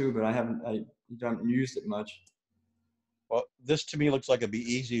those too, but I haven't used it much. Well, this to me looks like it'd be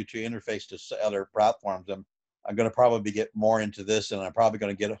easy to interface to other platforms. I'm going to probably get more into this, and I'm probably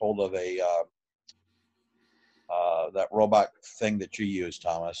going to get a hold of that robot thing that you use,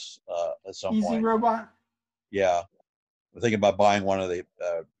 Thomas, at some point. Easy Robot? Yeah. I'm thinking about buying one of the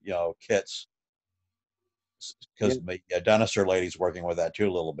kits because the dinosaur lady's working with that too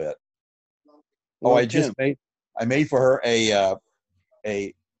a little bit. Well, I made for her a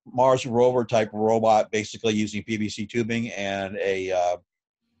Mars rover type robot, basically using PVC tubing and a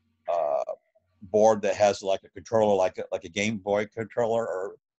board that has like a controller, like a Game Boy controller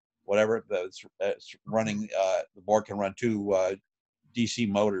or whatever. That's running. The board can run 2 DC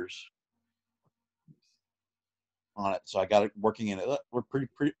motors on it, so I got it working in it. Works pretty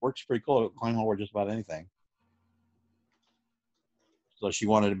cool. It'll climb over just about anything. So she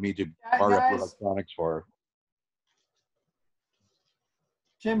wanted me to part up electronics for her.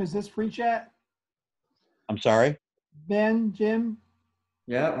 Jim, is this free chat? I'm sorry? Ben, Jim?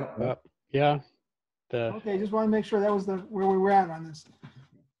 Yeah. Yeah. Okay, just want to make sure that was where we were at on this.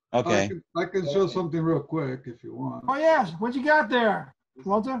 Okay. I can show something real quick if you want. Oh, yeah. What you got there,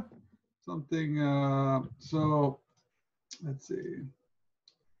 Walter? Something, so let's see. I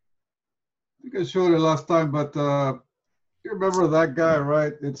think I showed it last time, but you remember that guy,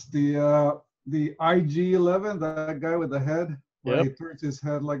 right? It's the IG-11, that guy with the head, where he turns his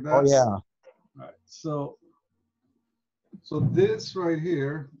head like that. Oh, yeah. All right, so this right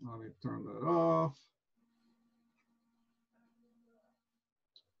here, let me turn that off.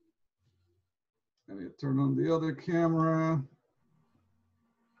 Let me turn on the other camera.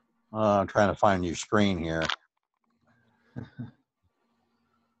 I'm trying to find your screen here.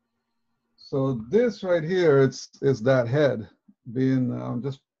 So this right here, it's that head being, I'm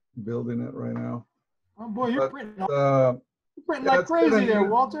just building it right now. Oh boy, you're printing like crazy there,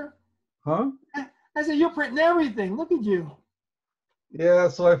 Walter. Huh? I said, you're printing everything. Look at you. Yeah,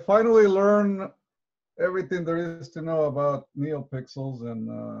 so I finally learned everything there is to know about NeoPixels, and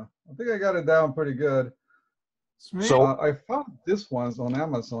I think I got it down pretty good. Sweet. So I found this one's on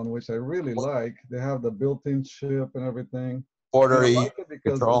Amazon, which I really like. They have the built-in chip and everything. Order I like it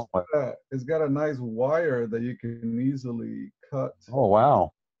because control. it's got a nice wire that you can easily cut. Oh,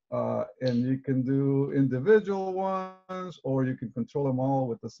 wow. And you can do individual ones, or you can control them all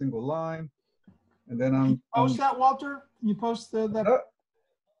with a single line. And then post that, Walter? Can you post that?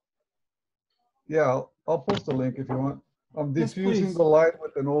 Yeah, I'll post a link if you want. I'm Yes, diffusing please. the light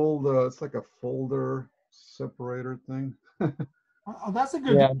with an old, it's like a folder separator thing. Oh, that's a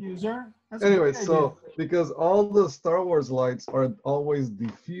good diffuser. That's Anyway, a great so because all the Star Wars lights are always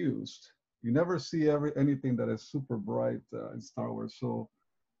diffused, you never see anything that is super bright in Star Wars. So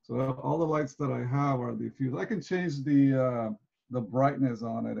all the lights that I have are diffused. I can change the brightness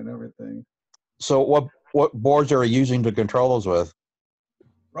on it and everything. So what boards are you using to control those with?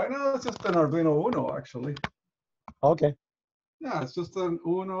 Right now, it's just an Arduino Uno, actually. Okay. Yeah, it's just an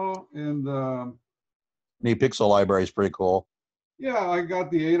Uno, and NeoPixel library is pretty cool. yeah, I got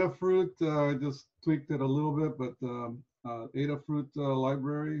the Adafruit. I just tweaked it a little bit, but Adafruit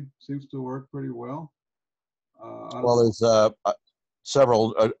library seems to work pretty well. Well, there's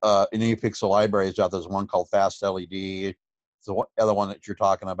several NeoPixel libraries out. There's one called Fast LED. It's the other one that you're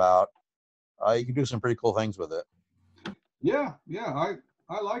talking about. You can do some pretty cool things with it. Yeah, I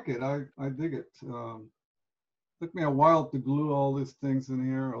like it. I dig it. Took me a while to glue all these things in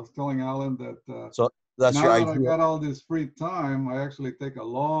here. I was telling Alan that so that's now your that idea. I got all this free time, I actually take a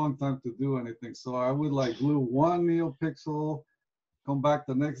long time to do anything. So I would like glue one NeoPixel, come back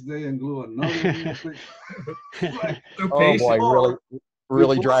the next day and glue another NeoPixel. Like, oh boy,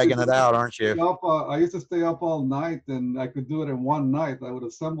 really dragging it out, aren't you? I used to stay up all night, and I could do it in one night. I would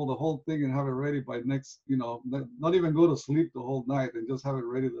assemble the whole thing and have it ready by next, not even go to sleep the whole night and just have it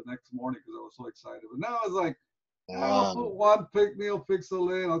ready the next morning because I was so excited. But now it's like, I'll put one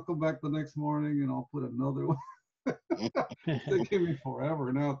NeoPixel in, I'll come back the next morning and I'll put another one. It's taking me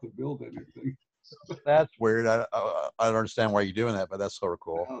forever now to build anything. That's weird. I don't understand why you're doing that, but that's sort of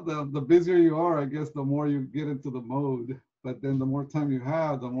cool. Well, the busier you are, I guess, the more you get into the mode. But then the more time you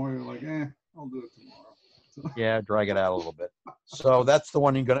have, the more you're like, I'll do it tomorrow. So. Yeah, drag it out a little bit. So that's the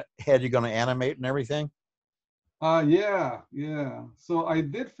one you're gonna animate and everything? Yeah. So I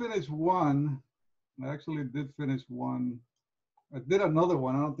did finish one. I actually did finish one. I did another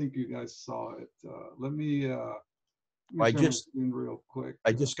one. I don't think you guys saw it. Let me share my screen real quick.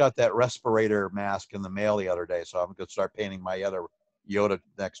 I just got that respirator mask in the mail the other day, so I'm gonna start painting my other Yoda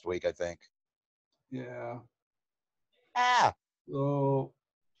next week, I think. Yeah. Ah. So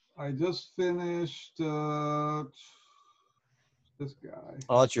I just finished this guy.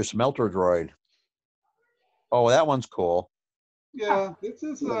 Oh, that's your smelter droid. Oh, that one's cool. Yeah, this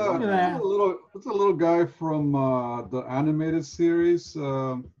is a little guy from the animated series.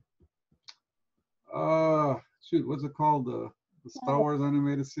 Shoot, what's it called? The Star Wars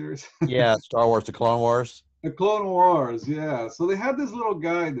animated series. Yeah, Star Wars: The Clone Wars. The Clone Wars, yeah. So they had this little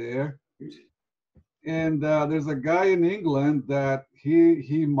guy there, and there's a guy in England that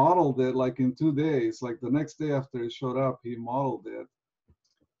he modeled it like in 2 days. Like the next day after it showed up, he modeled it.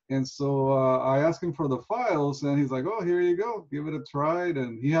 And so I asked him for the files, and he's like, "Oh, here you go. Give it a try."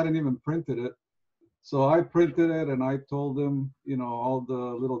 And he hadn't even printed it. So I printed it, and I told him, you know, all the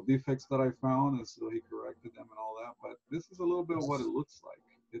little defects that I found, and so he corrected them and all that. But this is a little bit of what it looks like.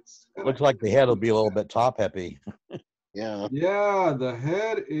 It looks like the head will be a little bit top heavy. Yeah. Yeah, the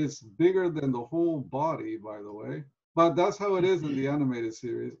head is bigger than the whole body, by the way. But that's how it is in the animated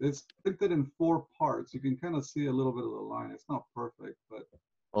series. It's printed in 4 parts. You can kind of see a little bit of the line. It's not perfect, but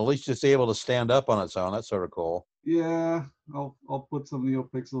Well, at least it's able to stand up on its own. That's sort of cool. yeah, I'll put some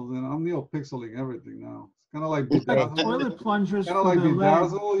neopixels in. I'm neopixeling everything now. It's kind of like Like bedazzle. toilet plungers Kind of for like the leg.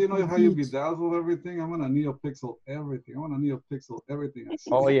 bedazzle. You know how you bedazzle everything? I'm gonna neopixel everything. I'm gonna neopixel everything I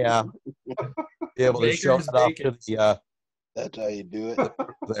see. Oh yeah, be able to show Baker's it off bacon. to the That's how you do it.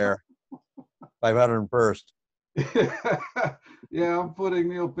 there. 501st. Yeah, I'm putting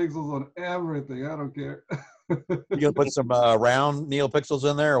neopixels on everything. I don't care. You gonna put some round neopixels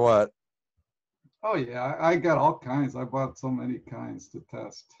in there or what? Oh yeah, I got all kinds. I bought so many kinds to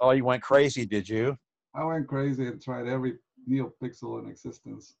test. Oh, you went crazy, did you? I went crazy and tried every neopixel in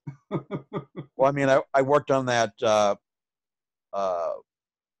existence. Well, I mean, I worked on that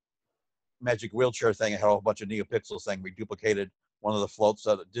magic wheelchair thing. I had a whole bunch of neopixels thing. We duplicated one of the floats,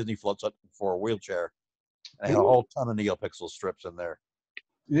 Disney floats for a wheelchair. And I had a whole ton of neopixel strips in there.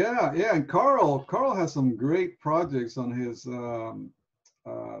 Yeah, yeah, and Carl has some great projects on his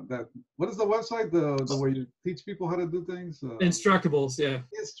that what is the website the way you teach people how to do things? Instructables, yeah.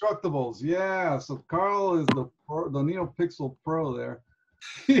 Instructables, yeah. So Carl is the NeoPixel Pro there.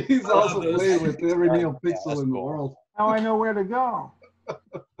 He's also played with every NeoPixel in the world. Now I know where to go.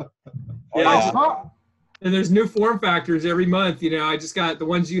 Yeah. Oh, And there's new form factors every month. You know, I just got the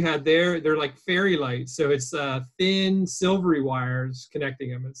ones you had there. They're like fairy lights. So it's thin, silvery wires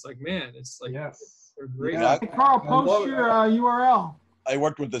connecting them. It's like, man, it's like, yes, they're great. Yeah. hey, Carl, post your URL. I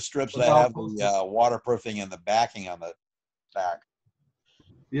worked with the strips that have the waterproofing and the backing on the back.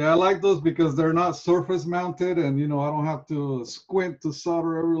 Yeah, I like those because they're not surface mounted, and you know I don't have to squint to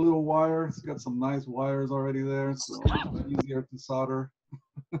solder every little wire. It's got some nice wires already there, so it's easier to solder.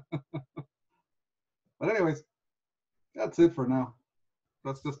 But anyways, that's it for now.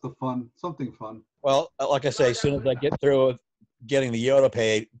 That's just something fun. Well, like I say, as soon as I get through getting the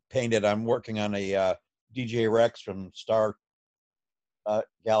Yoda painted, I'm working on a DJ Rex from Star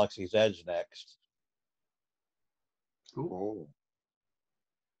Galaxy's Edge next. Cool.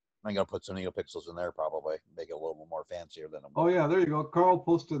 I'm gonna put some neopixels in there, probably make it a little more fancier than them. Oh yeah, there you go. Carl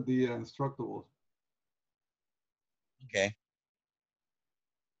posted the Instructables. Okay.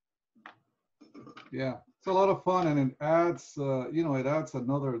 Yeah, it's a lot of fun, and it adds, it adds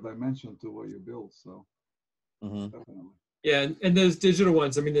another dimension to what you build. So definitely. Yeah, and those digital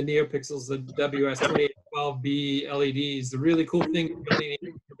ones, I mean, the NeoPixels, the WS2812B LEDs, the really cool thing,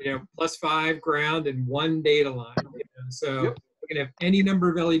 +5 ground and 1 data line. You know? So you can have any number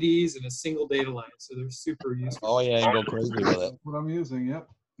of LEDs in a single data line. So they're super useful. Oh yeah, and go crazy with it. That's what I'm using. Yep.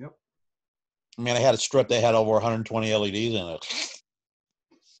 I mean, I had a strip that had over 120 LEDs in it.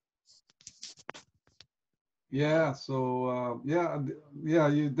 Yeah, so yeah,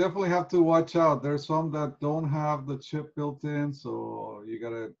 you definitely have to watch out. There's some that don't have the chip built in, so you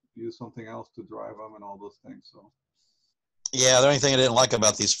gotta use something else to drive them and all those things. So Yeah, the only thing I didn't like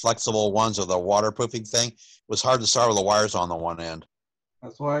about these flexible ones or the waterproofing thing was hard to solder the wires on the one end.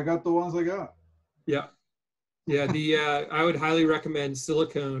 that's why I got the ones I got. Yeah. Yeah, I would highly recommend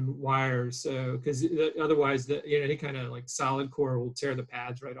silicone wires, so because otherwise, any kind of like solid core will tear the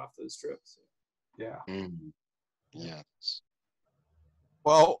pads right off those strips. Yeah. Yes.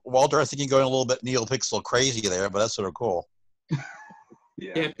 Well, Walter, I think you're going a little bit NeoPixel crazy there, but that's sort of cool.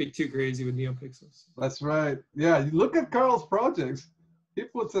 Yeah. Can't be too crazy with NeoPixels. That's right. Yeah, you look at Carl's projects. He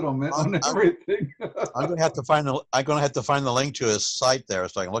puts it on everything. I'm gonna have to find the link to his site there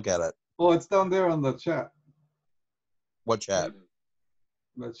so I can look at it. Oh, it's down there on the chat. What chat?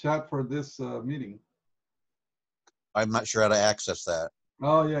 The chat for this meeting. I'm not sure how to access that.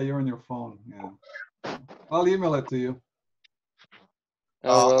 Oh yeah, you're on your phone. Yeah. I'll email it to you.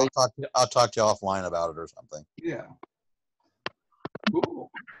 I'll talk to you offline about it or something. Yeah. Cool.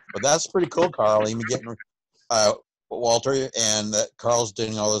 But that's pretty cool, Carl. Even getting Walter and that Carl's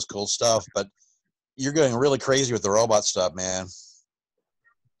doing all this cool stuff, but you're going really crazy with the robot stuff, man.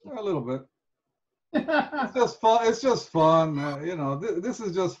 A little bit. It's just fun. It's just fun. This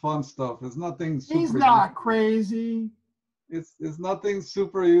is just fun stuff. It's nothing super. He's not crazy. It's nothing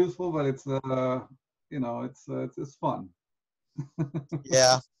super useful, but you know, it's fun.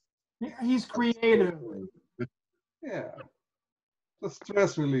 Yeah. He's creative. Yeah. The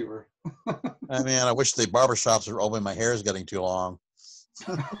stress reliever. I mean, I wish the barbershops are open. My hair is getting too long.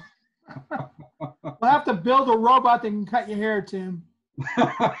 We'll have to build a robot that can cut your hair, Tim. No,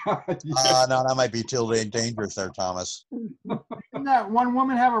 that might be too dangerous there, Thomas. Didn't that one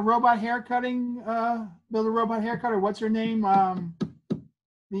woman have a robot hair cutting, build a robot hair cutter? What's her name?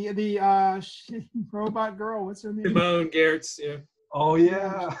 The robot girl, what's her name? Simone Gertz, yeah. Oh,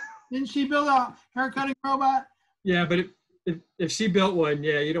 yeah. Didn't she build a hair cutting robot? Yeah, but if she built one,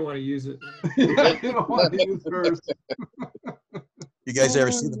 yeah, you don't want to use it. You don't want to use hers. You guys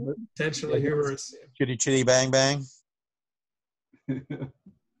ever see the Potentially humorous. Chitty Chitty Bang Bang? Yep.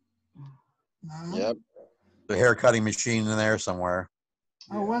 The hair cutting machine in there somewhere.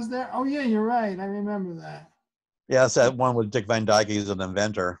 Oh, was there? Oh, yeah, you're right. I remember that. Yeah, it's that one with Dick Van Dyke. He's an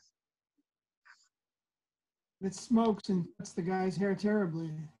inventor. It smokes and cuts the guy's hair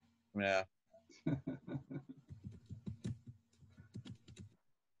terribly. Yeah.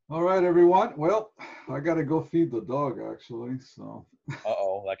 All right, everyone. Well, I got to go feed the dog, actually. So.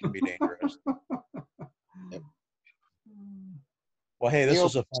 Uh-oh, that can be dangerous. Yep. Well, hey, this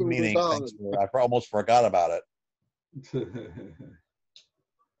was a fun meeting. Thanks I almost forgot about it.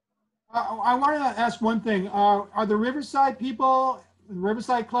 I wanted to ask one thing. Are the Riverside people, the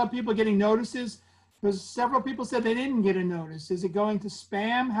Riverside Club people getting notices? Because several people said they didn't get a notice. Is it going to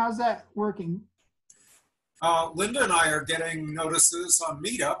spam? How's that working? Linda and I are getting notices on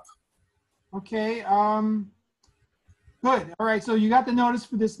Meetup. Okay. Good. All right. So you got the notice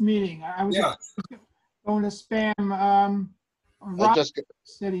for this meeting. I was going to spam. Robert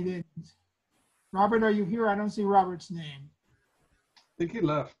said he didn't. Robert, are you here? I don't see Robert's name. I think he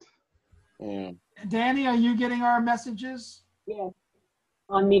left. Yeah. Danny, are you getting our messages? Yeah.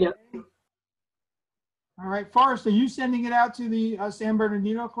 On Meetup. All right. Forrest, are you sending it out to the San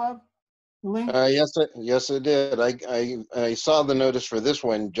Bernardino Club? The link? Yes, I did. I saw the notice for this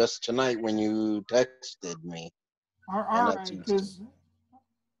one just tonight when you texted me. All right.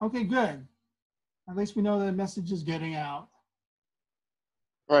 Okay, good. At least we know the message is getting out.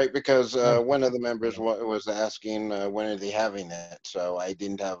 Right, because one of the members was asking when are they having it, so I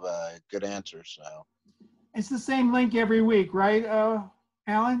didn't have a good answer. So it's the same link every week, right,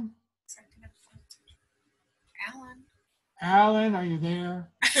 Alan? Alan, are you there?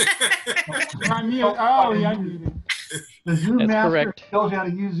 Unmute. Oh, yeah, I'm muted. The Zoom That's master correct. tells you how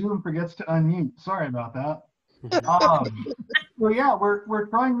to use Zoom, forgets to unmute. Sorry about that. Well, yeah, we're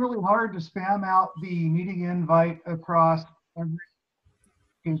trying really hard to spam out the meeting invite across every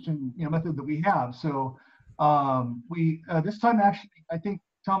method that we have. So we this time actually, I think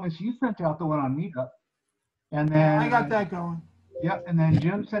Thomas, you sent out the one on Meetup, and then I got that going. Yep, and then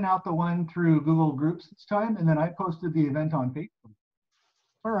Jim sent out the one through Google Groups this time, and then I posted the event on Facebook.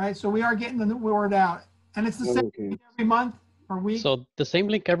 All right, so we are getting the word out, and it's the same thing every month or week. So the same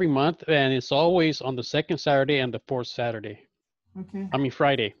link every month, and it's always on the second Saturday and the fourth Saturday. Okay. I mean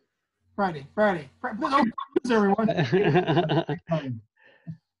Friday. Friday. Don't confuse everyone.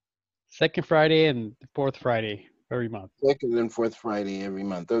 Second Friday and the fourth Friday every month. Second and fourth Friday every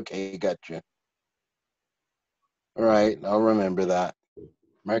month. Okay, gotcha. All right, I'll remember that.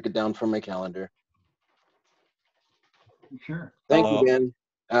 Mark it down for my calendar. Sure. Thank you, Ben.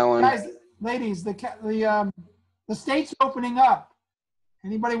 Alan. Guys, ladies, the state's opening up.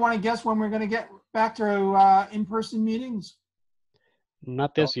 Anybody want to guess when we're going to get back to in-person meetings?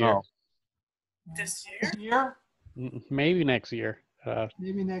 Not this year. This year? Maybe next year.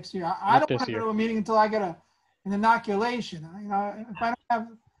 Maybe next year. I don't want to go to a meeting until I get an inoculation.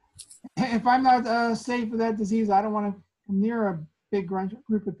 If I'm not safe with that disease, I don't want to come near a big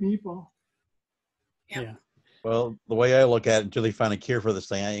group of people. Yeah. Well, the way I look at it, until they find a cure for this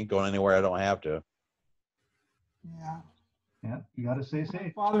thing, I ain't going anywhere I don't have to. Yeah. Yeah, you got to stay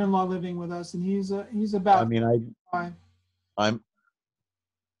safe. Father-in-law living with us, and he's about. I mean, I'm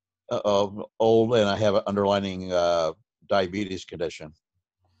old and I have an underlying diabetes condition.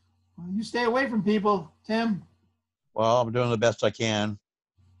 Well, you stay away from people, Tim. Well, I'm doing the best I can.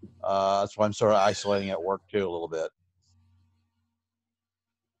 That's why I'm sort of isolating at work too a little bit.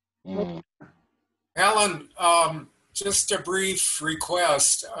 Alan, just a brief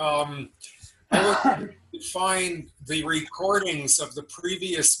request. I was trying to find the recordings of the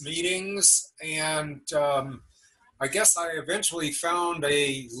previous meetings, and I guess I eventually found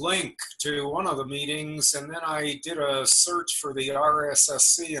a link to one of the meetings, and then I did a search for the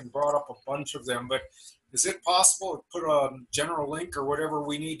RSSC and brought up a bunch of them. But is it possible to put a general link or whatever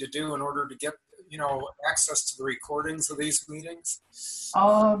we need to do in order to get you know, access to the recordings of these meetings?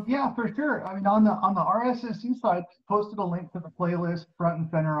 Yeah, for sure. I mean, on the RSSC side, posted a link to the playlist front and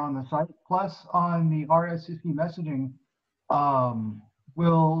center on the site. Plus, on the RSSC messaging,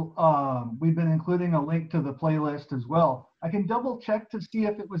 we've been including a link to the playlist as well. I can double check to see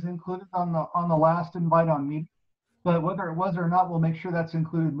if it was included on the last invite on Meetup, but whether it was or not, we'll make sure that's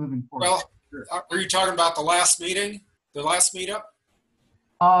included moving forward. Well, are you talking about the last meeting, the last meetup?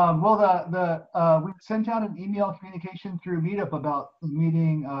 Well, we sent out an email communication through Meetup about the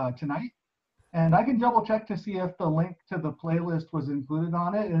meeting tonight, and I can double check to see if the link to the playlist was included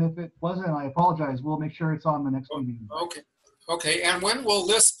on it, and if it wasn't, I apologize. We'll make sure it's on the next meeting. Okay. Okay, and when will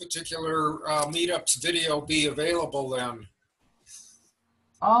this particular Meetup's video be available then?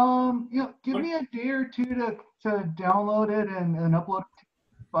 You know, give me a day or two to download it and upload it.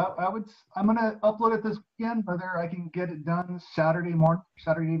 I'm gonna upload it this weekend. Whether I can get it done Saturday morning,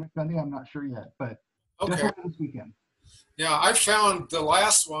 Saturday evening, Sunday, I'm not sure yet, but definitely this weekend. Yeah, I found the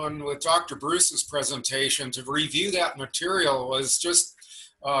last one with Dr. Bruce's presentation, to review that material was just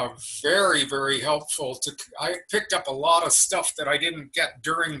very, very helpful. I picked up a lot of stuff that I didn't get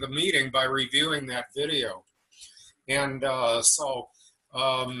during the meeting by reviewing that video. And I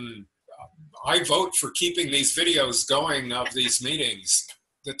vote for keeping these videos going of these meetings.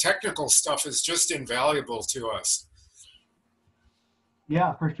 The technical stuff is just invaluable to us.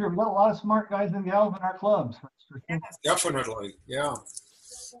 Yeah, for sure. We've got a lot of smart guys and gals in our clubs. For sure. Definitely, yeah.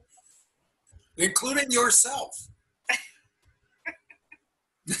 Including yourself.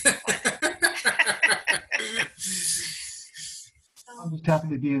 I'm just happy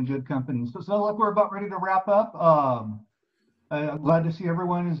to be in good company. So look, we're about ready to wrap up. I'm glad to see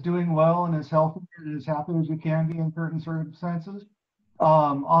everyone is doing well and is healthy and as happy as we can be in certain circumstances.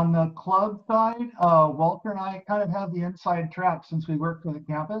 On the club side, Walter and I kind of have the inside track since we work for the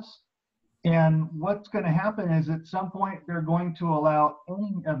campus. And what's going to happen is at some point they're going to allow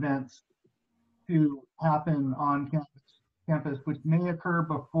any events to happen on campus, which may occur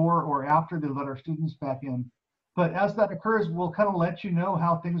before or after they let our students back in. But as that occurs, we'll kind of let you know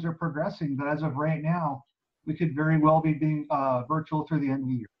how things are progressing. But as of right now, we could very well be being virtual through the end of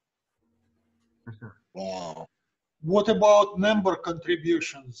the year. For sure. Wow. What about member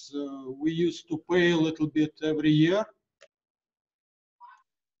contributions? We used to pay a little bit every year.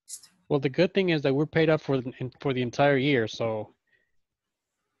 Well, the good thing is that we're paid up for the entire year, so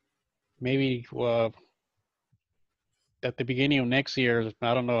maybe at the beginning of next year,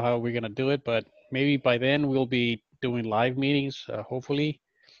 I don't know how we're gonna do it, but maybe by then we'll be doing live meetings, hopefully.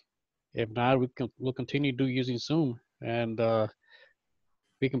 If not, we'll continue to using Zoom, and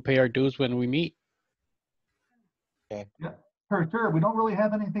we can pay our dues when we meet. Okay. Yeah, for sure. We don't really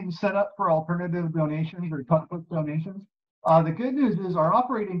have anything set up for alternative donations or cut-book donations. The good news is our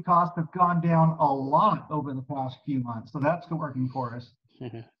operating costs have gone down a lot over the past few months, so that's working for us.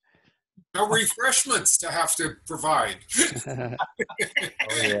 No refreshments to have to provide. Oh,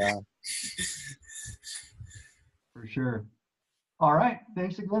 yeah. For sure. All right.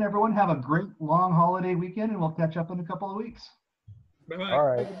 Thanks again, everyone. Have a great long holiday weekend, and we'll catch up in a couple of weeks. Bye-bye. All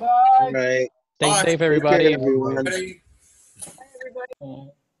right. Bye. All right. Stay safe, everybody. Take care, everyone. Bye. See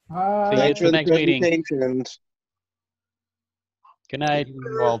you Thanks at the for the next meeting. presentations. Good night.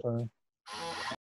 Walter.